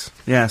 Yes,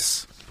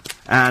 yes.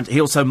 And he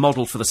also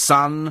modelled for The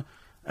Sun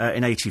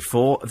in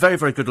 '84. A very,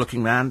 very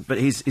good-looking man, but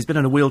he's been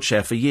in a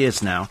wheelchair for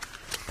years now.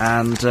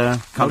 And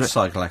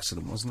motorcycle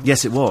accident, wasn't it?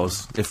 Yes, it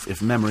was,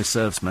 if memory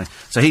serves me.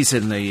 So he's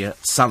in the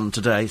Sun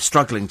today,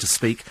 struggling to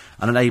speak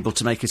and unable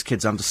to make his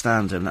kids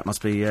understand him. That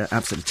must be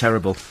absolutely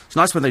terrible. It's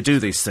nice when they do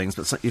these things,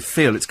 but you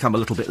feel it's come a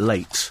little bit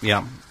late.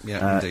 Yeah,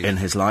 indeed. In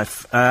his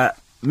life.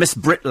 Miss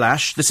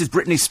Britlash, this is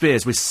Britney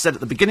Spears. We said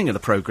at the beginning of the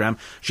programme,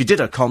 she did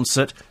her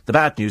concert. The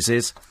bad news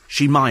is,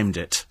 she mimed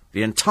it.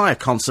 The entire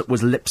concert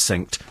was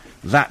lip-synced.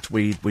 That,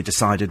 we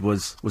decided,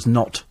 was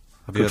not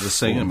Have you heard her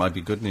sing? It might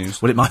be good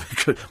news. Well, it might be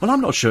good. Well, I'm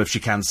not sure if she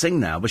can sing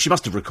now, but she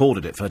must have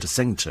recorded it for her to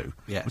sing to.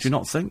 Yes. Would you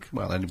not think?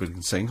 Well, anybody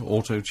can sing.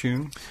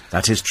 Auto-tune.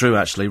 That is true,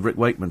 actually. Rick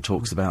Wakeman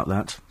talks about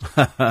that.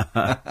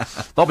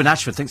 Bob in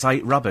Ashford thinks I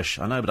eat rubbish.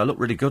 I know, but I look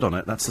really good on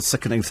it. That's the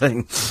sickening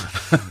thing.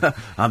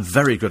 I'm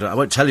very good at it. I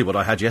won't tell you what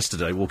I had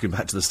yesterday walking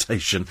back to the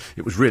station.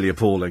 It was really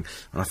appalling,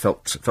 and I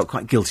felt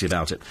quite guilty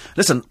about it.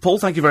 Listen, Paul,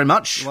 thank you very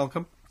much. You're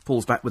welcome.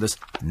 Paul's back with us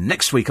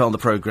next week on the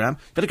programme.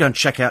 Better go and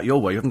check out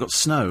your way. You haven't got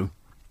snow.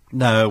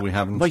 No, we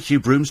haven't. Well,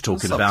 Hugh Broom's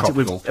talking about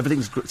it.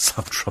 Everything's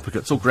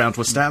subtropical. It's all ground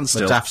to a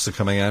standstill. The daffs are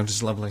coming out.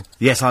 It's lovely.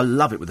 Yes, I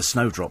love it with the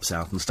snowdrops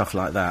out and stuff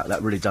like that.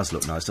 That really does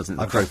look nice, doesn't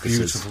it? I've got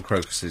beautiful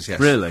crocuses, yes.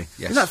 Really?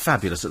 Yes. Isn't that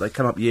fabulous that they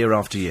come up year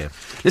after year?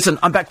 Listen,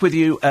 I'm back with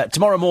you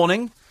tomorrow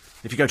morning.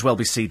 If you go to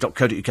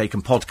lbc.co.uk, you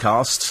can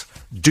podcast.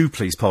 Do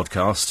please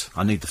podcast.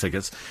 I need the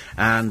figures.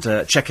 And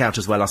check out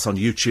as well us on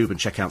YouTube and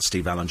check out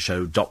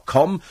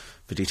steveallenshow.com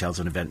for details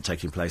of an event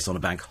taking place on a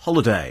bank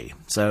holiday.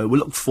 So we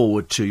look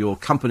forward to your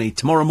company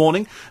tomorrow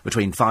morning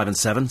between 5 and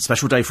 7.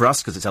 Special day for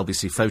us because it's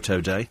LBC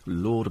Photo Day.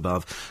 Lord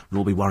above. We'll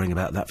all be worrying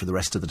about that for the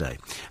rest of the day.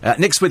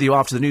 Nick's with you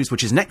after the news,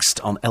 which is next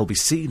on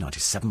LBC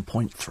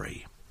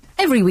 97.3.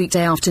 Every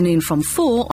weekday afternoon from 4